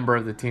room," a member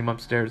of the team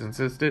upstairs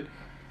insisted.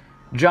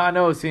 John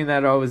O, seeing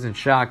that I was in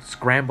shock,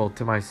 scrambled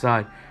to my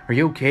side. "Are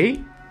you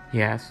okay?"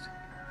 he asked.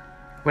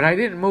 When I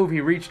didn't move,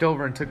 he reached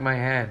over and took my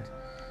hand.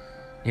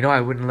 "You know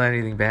I wouldn't let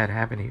anything bad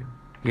happen to you,"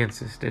 he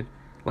insisted,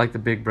 like the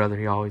big brother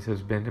he always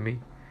has been to me.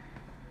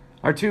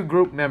 Our 2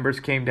 group members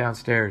came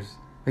downstairs.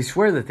 "They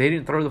swear that they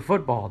didn't throw the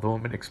football," the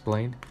woman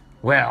explained.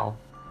 "Well,"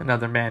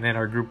 another man in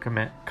our group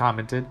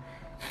commented,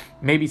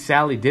 "maybe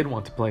Sally did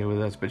want to play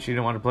with us, but she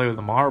didn't want to play with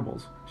the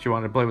marbles. She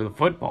wanted to play with the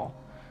football."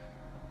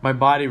 My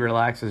body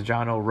relaxed as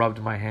John O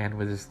rubbed my hand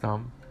with his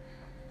thumb.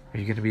 "Are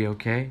you going to be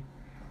okay?"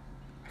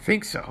 "I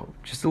think so.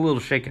 Just a little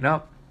shaken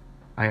up,"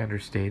 I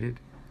understated.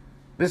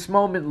 This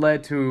moment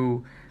led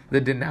to the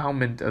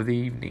denouement of the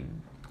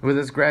evening, with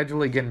us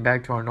gradually getting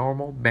back to our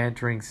normal,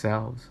 bantering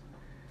selves.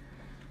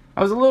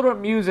 I was a little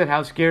amused at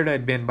how scared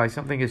I'd been by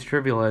something as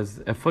trivial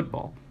as a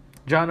football.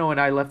 John O and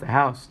I left the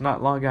house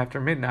not long after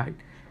midnight,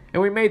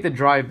 and we made the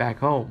drive back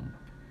home.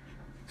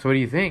 "So what do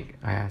you think?"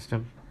 I asked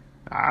him.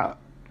 I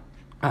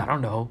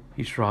don't know,"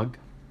 he shrugged.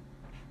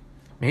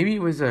 Maybe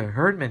it was a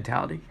herd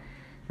mentality.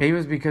 Maybe it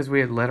was because we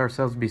had let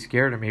ourselves be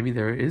scared, or maybe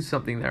there is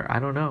something there. I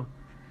don't know.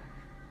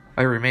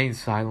 I remained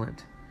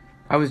silent.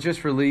 I was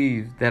just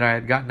relieved that I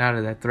had gotten out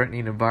of that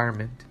threatening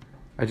environment.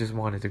 I just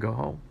wanted to go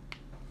home.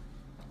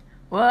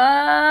 Whoa,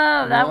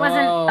 that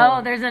wasn't.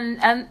 Oh, there's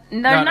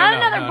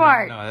another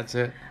part. No, that's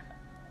it.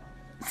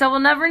 So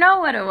we'll never know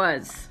what it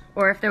was,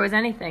 or if there was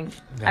anything.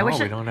 No, we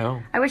don't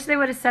know. I wish they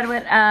would have said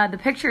what the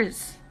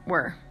pictures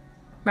were.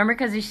 Remember,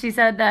 because she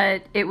said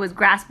that it was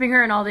grasping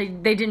her, and all they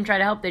didn't try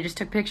to help. They just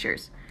took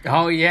pictures.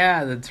 Oh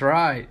yeah, that's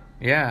right.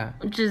 Yeah.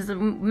 Which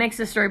makes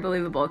the story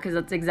believable, because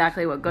that's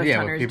exactly what ghost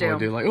hunters do. Yeah, what people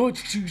do, like, oh,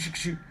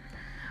 shoot.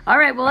 All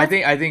right, well, I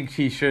think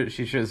she should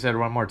have said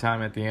one more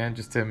time at the end,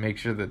 just to make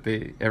sure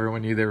that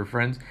everyone knew they were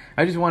friends.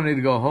 I just wanted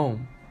to go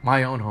home,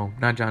 my own home,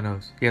 not John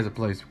O's. He has a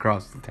place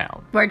across the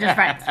town. We're just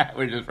friends.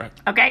 We're just friends.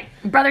 Okay,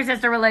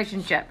 brother-sister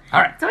relationship.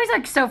 All right. It's always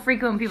like so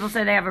frequent when people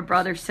say they have a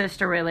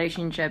brother-sister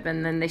relationship,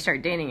 and then they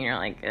start dating, and you're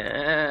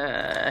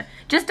like,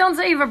 just don't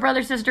say you have a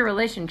brother-sister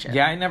relationship.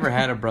 Yeah, I never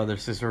had a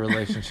brother-sister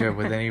relationship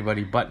with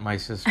anybody but my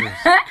sisters.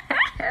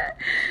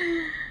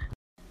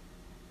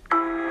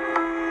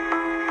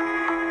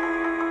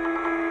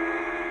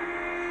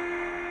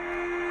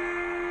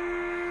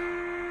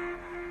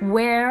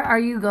 Where are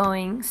you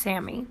going,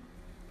 Sammy?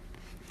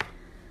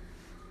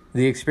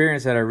 The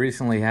experience that I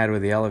recently had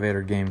with the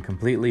elevator game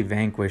completely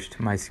vanquished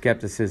my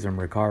skepticism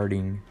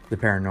regarding the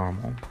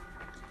paranormal.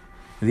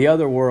 The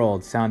other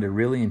world sounded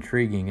really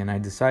intriguing, and I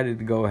decided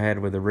to go ahead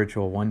with a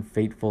ritual one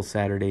fateful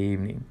Saturday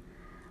evening.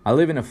 I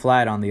live in a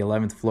flat on the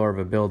 11th floor of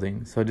a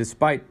building, so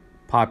despite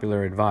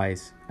popular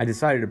advice, I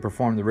decided to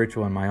perform the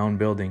ritual in my own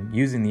building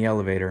using the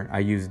elevator I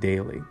use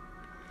daily.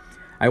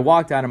 I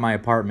walked out of my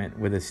apartment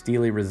with a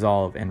steely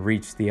resolve and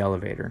reached the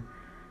elevator.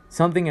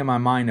 Something in my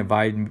mind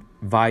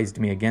advised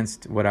me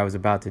against what I was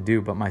about to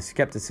do, but my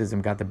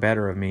skepticism got the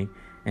better of me,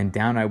 and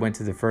down I went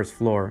to the first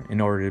floor in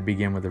order to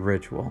begin with the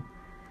ritual.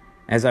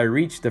 As I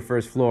reached the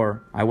first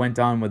floor, I went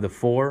on with the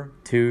 4,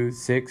 2,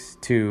 6,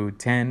 2,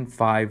 10,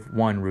 5,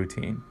 1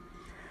 routine.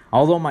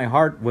 Although my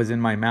heart was in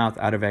my mouth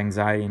out of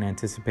anxiety and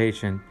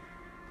anticipation,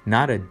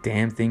 not a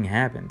damn thing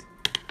happened.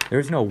 There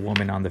was no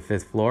woman on the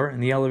 5th floor,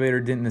 and the elevator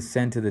didn't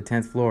ascend to the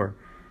 10th floor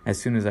as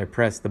soon as I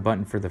pressed the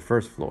button for the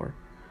 1st floor.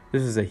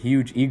 This was a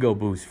huge ego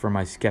boost for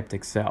my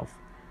skeptic self.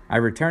 I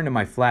returned to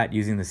my flat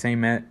using the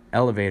same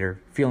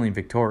elevator, feeling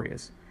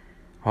victorious.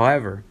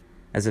 However,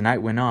 as the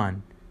night went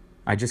on,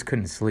 I just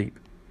couldn't sleep.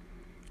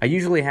 I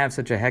usually have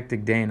such a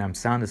hectic day and I'm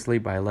sound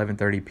asleep by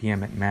 11:30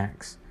 p.m. at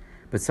max,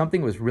 but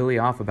something was really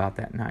off about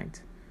that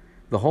night.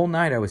 The whole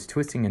night I was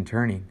twisting and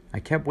turning. I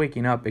kept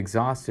waking up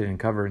exhausted and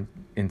covered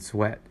in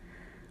sweat.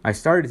 I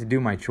started to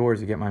do my chores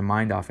to get my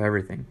mind off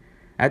everything.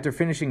 After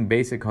finishing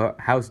basic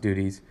house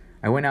duties,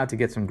 I went out to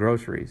get some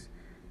groceries.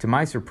 To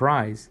my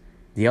surprise,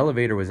 the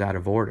elevator was out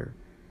of order.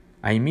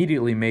 I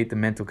immediately made the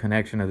mental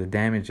connection of the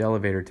damaged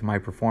elevator to my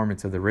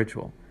performance of the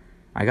ritual.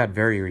 I got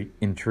very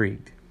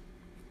intrigued.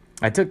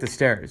 I took the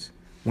stairs,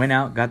 went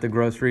out, got the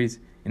groceries,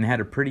 and had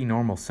a pretty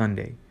normal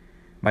Sunday.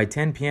 By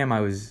 10 p.m.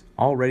 I was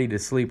all ready to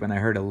sleep when I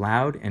heard a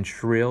loud and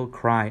shrill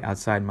cry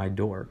outside my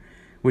door,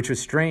 which was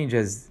strange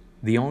as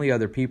the only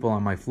other people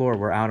on my floor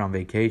were out on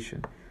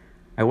vacation.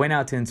 I went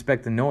out to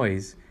inspect the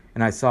noise,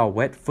 and I saw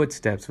wet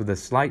footsteps with a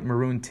slight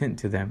maroon tint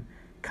to them,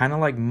 kind of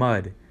like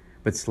mud,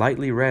 but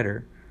slightly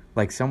redder,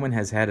 like someone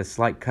has had a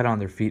slight cut on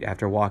their feet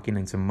after walking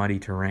in some muddy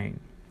terrain.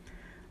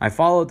 I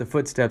followed the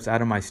footsteps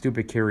out of my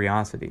stupid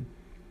curiosity,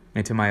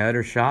 and to my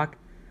utter shock,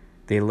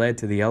 they led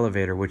to the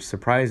elevator, which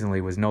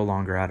surprisingly was no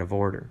longer out of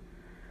order.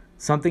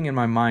 Something in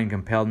my mind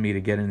compelled me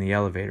to get in the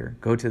elevator,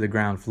 go to the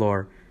ground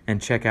floor,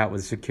 and check out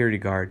with a security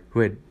guard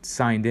who had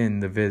signed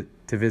in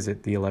to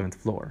visit the 11th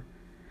floor.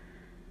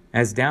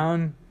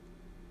 Down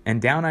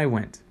I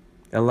went.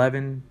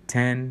 11,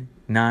 10,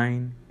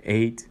 9,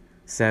 8,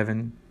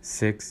 7,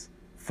 6,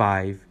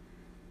 5,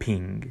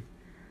 ping.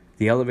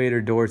 The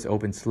elevator doors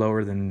opened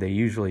slower than they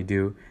usually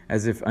do,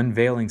 as if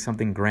unveiling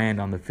something grand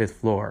on the 5th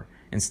floor,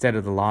 instead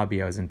of the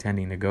lobby I was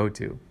intending to go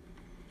to.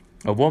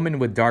 A woman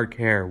with dark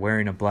hair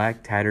wearing a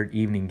black tattered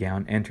evening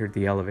gown entered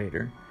the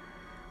elevator.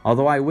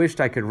 Although I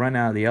wished I could run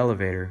out of the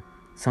elevator,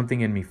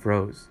 something in me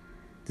froze,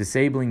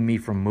 disabling me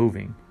from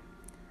moving.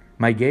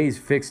 My gaze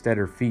fixed at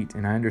her feet,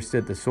 and I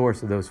understood the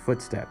source of those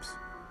footsteps.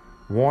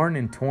 Worn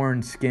and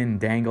torn skin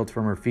dangled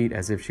from her feet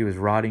as if she was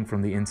rotting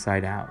from the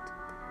inside out.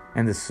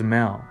 And the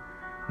smell,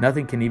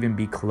 nothing can even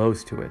be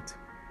close to it.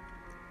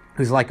 It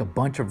was like a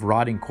bunch of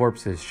rotting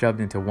corpses shoved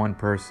into one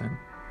person.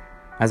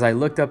 As I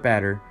looked up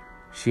at her,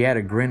 she had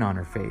a grin on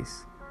her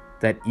face,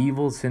 that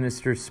evil,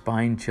 sinister,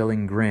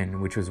 spine-chilling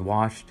grin which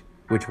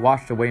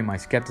washed away my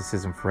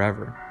skepticism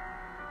forever.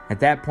 At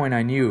that point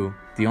I knew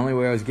the only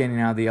way I was getting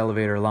out of the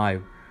elevator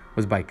alive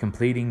was by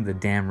completing the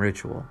damn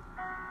ritual.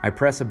 I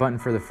pressed a button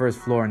for the 1st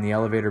floor and the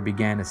elevator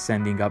began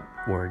ascending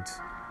upwards.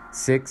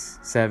 6,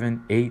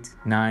 7, 8,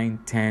 9,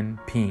 10,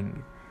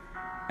 ping.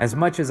 As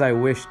much as I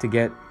wished to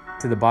get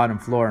to the bottom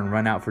floor and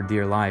run out for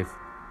dear life,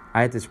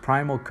 I had this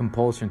primal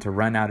compulsion to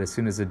run out as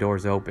soon as the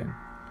doors opened.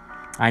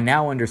 I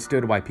now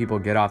understood why people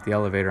get off the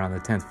elevator on the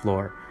 10th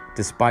floor,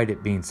 despite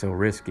it being so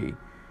risky.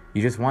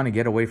 You just want to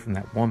get away from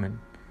that woman.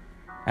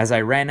 As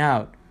I ran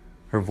out,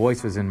 her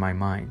voice was in my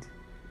mind.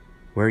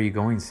 "Where are you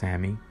going,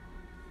 Sammy?"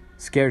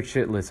 Scared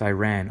shitless, I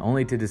ran,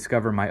 only to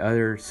discover my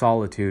utter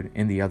solitude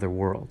in the other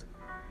world.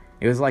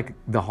 It was like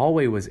the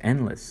hallway was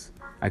endless.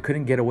 I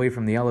couldn't get away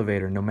from the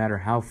elevator no matter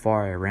how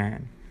far I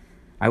ran.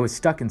 I was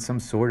stuck in some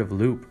sort of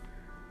loop.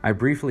 I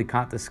briefly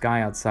caught the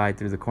sky outside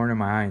through the corner of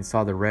my eye and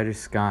saw the reddish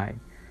sky.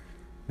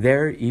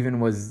 There even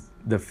was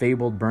the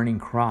fabled burning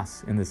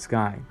cross in the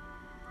sky.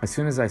 As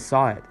soon as I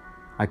saw it,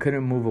 I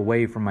couldn't move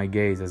away from my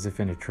gaze as if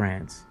in a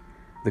trance.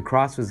 The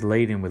cross was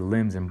laden with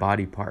limbs and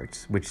body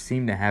parts, which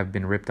seemed to have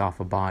been ripped off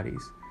of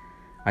bodies.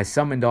 I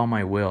summoned all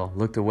my will,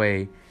 looked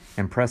away,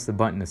 and pressed the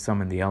button to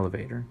summon the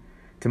elevator.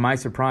 To my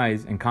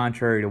surprise, and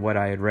contrary to what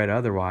I had read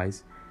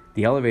otherwise,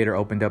 the elevator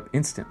opened up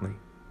instantly.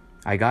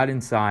 I got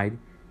inside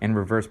and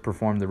reverse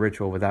performed the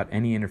ritual without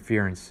any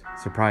interference,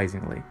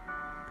 surprisingly.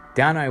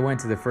 Down I went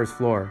to the 1st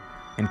floor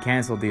and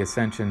canceled the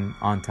ascension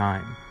on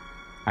time.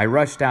 I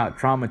rushed out,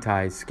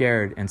 traumatized,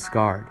 scared, and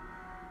scarred.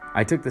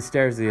 I took the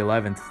stairs to the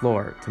 11th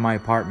floor, to my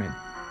apartment,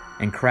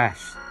 and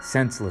crashed,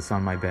 senseless,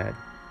 on my bed.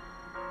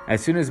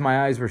 As soon as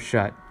my eyes were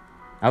shut,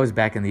 I was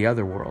back in the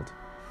other world.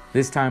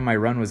 This time my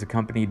run was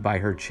accompanied by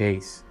her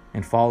chase,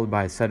 and followed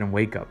by a sudden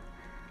wake-up.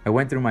 I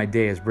went through my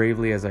day as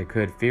bravely as I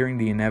could, fearing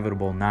the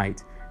inevitable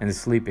night and the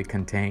sleep it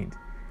contained.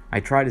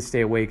 I tried to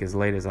stay awake as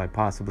late as I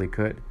possibly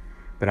could,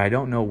 but I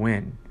don't know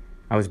when.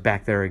 I was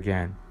back there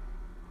again.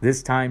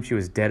 This time she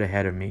was dead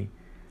ahead of me.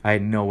 I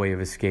had no way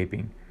of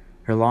escaping.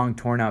 Her long,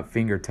 torn-out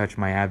finger touched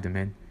my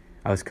abdomen.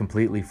 I was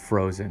completely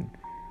frozen.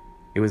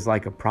 It was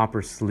like a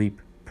proper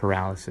sleep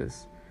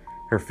paralysis.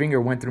 Her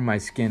finger went through my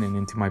skin and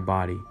into my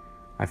body.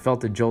 I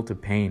felt a jolt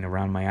of pain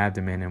around my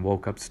abdomen and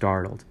woke up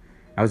startled.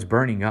 I was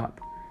burning up.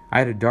 I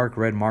had a dark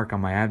red mark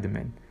on my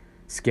abdomen,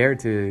 scared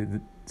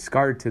to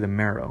the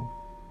marrow.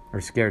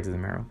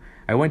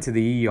 I went to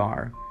the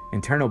ER.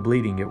 Internal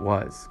bleeding it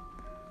was.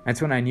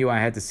 That's when I knew I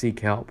had to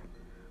seek help.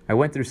 I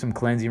went through some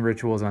cleansing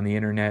rituals on the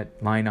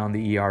internet, lying on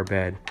the ER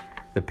bed.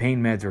 The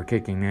pain meds were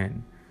kicking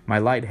in. My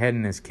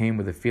lightheadedness came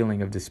with a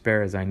feeling of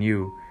despair as I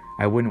knew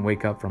I wouldn't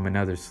wake up from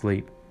another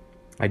sleep.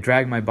 I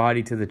dragged my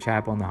body to the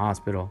chapel in the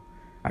hospital.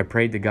 I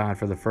prayed to God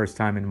for the first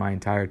time in my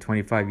entire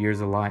 25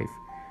 years of life,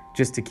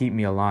 just to keep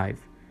me alive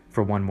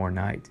for one more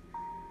night.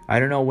 I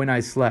don't know when I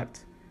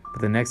slept,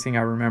 but the next thing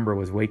I remember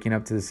was waking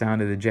up to the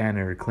sound of the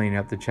janitor cleaning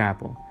up the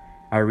chapel.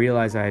 I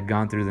realized I had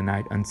gone through the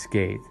night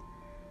unscathed.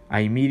 I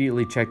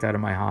immediately checked out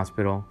of my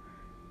hospital,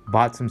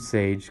 bought some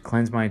sage,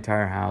 cleansed my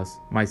entire house,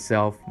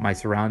 myself, my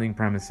surrounding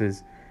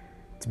premises.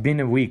 It's been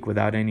a week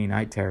without any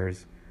night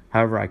terrors.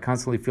 However, I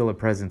constantly feel a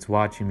presence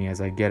watching me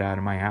as I get out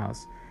of my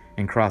house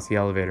and cross the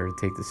elevator to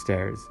take the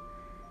stairs.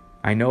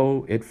 I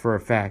know it for a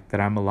fact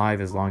that I'm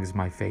alive as long as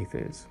my faith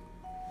is.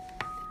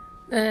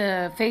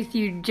 The faith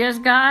you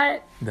just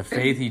got? The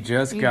faith he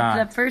just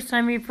got. The first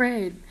time you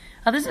prayed.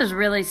 Oh, this is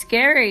really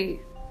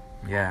scary.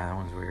 Yeah, that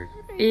one's weird.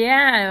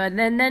 Yeah, and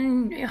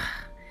then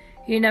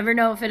you never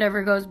know if it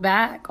ever goes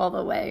back all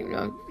the way.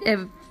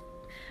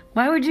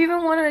 Why would you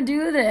even want to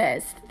do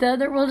this? The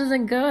other world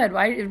isn't good.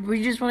 Why would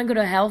you just want to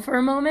go to hell for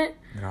a moment?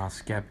 They're all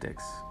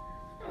skeptics.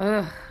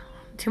 Ugh,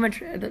 too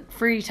much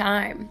free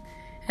time.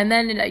 And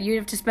then you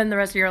have to spend the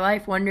rest of your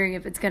life wondering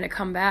if it's going to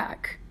come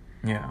back.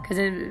 Yeah. Because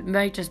it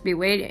might just be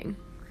waiting.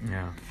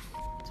 Yeah.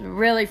 It's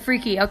really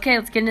freaky. Okay,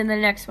 let's get into the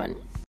next one.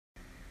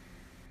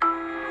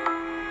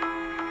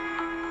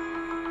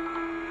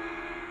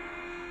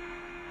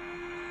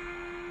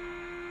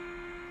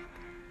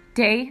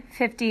 Day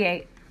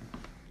 58.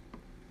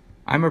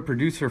 I'm a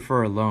producer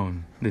for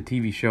Alone, the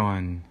TV show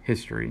on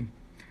history.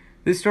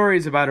 This story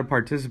is about a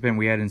participant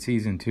we had in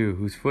Season 2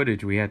 whose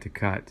footage we had to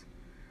cut.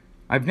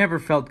 I've never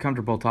felt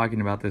comfortable talking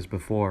about this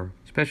before,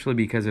 especially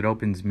because it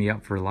opens me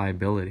up for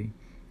liability.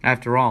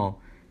 After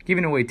all,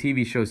 giving away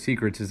TV show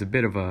secrets is a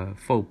bit of a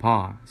faux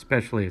pas,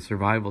 especially a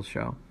survival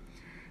show.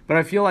 But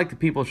I feel like the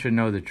people should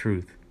know the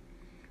truth.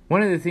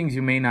 One of the things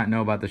you may not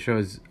know about the show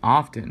is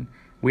often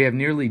we have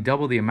nearly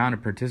double the amount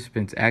of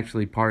participants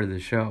actually part of the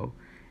show,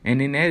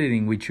 and in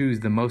editing we choose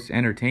the most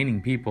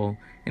entertaining people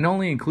and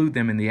only include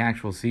them in the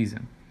actual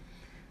season.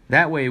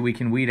 That way we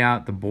can weed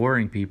out the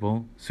boring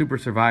people, super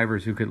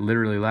survivors who could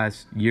literally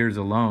last years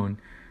alone,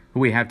 who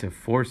we have to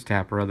force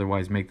tap or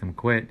otherwise make them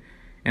quit,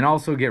 and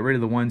also get rid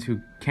of the ones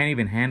who can't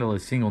even handle a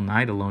single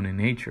night alone in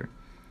nature.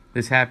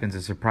 This happens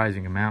a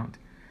surprising amount.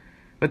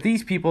 But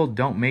these people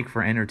don't make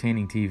for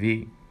entertaining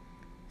TV.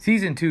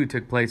 Season 2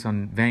 took place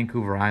on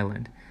Vancouver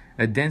Island,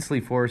 a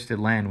densely forested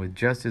land with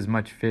just as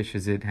much fish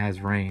as it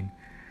has rain.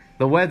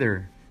 The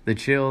weather, the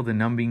chill, the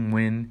numbing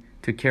wind,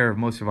 took care of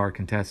most of our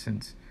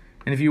contestants.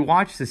 And if you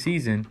watched the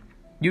season,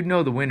 you'd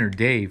know the winner,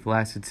 Dave,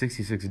 lasted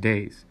 66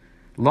 days.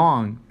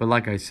 Long, but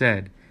like I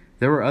said,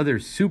 there were other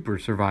super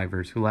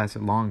survivors who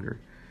lasted longer.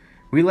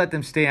 We let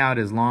them stay out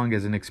as long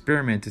as an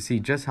experiment to see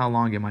just how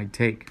long it might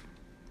take.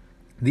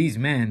 These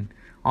men,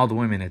 all the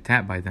women had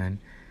tapped by then,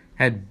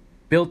 had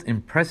built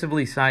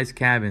impressively sized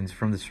cabins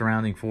from the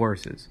surrounding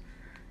forests.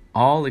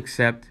 All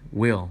except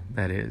Will,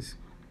 that is.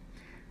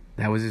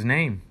 That was his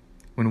name.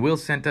 When Will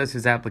sent us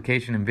his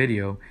application and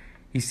video,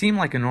 he seemed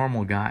like a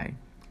normal guy.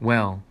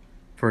 Well,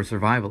 for a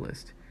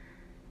survivalist.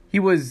 He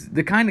was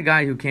the kind of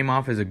guy who came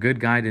off as a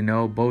good guy to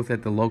know both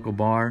at the local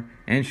bar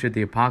and should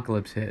the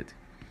apocalypse hit.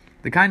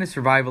 The kind of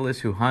survivalist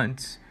who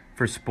hunts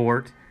for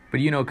sport, but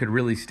could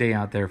really stay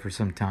out there for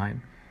some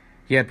time.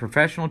 He had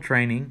professional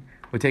training,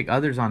 would take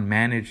others on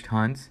managed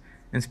hunts,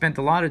 and spent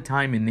a lot of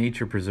time in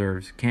nature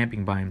preserves,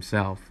 camping by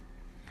himself.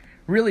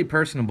 Really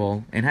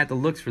personable, and had the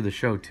looks for the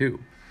show too.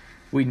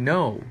 We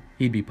know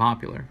he'd be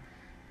popular,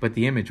 but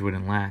the image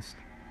wouldn't last.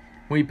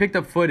 When we picked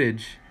up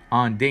footage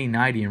on day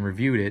 90 and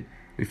reviewed it,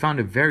 we found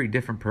a very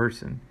different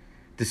person.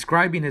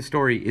 Describing his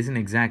story isn't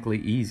exactly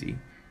easy.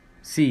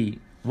 See,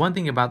 one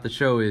thing about the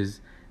show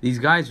is these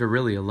guys are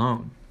really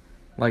alone.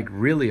 Like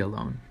really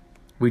alone.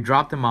 We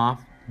drop them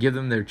off, give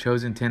them their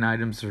chosen 10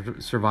 items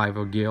of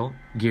survival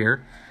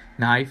gear,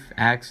 knife,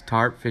 axe,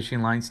 tarp,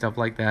 fishing line, stuff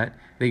like that.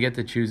 They get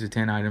to choose the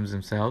 10 items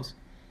themselves.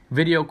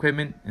 Video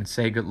equipment, and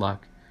say good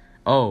luck.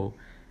 Oh,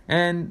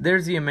 and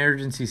there's the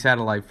emergency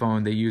satellite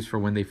phone they use for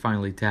when they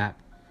finally tap.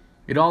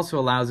 It also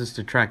allows us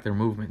to track their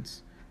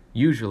movements.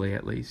 Usually,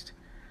 at least.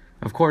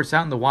 Of course,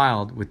 out in the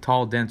wild, with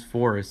tall, dense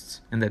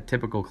forests and that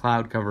typical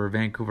cloud cover of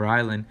Vancouver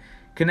Island,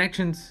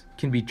 connections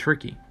can be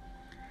tricky.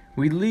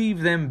 We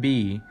leave them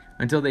be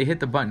until they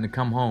hit the button to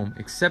come home,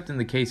 except in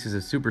the cases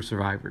of super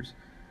survivors.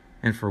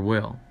 And for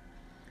Will.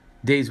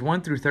 Days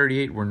 1 through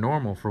 38 were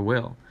normal for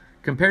Will.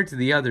 Compared to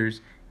the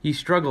others, he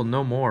struggled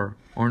no more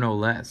or no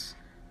less.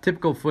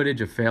 Typical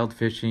footage of failed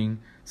fishing,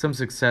 some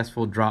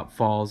successful drop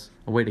falls,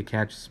 a way to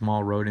catch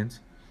small rodents.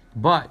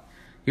 But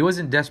he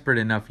wasn't desperate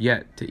enough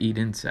yet to eat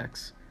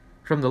insects.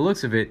 From the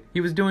looks of it, he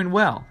was doing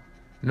well.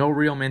 No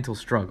real mental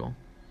struggle.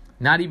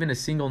 Not even a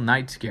single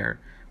night scare,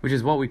 which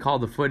is what we call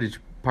the footage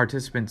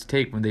participants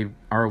take when they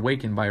are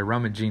awakened by a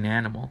rummaging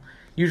animal,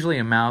 usually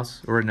a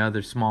mouse or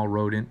another small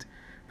rodent,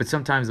 but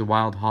sometimes a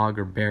wild hog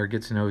or bear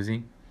gets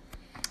nosy.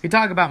 He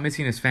talked about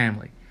missing his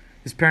family,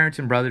 his parents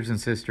and brothers and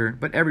sister,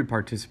 but every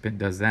participant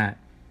does that.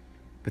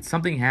 But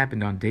something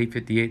happened on day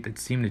 58 that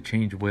seemed to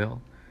change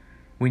Will.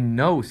 We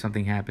know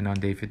something happened on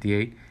day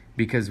 58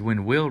 because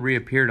when Will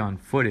reappeared on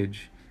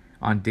footage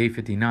on day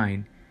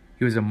 59,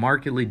 he was a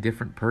markedly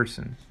different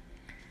person.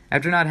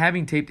 After not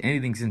having taped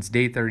anything since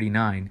day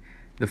 39,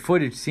 the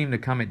footage seemed to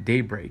come at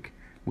daybreak,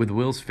 with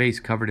Will's face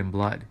covered in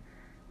blood.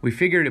 We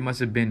figured it must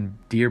have been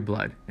deer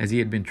blood, as he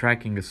had been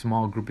tracking a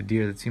small group of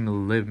deer that seemed to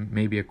live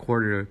maybe a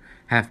quarter to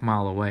half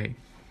mile away.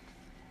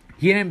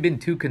 He hadn't been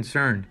too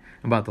concerned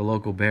about the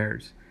local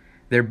bears.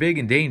 They're big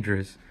and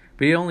dangerous,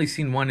 but he had only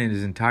seen one in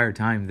his entire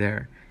time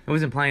there, and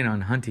wasn't planning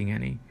on hunting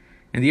any,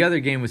 and the other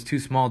game was too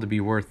small to be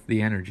worth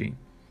the energy.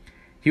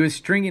 He was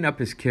stringing up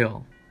his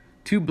kill.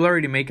 Too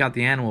blurry to make out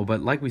the animal,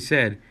 but like we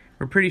said,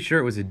 we're pretty sure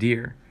it was a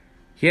deer.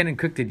 He hadn't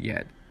cooked it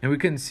yet, and we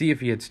couldn't see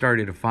if he had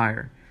started a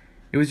fire.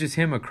 It was just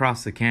him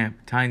across the camp,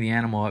 tying the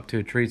animal up to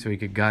a tree so he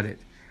could gut it.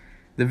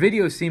 The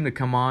video seemed to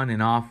come on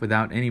and off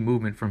without any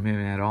movement from him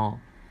at all.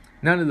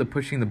 None of the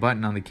pushing the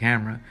button on the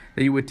camera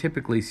that you would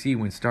typically see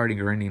when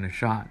starting or ending a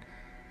shot.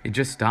 It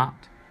just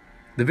stopped.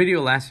 The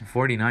video lasted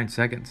 49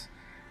 seconds.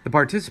 The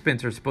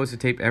participants are supposed to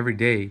tape every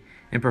day,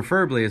 and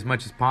preferably as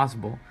much as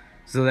possible,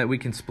 so that we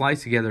can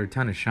splice together a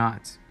ton of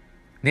shots.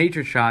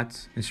 Nature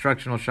shots,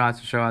 instructional shots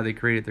to show how they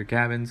created their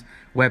cabins,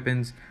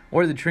 weapons,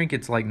 or the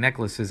trinkets like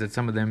necklaces that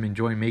some of them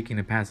enjoy making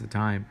to pass the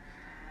time.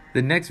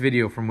 The next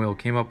video from Will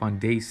came up on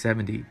day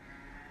 70.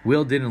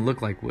 Will didn't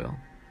look like Will.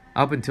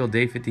 Up until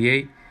day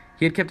 58,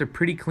 he had kept a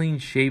pretty clean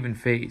shaven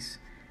face.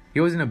 He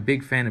wasn't a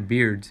big fan of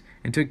beards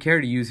and took care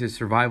to use his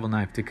survival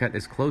knife to cut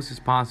as close as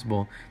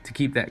possible to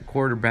keep that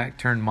quarterback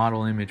turned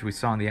model image we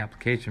saw in the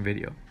application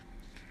video.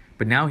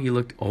 But now he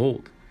looked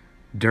old,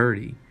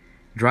 dirty,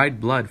 dried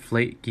blood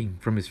flaking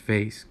from his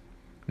face.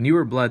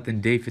 Newer blood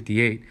than day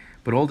 58,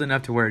 but old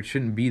enough to where it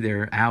shouldn't be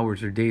there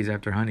hours or days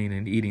after hunting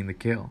and eating the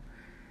kill.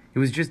 It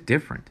was just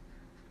different.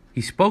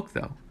 He spoke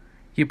though.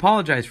 He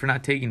apologized for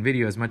not taking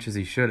video as much as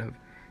he should have.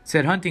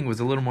 Said hunting was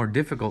a little more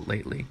difficult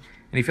lately,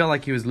 and he felt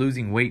like he was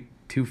losing weight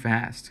too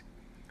fast.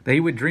 That he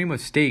would dream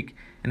of steak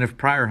and of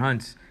prior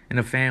hunts and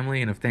of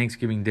family and of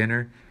Thanksgiving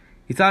dinner.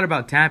 He thought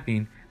about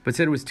tapping, but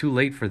said it was too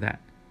late for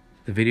that.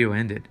 The video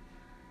ended.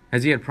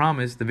 As he had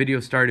promised, the video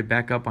started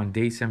back up on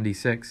day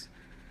 76.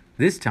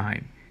 This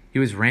time, he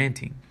was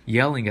ranting,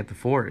 yelling at the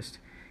forest.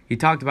 He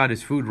talked about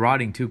his food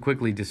rotting too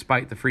quickly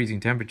despite the freezing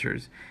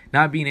temperatures,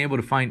 not being able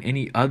to find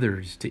any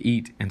others to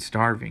eat, and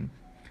starving.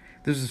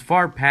 This was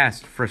far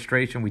past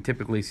frustration we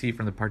typically see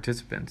from the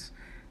participants.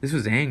 This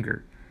was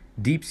anger,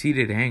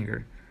 deep-seated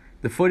anger.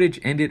 The footage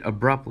ended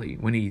abruptly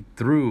when he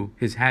threw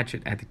his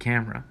hatchet at the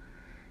camera.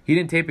 He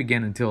didn't tape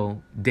again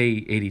until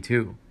day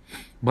 82.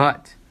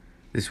 But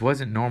this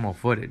wasn't normal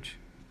footage.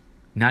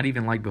 Not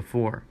even like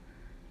before.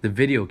 The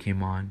video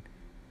came on,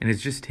 and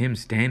it's just him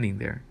standing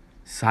there,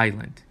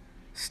 silent,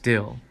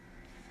 still,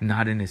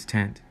 not in his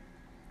tent.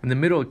 In the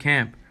middle of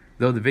camp,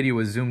 though the video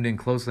was zoomed in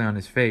closely on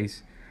his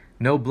face,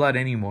 no blood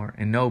anymore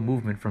and no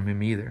movement from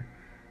him either.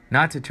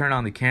 Not to turn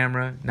on the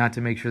camera, not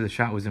to make sure the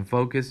shot was in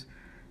focus,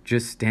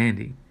 just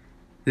standing.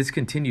 This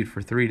continued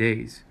for 3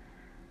 days.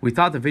 We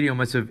thought the video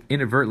must have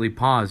inadvertently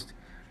paused,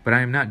 but I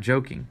am not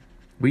joking.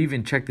 We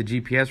even checked the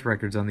GPS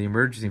records on the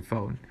emergency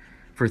phone.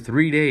 For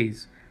 3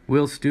 days,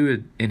 Will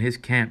stood in his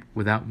camp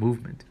without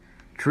movement.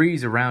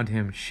 Trees around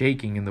him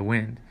shaking in the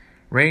wind.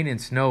 Rain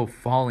and snow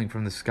falling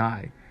from the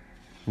sky.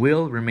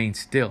 Will remained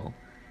still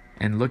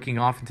and looking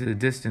off into the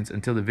distance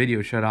until the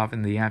video shut off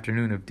in the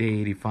afternoon of day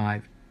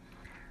 85.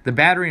 The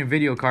battery and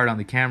video card on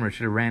the camera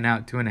should have ran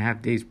out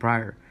 2.5 days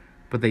prior,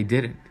 but they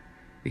didn't.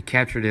 They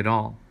captured it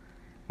all.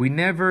 We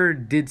never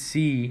did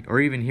see or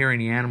even hear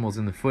any animals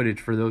in the footage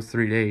for those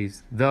 3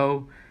 days,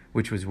 though,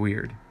 which was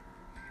weird.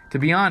 To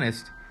be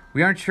honest,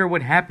 we aren't sure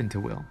what happened to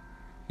Will.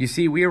 You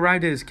see, we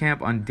arrived at his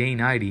camp on day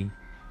 90,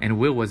 and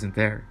Will wasn't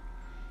there.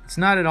 It's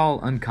not at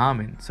all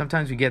uncommon.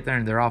 Sometimes we get there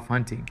and they're off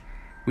hunting.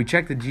 We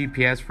checked the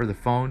GPS for the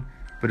phone,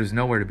 but it was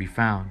nowhere to be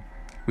found.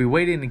 We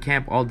waited in the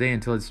camp all day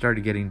until it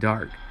started getting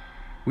dark.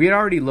 We had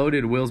already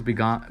loaded Will's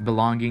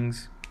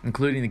belongings,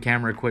 including the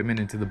camera equipment,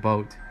 into the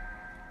boat.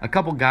 A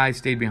couple guys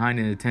stayed behind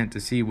in the tent to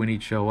see when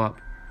he'd show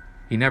up.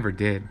 He never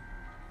did.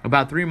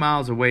 About 3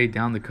 miles away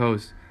down the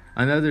coast,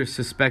 another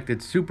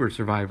suspected super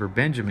survivor,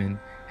 Benjamin,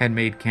 had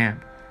made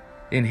camp.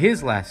 In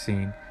his last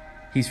scene,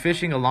 he's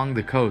fishing along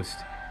the coast,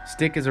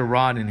 stick as a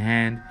rod in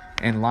hand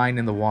and line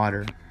in the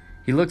water.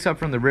 He looks up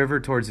from the river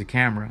towards the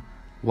camera,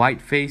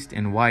 white-faced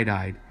and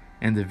wide-eyed,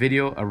 and the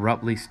video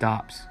abruptly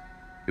stops.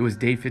 It was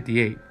day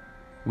 58.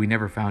 We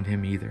never found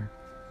him either.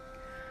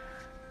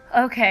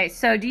 Okay,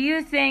 so do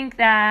you think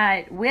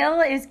that Will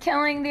is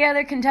killing the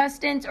other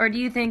contestants, or do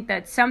you think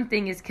that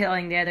something is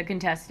killing the other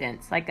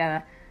contestants, like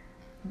a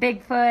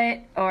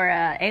Bigfoot or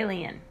a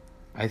alien?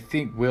 I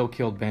think Will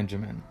killed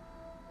Benjamin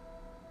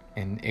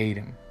and ate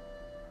him.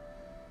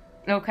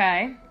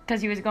 Okay,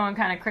 because he was going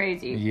kind of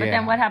crazy. Yeah. But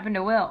then what happened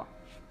to Will?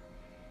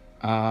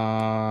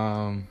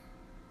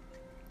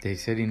 They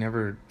said he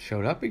never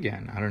showed up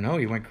again. I don't know.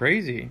 He went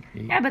crazy.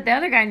 Yeah, but the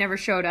other guy never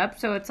showed up,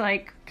 so it's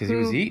like... Because he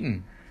was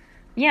eaten.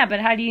 Yeah, but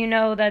how do you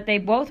know that they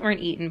both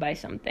weren't eaten by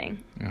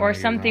something? Or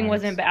something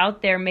wasn't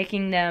out there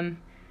making them,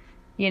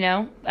 you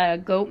know, a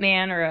goat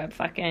man or a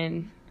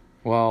fucking...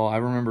 Well, I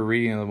remember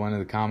reading one of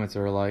the comments that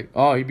were like,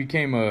 oh, he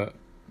became a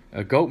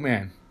goat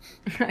man.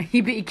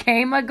 He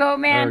became a goat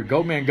man? Or a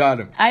goat man got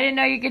him. I didn't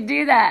know you could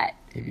do that.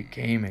 He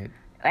became it.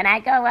 When I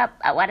grow up,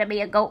 I want to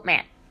be a goat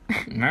man.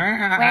 When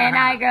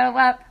I grow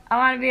up, I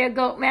want to be a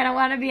goat man. I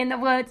want to be in the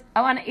woods.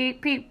 I want to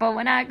eat people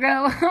when I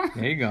grow up.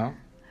 There you go.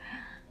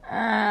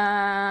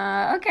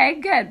 Okay,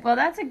 good. Well,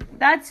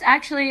 that's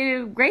actually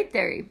a great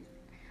theory.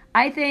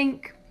 I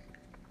think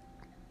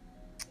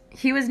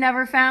he was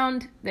never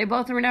found. They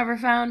both were never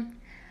found.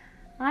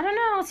 I don't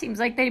know. Seems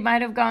like they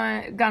might have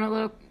gone a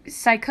little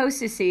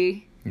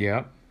psychosis-y.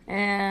 Yep.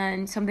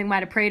 And something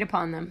might have preyed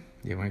upon them.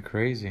 They went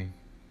crazy.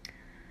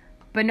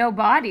 But no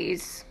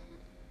bodies.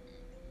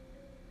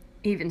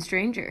 Even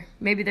stranger.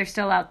 Maybe they're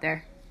still out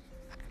there.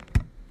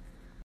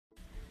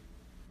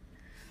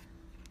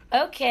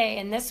 Okay,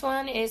 and this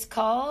one is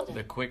called...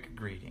 The Quick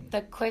Greeting.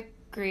 The Quick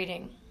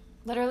Greeting.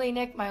 Literally,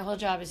 Nick, my whole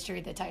job is to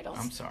read the titles.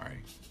 I'm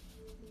sorry.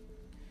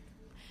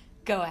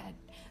 Go ahead.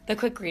 The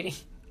Quick Greeting.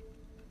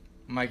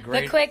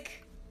 The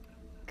Quick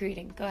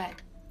Greeting. Go ahead.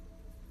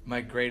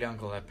 My great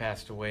uncle had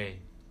passed away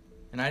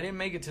and I didn't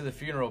make it to the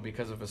funeral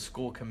because of a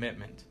school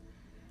commitment.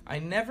 I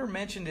never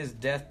mentioned his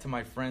death to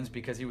my friends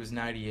because he was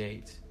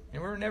 98,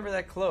 and we were never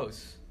that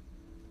close.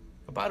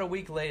 About a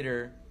week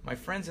later, my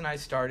friends and I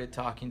started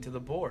talking to the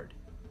board,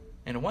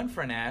 and one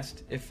friend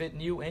asked if it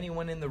knew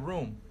anyone in the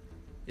room.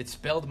 It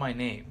spelled my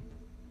name.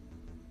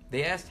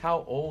 They asked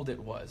how old it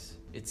was.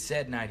 It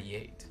said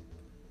 98.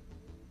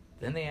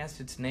 Then they asked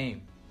its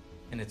name,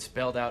 and it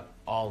spelled out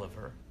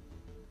Oliver,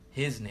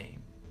 his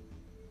name.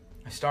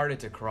 I started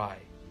to cry.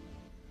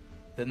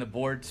 Then the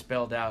board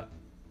spelled out,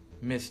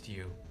 missed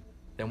you,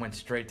 then went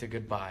straight to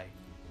goodbye.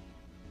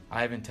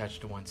 I haven't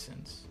touched one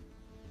since.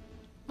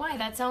 Why?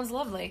 That sounds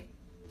lovely.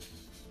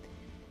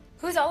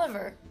 Who's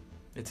Oliver?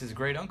 It's his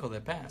great uncle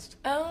that passed.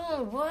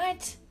 Oh,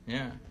 what?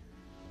 Yeah.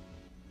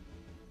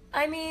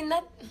 I mean,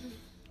 that...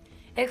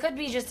 It could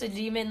be just a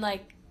demon,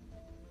 like,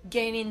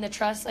 gaining the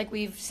trust, like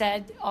we've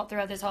said all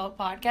throughout this whole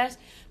podcast.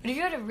 But if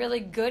you had a really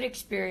good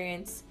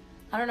experience,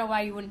 I don't know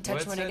why you wouldn't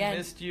touch one again.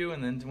 Missed you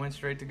and then went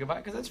straight to goodbye,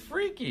 because that's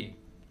freaky.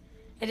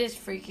 It is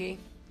freaky.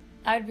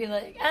 I would be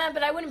like,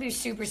 but I wouldn't be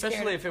super scared.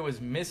 Especially if it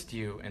was missed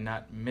you and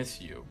not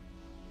miss you.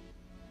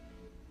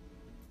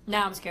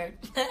 Now I'm scared.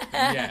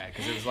 Yeah,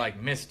 because it was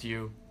like, missed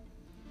you.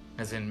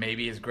 As in,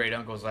 maybe his great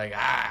uncle's like,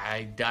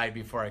 I died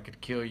before I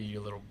could kill you, you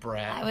little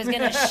brat. I was going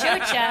to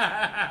shoot you.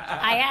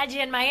 I had you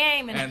in my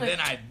aim. And then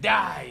I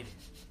died.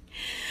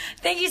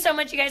 Thank you so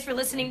much, you guys, for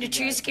listening to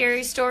True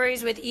Scary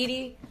Stories with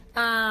Edie.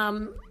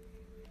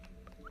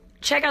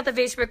 Check out the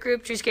Facebook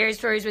group, True Scary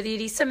Stories with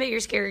Edie. Submit your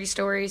scary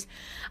stories.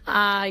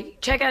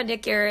 Check out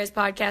Nick Guerra's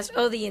podcast,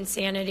 Oh, the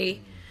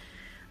Insanity.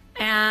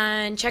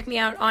 And check me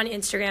out on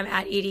Instagram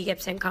at Edie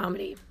Gibson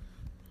Comedy.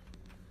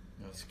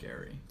 That was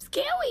scary.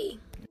 Scary.